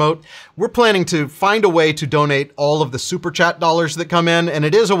to promote, we're planning to find a way to donate all of the super chat dollars that come in. And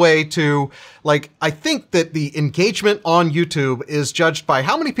it is a way to, I think that the engagement on YouTube is judged by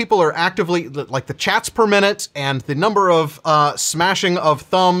how many people are actively, the chats per minute and the number of smashing of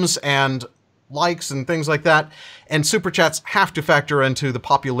thumbs and likes and things like that. And super chats have to factor into the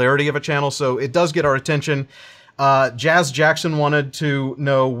popularity of a channel, so it does get our attention. Jazz Jackson wanted to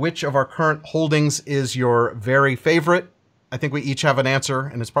know which of our current holdings is your very favorite. I think we each have an answer,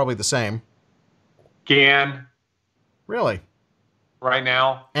 and it's probably the same. GAN. Really? Right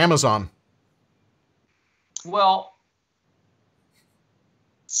now? Amazon. Well.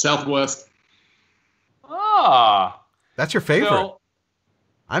 Southwest. That's your favorite. So,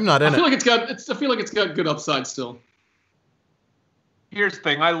 I'm not in it. I feel like it's got good upside still. Here's the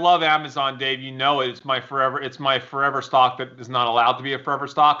thing. I love Amazon, Dave. It's my forever stock that is not allowed to be a forever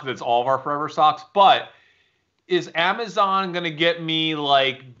stock because it's all of our forever stocks. But is Amazon going to get me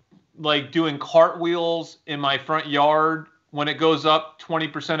doing cartwheels in my front yard when it goes up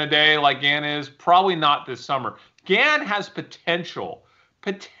 20% a day like GAN is? Probably not this summer. GAN has potential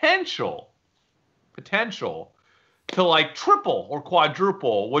to triple or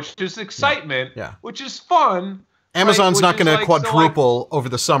quadruple, which is excitement, which is fun. Amazon's not going to quadruple over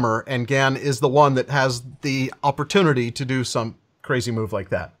the summer, and GAN is the one that has the opportunity to do some crazy move like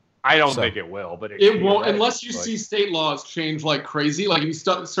that. I don't think it will, but it won't unless you see state laws change like crazy. If you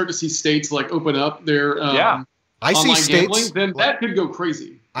start to see states open up their I see online gambling, states, then that could go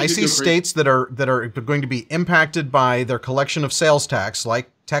crazy. I see states that are going to be impacted by their collection of sales tax, like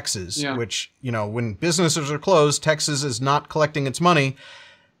Texas, which, you know, when businesses are closed, Texas is not collecting its money.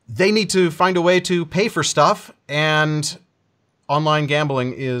 They need to find a way to pay for stuff, and online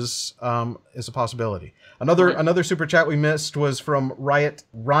gambling is a possibility. Another super chat we missed was from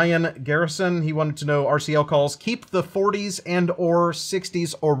Ryan Garrison. He wanted to know RCL calls keep the 40s and or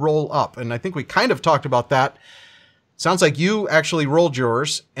 60s or roll up, and I think we kind of talked about that. Sounds like you actually rolled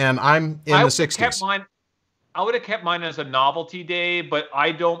yours, and I'm in the 60s. I would have kept mine as a novelty day, but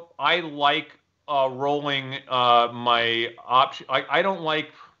I like rolling my option. I don't like.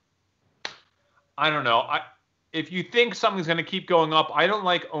 I don't know. If you think something's going to keep going up, I don't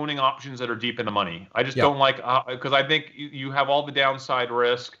like owning options that are deep in the money. I just don't like, because I think you have all the downside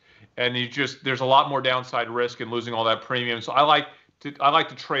risk, and there's a lot more downside risk in losing all that premium. So I like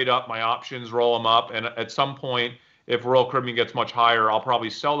to trade up my options, roll them up, and at some point, if Royal Caribbean gets much higher, I'll probably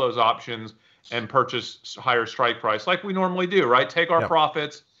sell those options and purchase higher strike price, like we normally do, right? Take our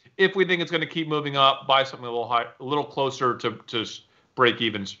profits. If we think it's going to keep moving up, buy something a little closer to break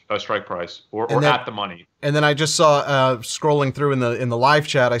even strike price or at the money. And then I just saw scrolling through in the live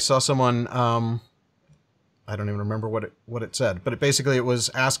chat, I saw someone I don't even remember what it said, but it was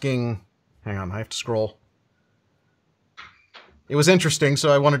asking. Hang on, I have to scroll. It was interesting, so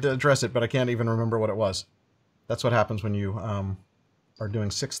I wanted to address it, but I can't even remember what it was. That's what happens when you are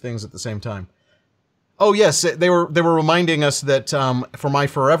doing 6 things at the same time. Oh yes, they were reminding us that for my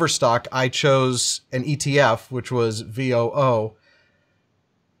forever stock, I chose an ETF, which was VOO.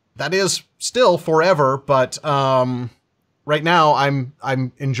 That is still forever, but right now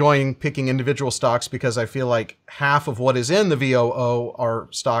I'm enjoying picking individual stocks because I feel like half of what is in the VOO are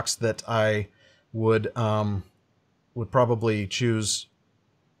stocks that I would probably choose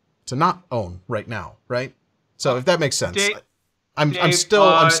to not own right now, right? So if that makes sense. Dave, I'm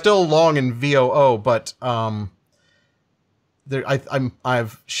still long in VOO, but I've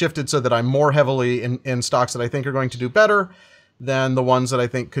shifted so that I'm more heavily in stocks that I think are going to do better than the ones that I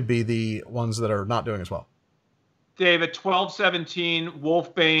think could be the ones that are not doing as well. Dave, at 1217,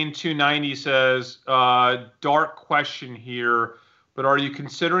 Wolfbane 290 says, dark question here, but are you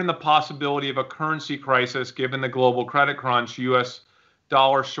considering the possibility of a currency crisis given the global credit crunch, U.S.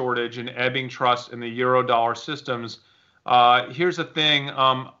 dollar shortage, and ebbing trust in the euro-dollar systems? Here's the thing.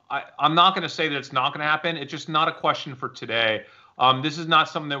 I'm not going to say that it's not going to happen. It's just not a question for today. This is not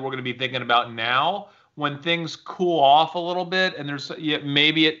something that we're going to be thinking about now. When things cool off a little bit, and there's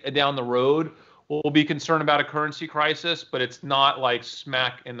maybe down the road, we'll be concerned about a currency crisis, but it's not like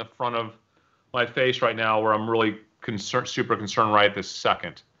smack in the front of my face right now where I'm really super concerned right this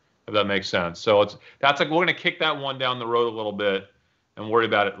second, if that makes sense. So we're going to kick that one down the road a little bit and worry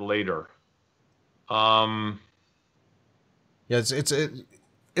about it later. Yeah,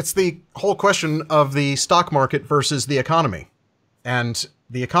 it's the whole question of the stock market versus the economy. And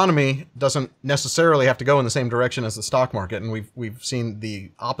the economy doesn't necessarily have to go in the same direction as the stock market, and we've seen the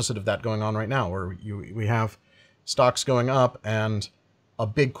opposite of that going on right now, where we have stocks going up and a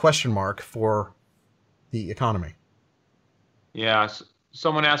big question mark for the economy. Yeah,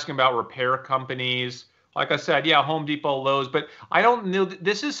 someone asking about repair companies. Like I said, yeah, Home Depot, Lowe's, but I don't know.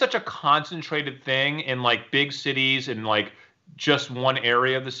 This is such a concentrated thing in like big cities and like just one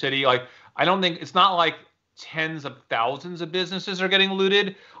area of the city. Like I don't think it's not like tens of thousands of businesses are getting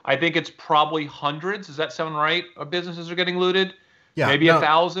looted. I think it's probably hundreds. Does that sound right? Of businesses are getting looted? Yeah. Maybe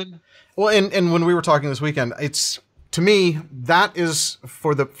 1,000? Well, and when we were talking this weekend, to me, that is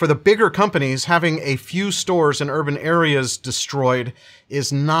for the bigger companies, having a few stores in urban areas destroyed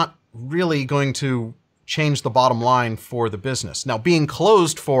is not really going to change the bottom line for the business. Now, being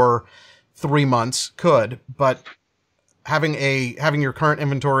closed for 3 months could, but having your current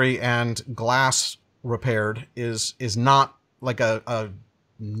inventory and glass repaired is not like a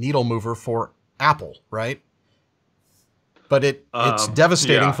needle mover for Apple, right? But it's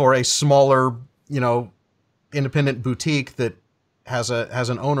devastating for a smaller, independent boutique that has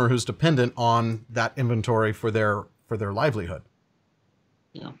an owner who's dependent on that inventory for their livelihood.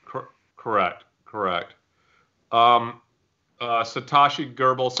 Yeah, correct. Satoshi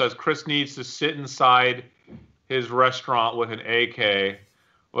Gerbil says Chris needs to sit inside his restaurant with an AK.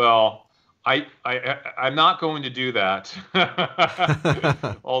 Well, I'm not going to do that.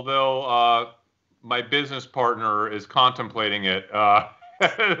 Although my business partner is contemplating it. Oh,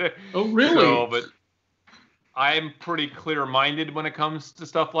 really? So, but I'm pretty clear-minded when it comes to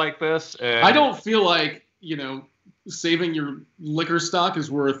stuff like this. And I don't feel like, saving your liquor stock is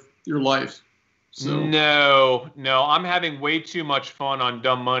worth your life. So no, I'm having way too much fun on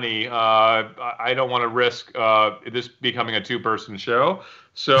Dumb Money. I don't want to risk this becoming a two-person show,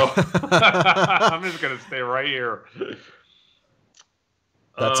 so I'm just gonna stay right here.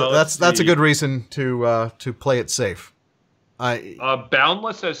 That's a good reason to play it safe.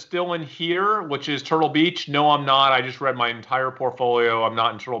 Boundless is still in here, which is Turtle Beach. No, I'm not. I just read my entire portfolio. I'm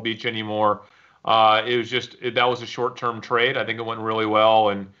not in Turtle Beach anymore. It was that was a short-term trade. I think it went really well,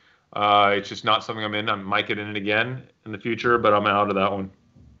 and it's just not something I'm in. I might get in it again in the future, but I'm out of that one.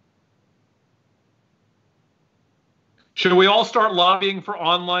 Should we all start lobbying for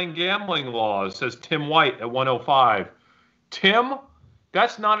online gambling laws? Says Tim White at 105. Tim,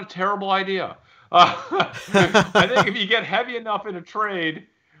 that's not a terrible idea. I think if you get heavy enough in a trade,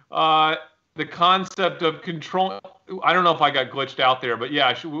 the concept of control. I don't know if I got glitched out there, but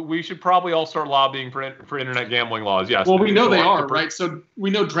yeah, we should probably all start lobbying for internet gambling laws. Yes. Well, we know they are, right? So we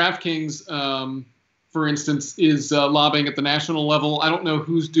know DraftKings, for instance, is lobbying at the national level. I don't know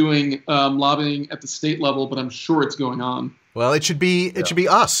who's doing lobbying at the state level, but I'm sure it's going on. Well, it should be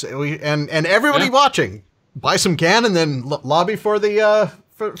us and everybody watching. Buy some can and then lobby for the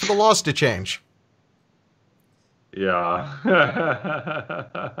laws to change. Yeah.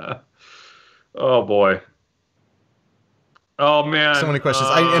 Oh boy. Oh man. So many questions.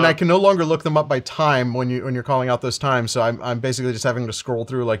 I can no longer look them up by time when you're calling out those times. So I'm basically just having to scroll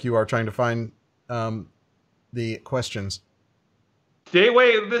through like you are trying to find the questions.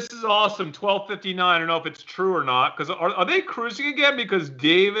 Wait, this is awesome. 12:59. I don't know if it's true or not. Because are they cruising again? Because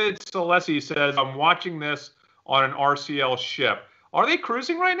David Salesi says I'm watching this on an RCL ship. Are they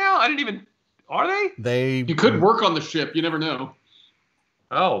cruising right now? I didn't even. Are they? You could work on the ship. You never know.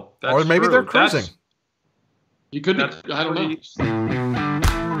 Oh, that's or maybe true. They're cruising. You could be. I don't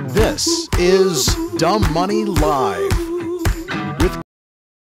know. This is Dumb Money Live with.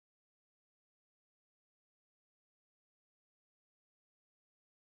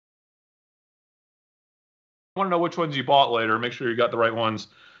 I want to know which ones you bought later. Make sure you got the right ones.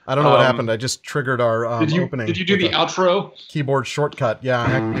 I don't know what happened. I just triggered our opening. Did you do the outro? Keyboard shortcut.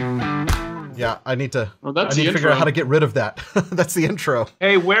 Yeah, I need to. Well, I need to figure out how to get rid of that. That's the intro.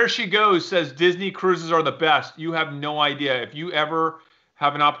 Hey, Where She Goes says Disney cruises are the best. You have no idea. If you ever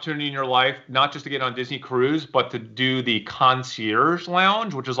have an opportunity in your life, not just to get on Disney cruise, but to do the concierge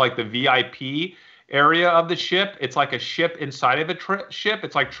lounge, which is like the VIP area of the ship. It's like a ship inside of a ship.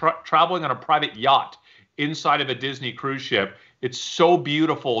 It's like traveling on a private yacht inside of a Disney cruise ship. It's so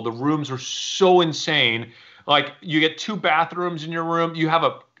beautiful. The rooms are so insane. Like you get 2 bathrooms in your room. You have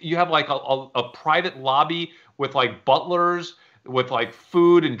like a private lobby with like butlers, with like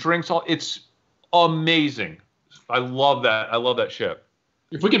food and drinks. It's amazing. I love that. I love that ship.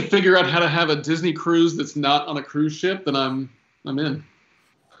 If we can figure out how to have a Disney cruise that's not on a cruise ship, then I'm in.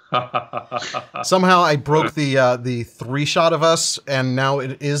 Somehow I broke the 3-shot of us, and now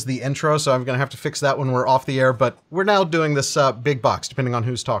it is the intro. So I'm gonna have to fix that when we're off the air. But we're now doing this big box, depending on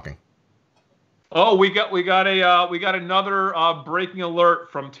who's talking. Oh, we got another breaking alert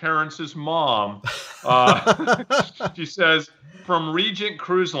from Terrence's mom. She says, from Regent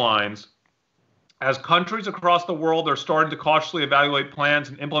Cruise Lines, as countries across the world are starting to cautiously evaluate plans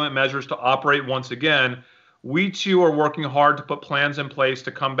and implement measures to operate once again, we too are working hard to put plans in place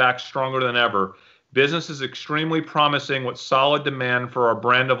to come back stronger than ever. Business is extremely promising with solid demand for our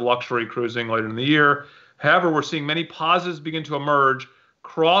brand of luxury cruising later in the year. However, we're seeing many positives begin to emerge.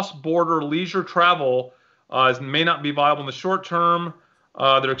 Cross-border leisure travel may not be viable in the short term.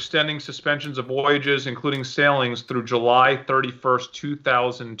 They're extending suspensions of voyages, including sailings, through July 31st,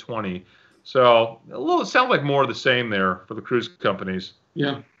 2020. So it sounds like more of the same there for the cruise companies.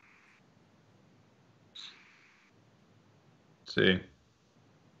 Yeah. Let's see.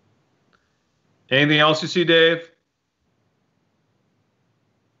 Anything else you see, Dave?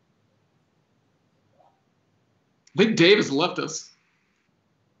 I think Dave has left us.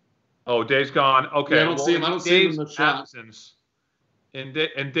 Oh, Dave's gone. Okay. Yeah, I don't see him. I don't see him in the chat. Absence. And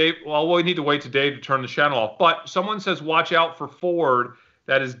Dave, well, we need to wait to Dave to turn the channel off. But someone says, watch out for Ford,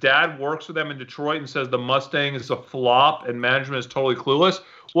 that his dad works with them in Detroit and says the Mustang is a flop and management is totally clueless.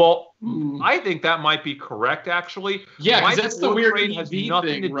 Well, I think that might be correct, actually. Yeah, because that's the weird EV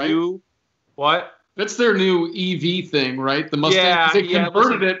thing, right? What? That's their new EV thing, right? The Mustang. Yeah, they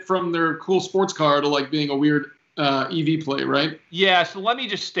converted it from their cool sports car to like being a weird EV play, right? Yeah, so let me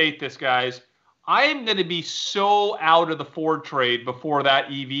just state this, guys. I am going to be so out of the Ford trade before that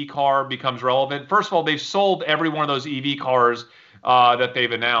EV car becomes relevant. First of all, they've sold every one of those EV cars that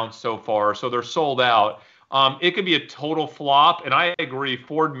they've announced so far, so they're sold out. It could be a total flop, and I agree.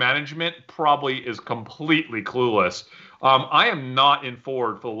 Ford management probably is completely clueless. I am not in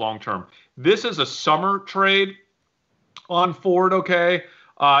Ford for the long term. This is a summer trade on Ford, okay?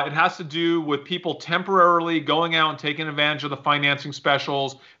 It has to do with people temporarily going out and taking advantage of the financing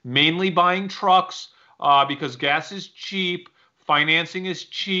specials, mainly buying trucks because gas is cheap, financing is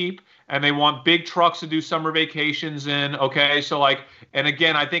cheap, and they want big trucks to do summer vacations in, okay? So like, and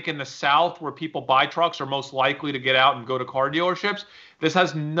again, I think in the South where people buy trucks are most likely to get out and go to car dealerships. This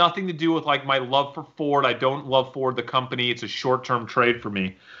has nothing to do with like my love for Ford. I don't love Ford, the company. It's a short-term trade for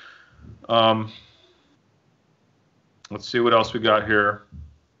me. Let's see what else we got here.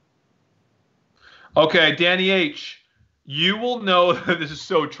 Okay, Danny H., you will know, this is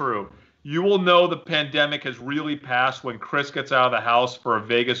so true, you will know the pandemic has really passed when Chris gets out of the house for a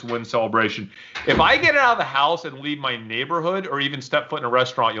Vegas win celebration. If I get out of the house and leave my neighborhood or even step foot in a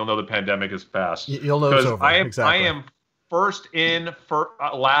restaurant, you'll know the pandemic has passed. You'll know it's over. I am first in,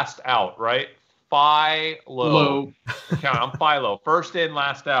 last out, right? Philo. Count. I'm Philo. First in,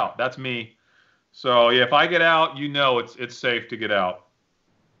 last out. That's me. So yeah, if I get out, you know it's safe to get out.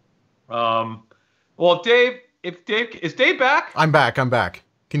 Well, is Dave back? I'm back.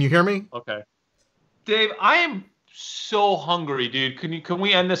 Can you hear me? Okay. Dave, I am so hungry, dude. Can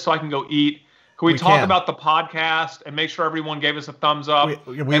we end this so I can go eat? Can we talk about the podcast and make sure everyone gave us a thumbs up?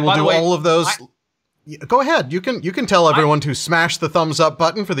 We will do all of those. Go ahead. You can tell everyone to smash the thumbs up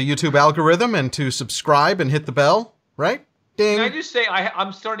button for the YouTube algorithm and to subscribe and hit the bell, right? Ding. Can I just say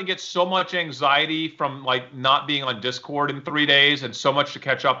I'm starting to get so much anxiety from like not being on Discord in 3 days and so much to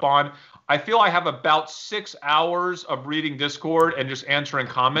catch up on. I feel I have about 6 hours of reading Discord and just answering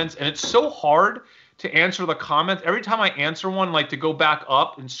comments, and it's so hard to answer the comments. Every time I answer one, like to go back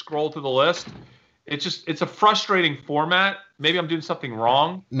up and scroll through the list, it's a frustrating format. Maybe I'm doing something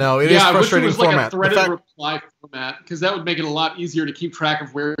wrong. No, it is frustrating I wish it was format. like a threaded reply format, because that would make it a lot easier to keep track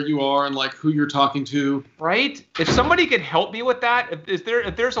of where you are and like who you're talking to. Right? If somebody could help me with that,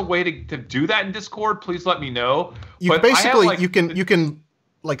 if there's a way to do that in Discord, please let me know. You can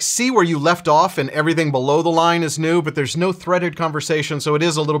like see where you left off and everything below the line is new, but there's no threaded conversation, so it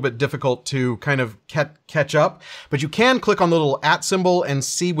is a little bit difficult to kind of catch up. But you can click on the little @ symbol and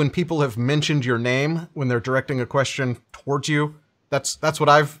see when people have mentioned your name when they're directing a question towards you. That's what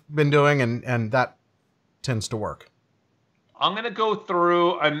I've been doing, and that tends to work. I'm going to go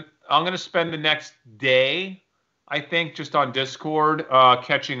through and I'm going to spend the next day, I think, just on Discord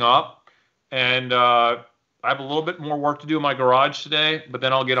catching up. And I have a little bit more work to do in my garage today, but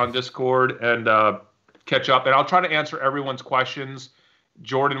then I'll get on Discord and catch up. And I'll try to answer everyone's questions.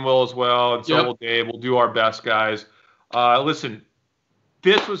 Jordan will as well, and so will Dave. We'll do our best, guys. Listen,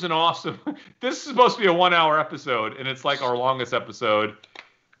 this was an awesome – this is supposed to be a 1-hour episode, and it's like our longest episode.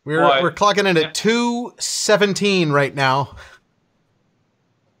 We're clocking in at 2:17 right now.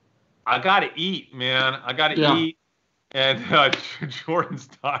 I got to eat, man. I got to eat. And Jordan's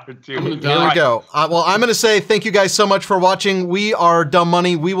tired too. Here we go. Well, I'm going to say thank you guys so much for watching. We are Dumb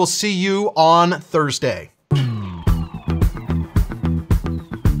Money. We will see you on Thursday.